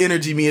the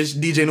energy me and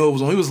DJ Noah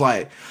was on. He was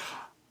like,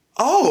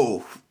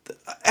 "Oh,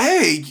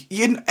 hey,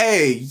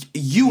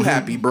 you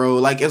happy, bro?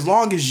 Like, as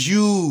long as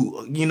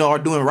you are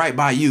doing right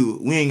by you,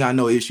 we ain't got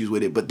no issues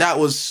with it." But that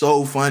was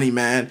so funny,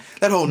 man.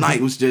 That whole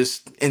night was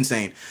just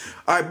insane.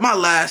 All right, my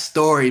last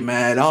story,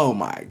 man. Oh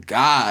my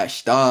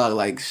gosh, dog.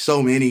 Like,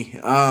 so many.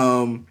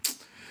 Man,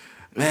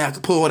 I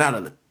could pull one out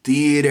of the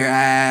theater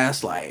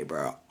ass, like,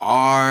 bro.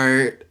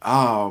 Art.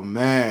 Oh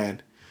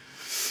man.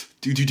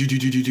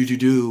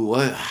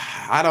 What?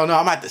 I don't know.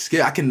 I'm at the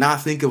skip. I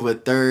cannot think of a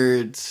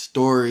third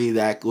story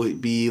that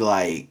would be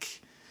like.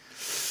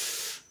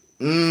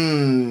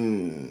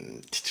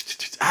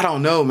 I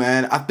don't know,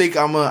 man. I told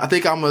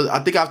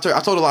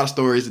a lot of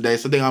stories today,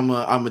 so I think I'm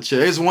a chill.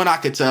 There's one I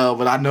could tell,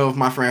 but I know if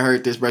my friend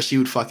heard this, bro, she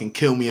would fucking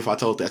kill me if I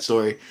told that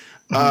story.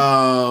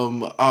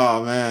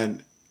 Oh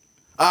man.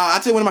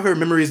 I'd say one of my favorite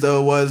memories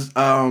though was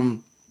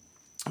one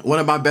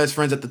of my best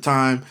friends at the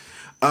time.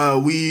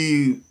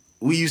 We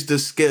used to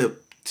skip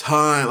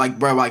ton, like,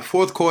 bro, like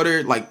fourth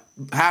quarter, like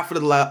half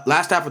of the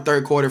last half of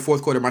third quarter,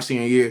 fourth quarter of my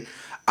senior year.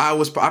 I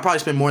probably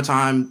spent more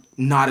time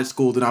not at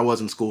school than I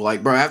was in school.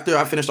 Like, bro, after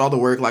I finished all the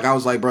work, like I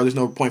was like, bro, there's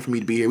no point for me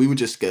to be here. We would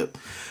just skip.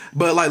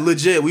 But like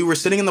legit, we were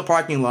sitting in the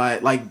parking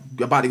lot, like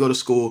about to go to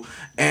school,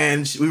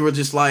 and we were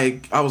just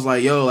like, I was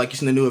like, yo, like you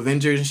seen the new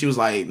Avengers? And she was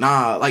like,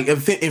 nah, like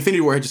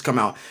Infinity War had just come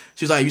out.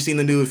 She was like, you seen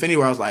the new Infinity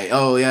War? I was like,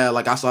 oh yeah,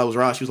 like I saw it was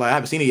raw. She was like, I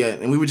haven't seen it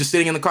yet. And we were just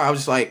sitting in the car. I was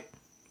just like,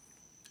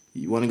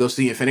 you want to go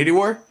see Infinity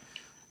War?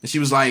 And she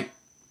was like,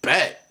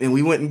 bet. And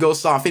we went and go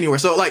saw Infinity War.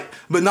 So like,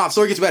 but no,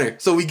 story gets better.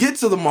 So we get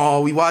to the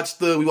mall, we watch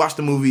the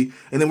movie,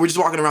 and then we're just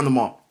walking around the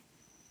mall.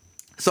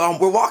 So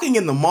we're walking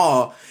in the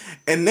mall,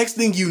 and next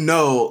thing you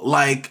know,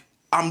 like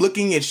I'm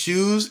looking at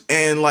shoes,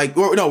 and like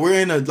we're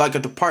in a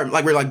department,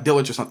 like we're like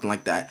Dillard's or something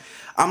like that.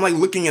 I'm like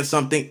looking at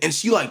something, and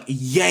she like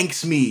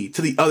yanks me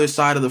to the other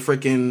side of the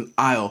freaking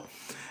aisle,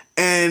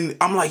 and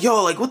I'm like,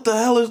 yo, like what the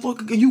hell is?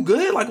 Look, are you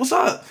good? Like what's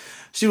up?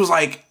 She was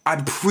like,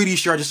 I'm pretty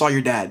sure I just saw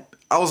your dad.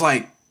 I was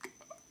like,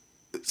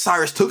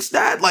 Cyrus Took's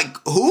dad? Like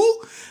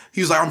who?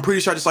 He was like, I'm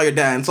pretty sure I just saw your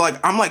dad. And so like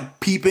I'm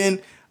like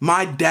peeping.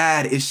 My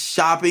dad is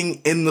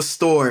shopping in the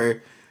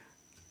store.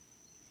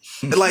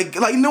 like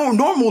no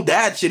normal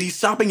dad shit. He's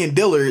shopping in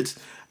Dillard's.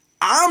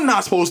 I'm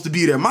not supposed to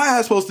be there. My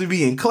ass supposed to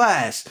be in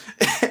class.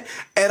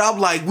 And I'm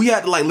like, we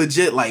had to like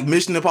legit like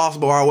Mission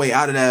Impossible our way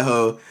out of that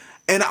hoe.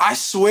 And I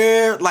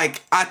swear,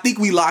 like, I think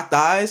we locked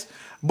eyes,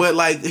 but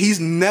like he's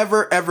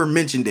never ever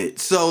mentioned it.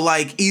 So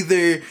like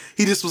either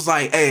he just was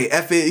like, hey,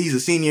 F it, he's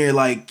a senior,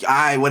 like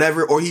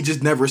whatever, or he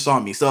just never saw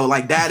me. So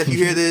like, Dad, if you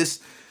hear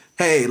this,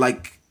 hey,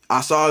 like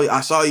I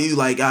saw you,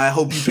 like I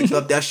hope you picked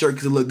up that shirt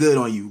because it looked good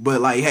on you. But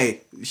like,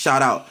 hey,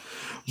 shout out.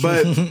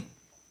 But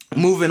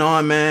moving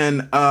on,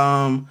 man.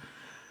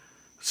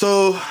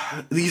 So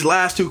these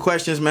last two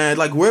questions, man,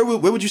 like where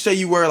would you say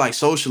you were like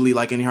socially,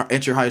 like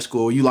at your high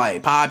school? Were you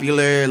like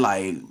popular,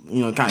 like,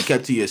 you know, kind of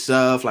kept to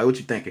yourself? Like what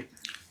you thinking?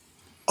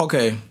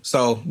 Okay,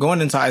 so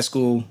going into high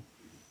school,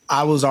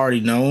 I was already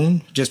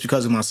known just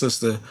because of my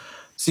sister.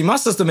 See, my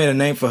sister made a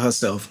name for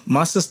herself.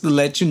 My sister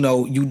let you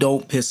know you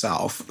don't piss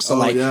off. So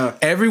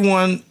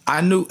everyone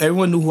knew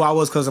who I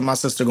was because of my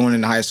sister going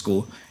into high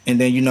school.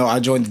 And then, you know, I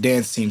joined the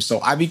dance team.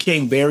 So I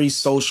became very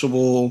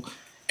sociable.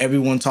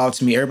 Everyone talked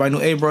to me. Everybody knew,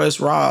 hey, bro,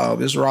 it's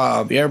Rob. It's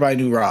Rob. Everybody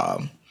knew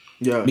Rob.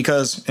 Yeah.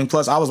 Because, and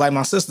plus, I was like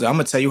my sister. I'm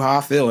going to tell you how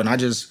I feel. And I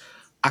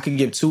can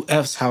give two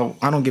Fs how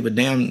I don't give a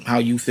damn how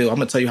you feel. I'm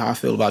going to tell you how I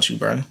feel about you,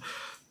 bro.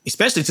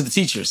 Especially to the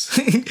teachers.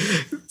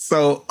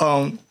 So,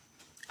 I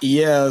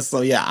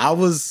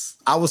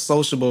was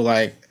sociable.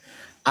 Like,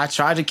 I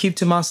tried to keep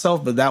to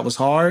myself, but that was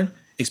hard,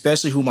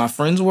 especially who my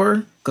friends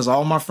were, because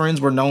all my friends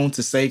were known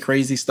to say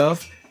crazy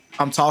stuff.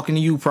 I'm talking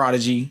to you,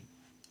 Prodigy.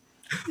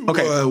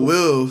 Okay, boy,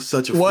 Will,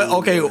 such a what? fool,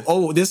 Okay,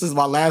 boy. This is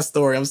my last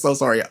story. I'm so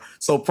sorry.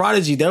 So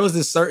Prodigy, there was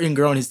this certain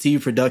girl in his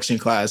TV production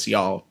class,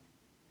 y'all.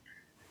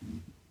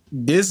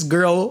 This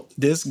girl,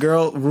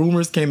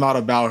 rumors came out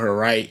about her,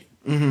 right?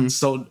 Mm-hmm.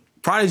 So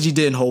Prodigy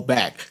didn't hold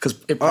back, because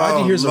if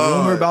Prodigy hears a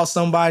rumor about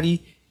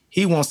somebody,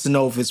 he wants to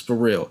know if it's for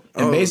real.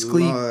 And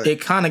basically,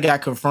 it kind of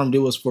got confirmed it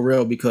was for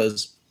real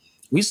because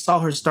we saw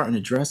her starting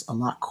to dress a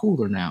lot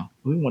cooler now.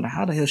 We wonder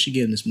how the hell she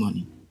getting this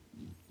money.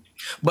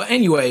 But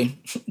anyway.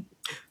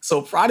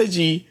 So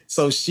Prodigy,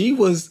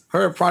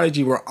 her and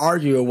Prodigy were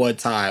arguing one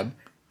time,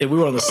 and we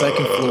were on the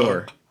second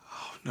floor.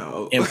 Oh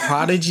no. And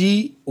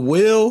Prodigy,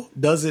 Will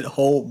doesn't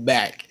hold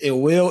back.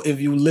 And Will, if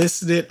you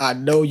listening, I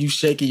know you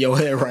shaking your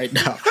head right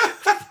now.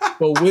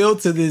 But Will,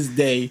 to this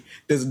day,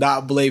 does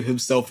not blame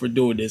himself for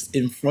doing this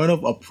in front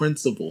of a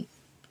principal.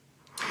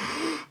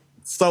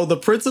 So the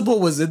principal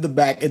was in the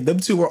back, and them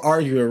two were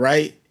arguing,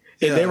 right?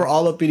 And they were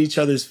all up in each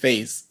other's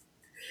face.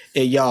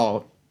 And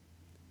y'all,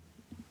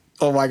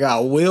 oh my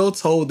God, Will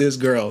told this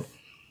girl,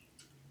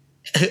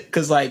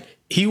 because like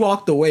he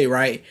walked away,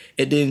 right?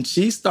 And then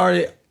she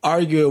started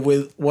arguing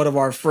with one of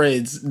our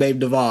friends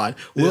named Devon.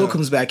 Will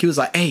comes back. He was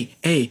like,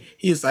 hey.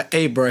 He's like,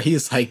 hey, bro.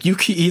 He's like,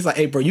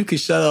 hey, bro, you can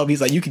shut up. He's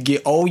like, you can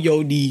get on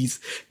your knees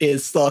and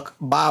suck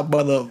my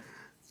mother.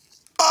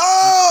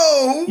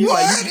 Oh, he's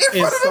what? Like,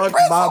 and suck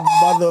my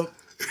mother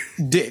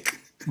dick.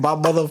 My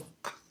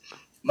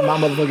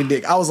motherfucking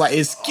dick. I was like,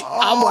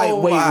 I'm like,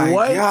 wait,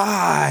 what?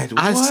 God,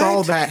 I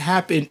saw that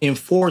happen in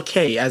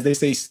 4K, as they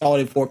say, saw it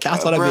in 4K. I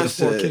saw that in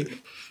 4K.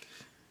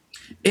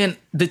 And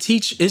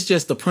it's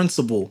just the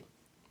principal.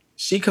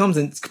 She comes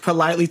and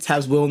politely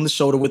taps Will on the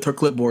shoulder with her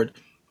clipboard.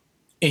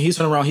 And he's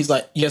turning around. He's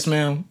like, yes,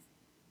 ma'am.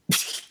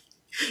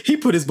 He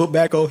put his book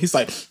back on. He's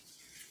like,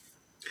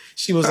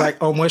 she was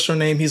like, what's your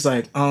name? He's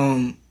like,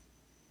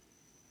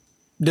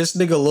 this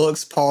nigga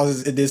looks,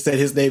 pauses, and then said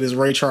his name is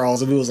Ray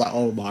Charles. And we was like,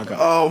 oh my God.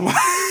 Oh my.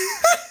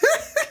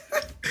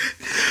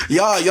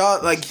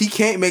 y'all, like, he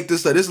can't make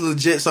this up. This is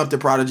legit something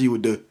Prodigy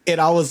would do.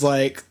 And I was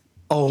like,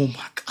 oh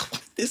my God.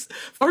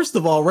 First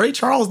of all, Ray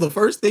Charles, the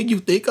first thing you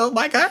think of,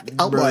 my God.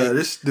 I'm Bruh, like,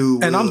 this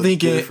dude. And I'm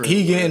thinking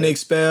he getting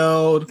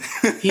expelled.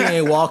 He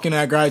ain't walking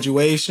at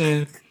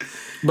graduation.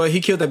 But he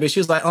killed that bitch.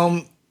 She was like,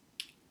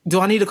 do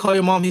I need to call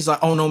your mom? He's like,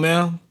 oh no,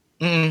 ma'am.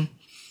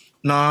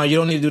 Nah, you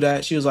don't need to do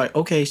that. She was like,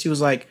 okay.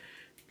 She's like,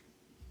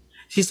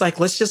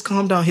 let's just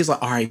calm down. He's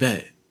like, all right,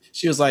 bet.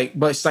 She was like,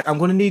 but she's like, I'm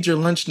gonna need your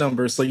lunch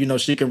number so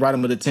she can write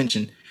him a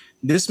detention.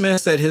 This man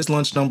said his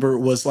lunch number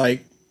was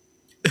like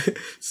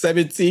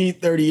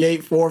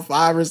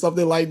 173845 or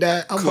something like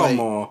that. Come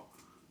on.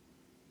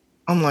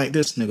 I'm like,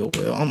 this nigga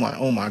Will. I'm like,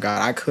 oh my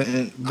God, I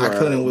couldn't with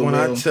when Will.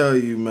 I tell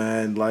you,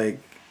 man, like,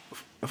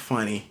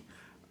 funny.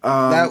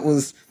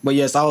 But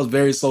yes, I was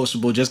very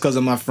sociable just because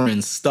of my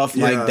friends. Stuff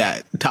like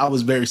that. I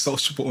was very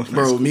sociable.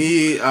 Bro,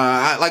 me,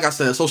 like I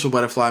said, a social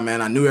butterfly,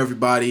 man. I knew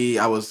everybody.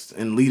 I was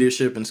in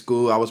leadership in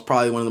school. I was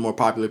probably one of the more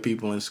popular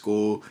people in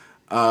school.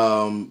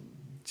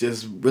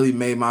 Just really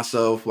made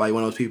myself like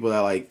one of those people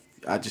that like,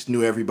 I just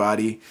knew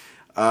everybody.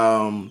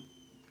 Lots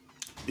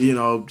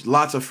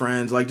of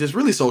friends, like just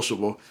really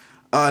sociable.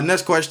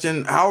 Next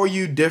question, how are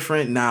you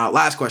different now?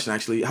 Last question,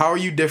 actually. How are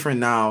you different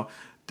now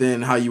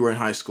than how you were in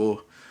high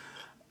school?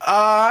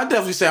 I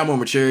definitely say I'm more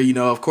mature.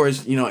 Of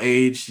course,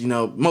 age.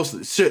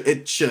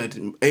 Age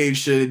should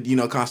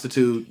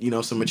constitute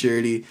some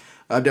maturity.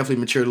 I've definitely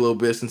matured a little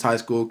bit since high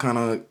school. Kind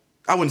of,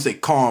 I wouldn't say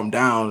calmed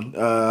down.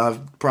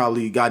 I've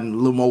probably gotten a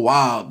little more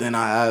wild than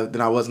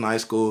I was in high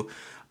school.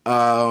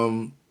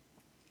 And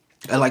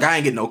like I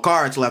ain't get no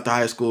car until after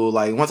high school.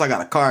 Like once I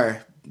got a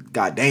car, it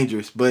got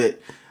dangerous. But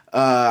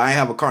I didn't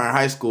have a car in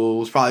high school. It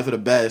was probably for the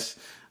best.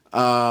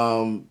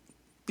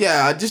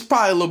 Just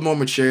probably a little more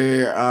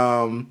mature.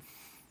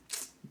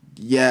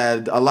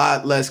 A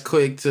lot less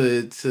quick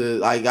to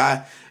like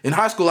in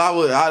high school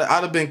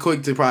I'd have been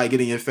quick to probably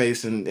get in your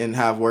face and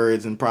have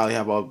words and probably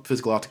have a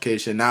physical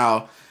altercation.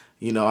 Now,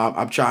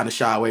 I'm trying to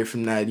shy away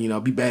from that,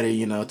 be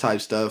better, type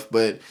stuff.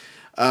 But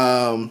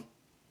I'd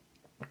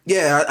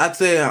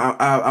say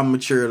I'm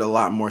matured a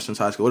lot more since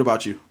high school. What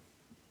about you?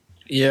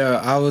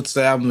 Yeah, I would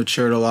say I've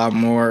matured a lot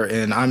more,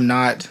 and I'm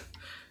not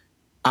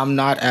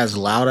as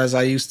loud as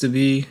I used to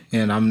be,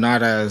 and I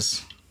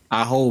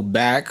hold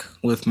back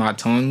with my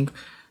tongue.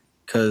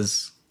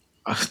 Because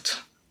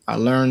I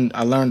learned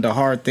the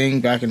hard thing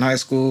back in high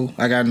school.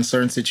 I got in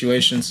certain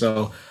situations,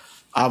 so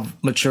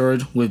I've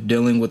matured with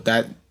dealing with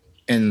that,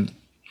 and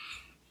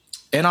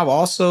I've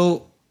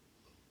also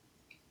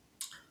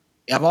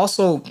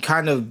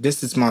kind of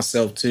distanced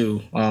myself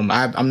too.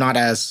 I'm not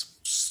as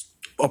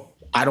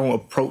I don't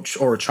approach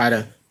or try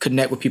to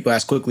connect with people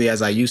as quickly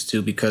as I used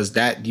to, because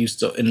that used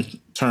to in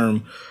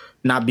turn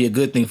not be a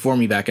good thing for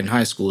me back in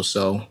high school.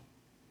 So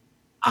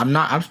I'm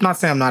not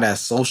saying I'm not as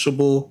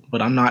sociable,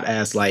 but I'm not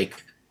as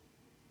like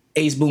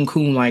Ace Boon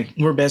Coon, like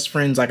we're best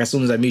friends like as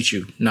soon as I meet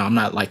you. No, I'm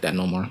not like that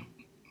no more.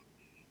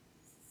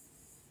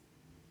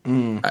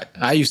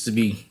 I used to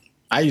be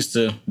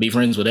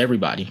friends with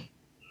everybody.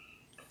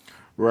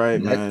 Right,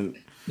 man.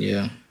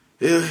 Yeah.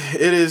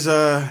 It is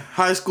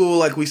high school,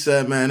 like we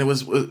said, man.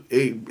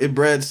 It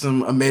bred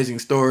some amazing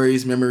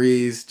stories,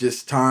 memories,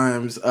 just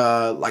times.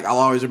 Like I'll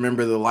always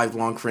remember the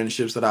lifelong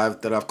friendships that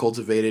I've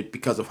cultivated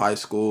because of high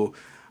school.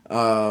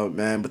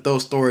 Man, but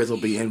those stories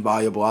will be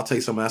invaluable. I'll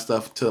take some of that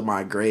stuff to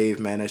my grave,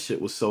 man. That shit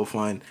was so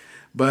fun.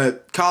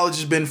 But college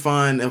has been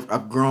fun.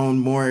 I've grown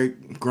more,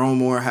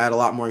 had a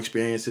lot more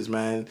experiences,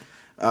 man.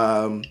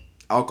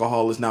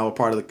 Alcohol is now a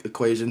part of the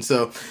equation.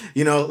 So,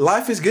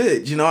 life is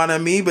good. You know what I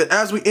mean? But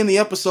as we end the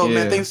episode,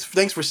 man,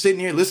 thanks for sitting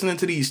here listening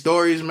to these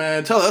stories,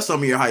 man. Tell us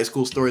some of your high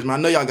school stories, man.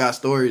 I know y'all got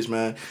stories,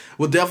 man.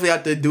 We'll definitely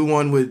have to do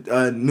one with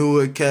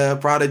Nua,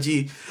 Kev,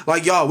 Prodigy.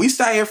 Like, y'all, we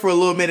sat here for a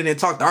little minute and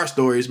talked our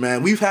stories,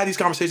 man. We've had these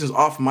conversations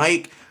off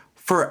mic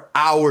for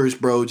hours,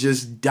 bro,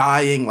 just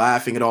dying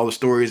laughing at all the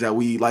stories that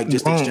we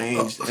just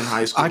exchanged in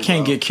high school. I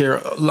can't get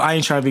Kira. I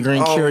ain't trying to be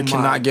green. Kira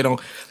cannot get on.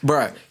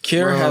 Bruh,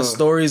 Kira has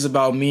stories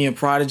about me and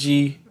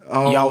Prodigy.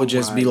 Y'all would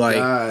just be like,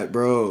 God,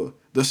 bro.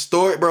 The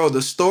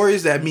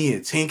stories that me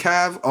and Tink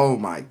have. Oh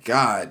my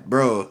God,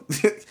 bro.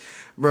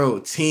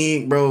 Bro,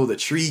 Tink, bro, the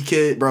tree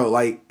kid, bro,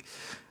 like,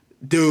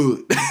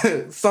 dude,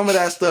 some of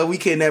that stuff we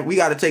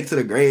got to take to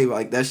the grave.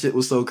 Like, that shit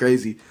was so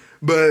crazy.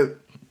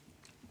 But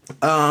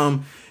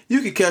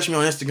you can catch me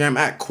on Instagram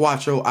at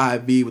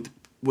QuatroIV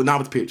not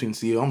with the period between the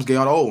C. I almost gave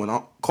out the old one.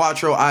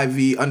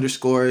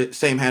 QuatroIV_,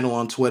 same handle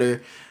on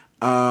Twitter.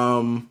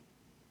 Also,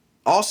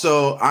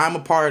 I'm a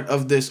part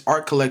of this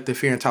art collective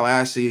here in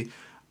Tallahassee.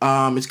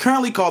 It's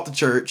currently called The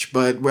Church,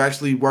 but we're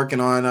actually working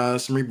on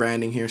some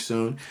rebranding here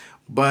soon.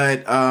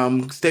 But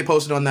stay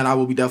posted on that. I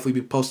will definitely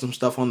be posting some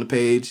stuff on the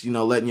page,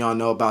 letting y'all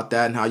know about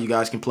that and how you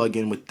guys can plug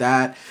in with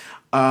that.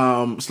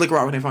 Slick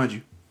Rob, where can they find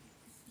you?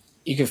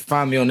 You can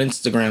find me on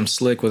Instagram,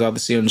 Slick without the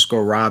C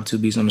 _ Rob,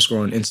 2Bs _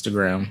 on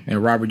Instagram, and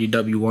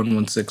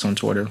RobertDW116 on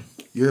Twitter.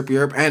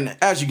 Europe. And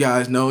as you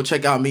guys know,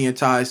 check out me and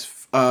Ty's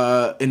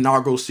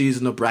inaugural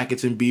season of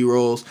Brackets and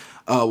B-Rolls,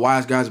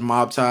 Wise Guys and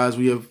Mob Ties.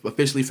 We have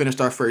officially finished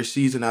our first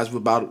season as of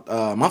about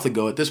a month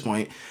ago at this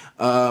point,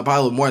 probably a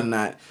little more than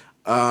that.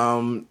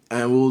 And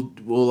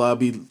we'll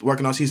be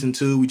working on season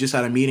 2. We just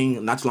had a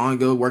meeting not too long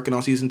ago working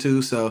on season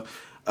 2, so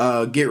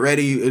get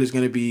ready. It is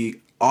going to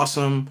be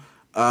awesome.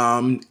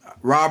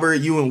 Robert,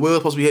 you and Will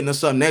supposed to be hitting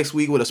us up next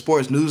week with a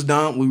sports news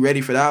dump. We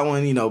ready for that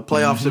one.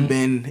 Playoffs have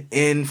been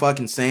in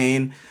fucking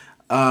insane.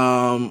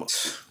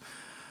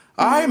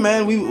 All right,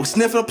 man. We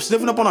sniffing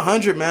up on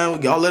 100,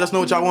 man. Y'all let us know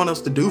what y'all want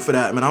us to do for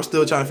that, man. I'm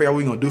still trying to figure out what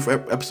we gonna do for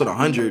episode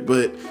 100,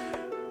 but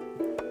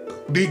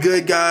be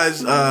good,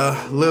 guys.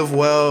 Live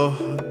well,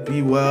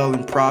 be well,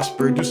 and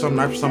prosper. Do something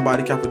nice for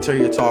somebody.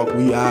 Cafeteria Talk.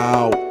 We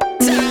out.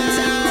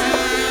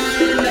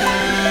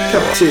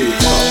 Cafeteria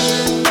Talk.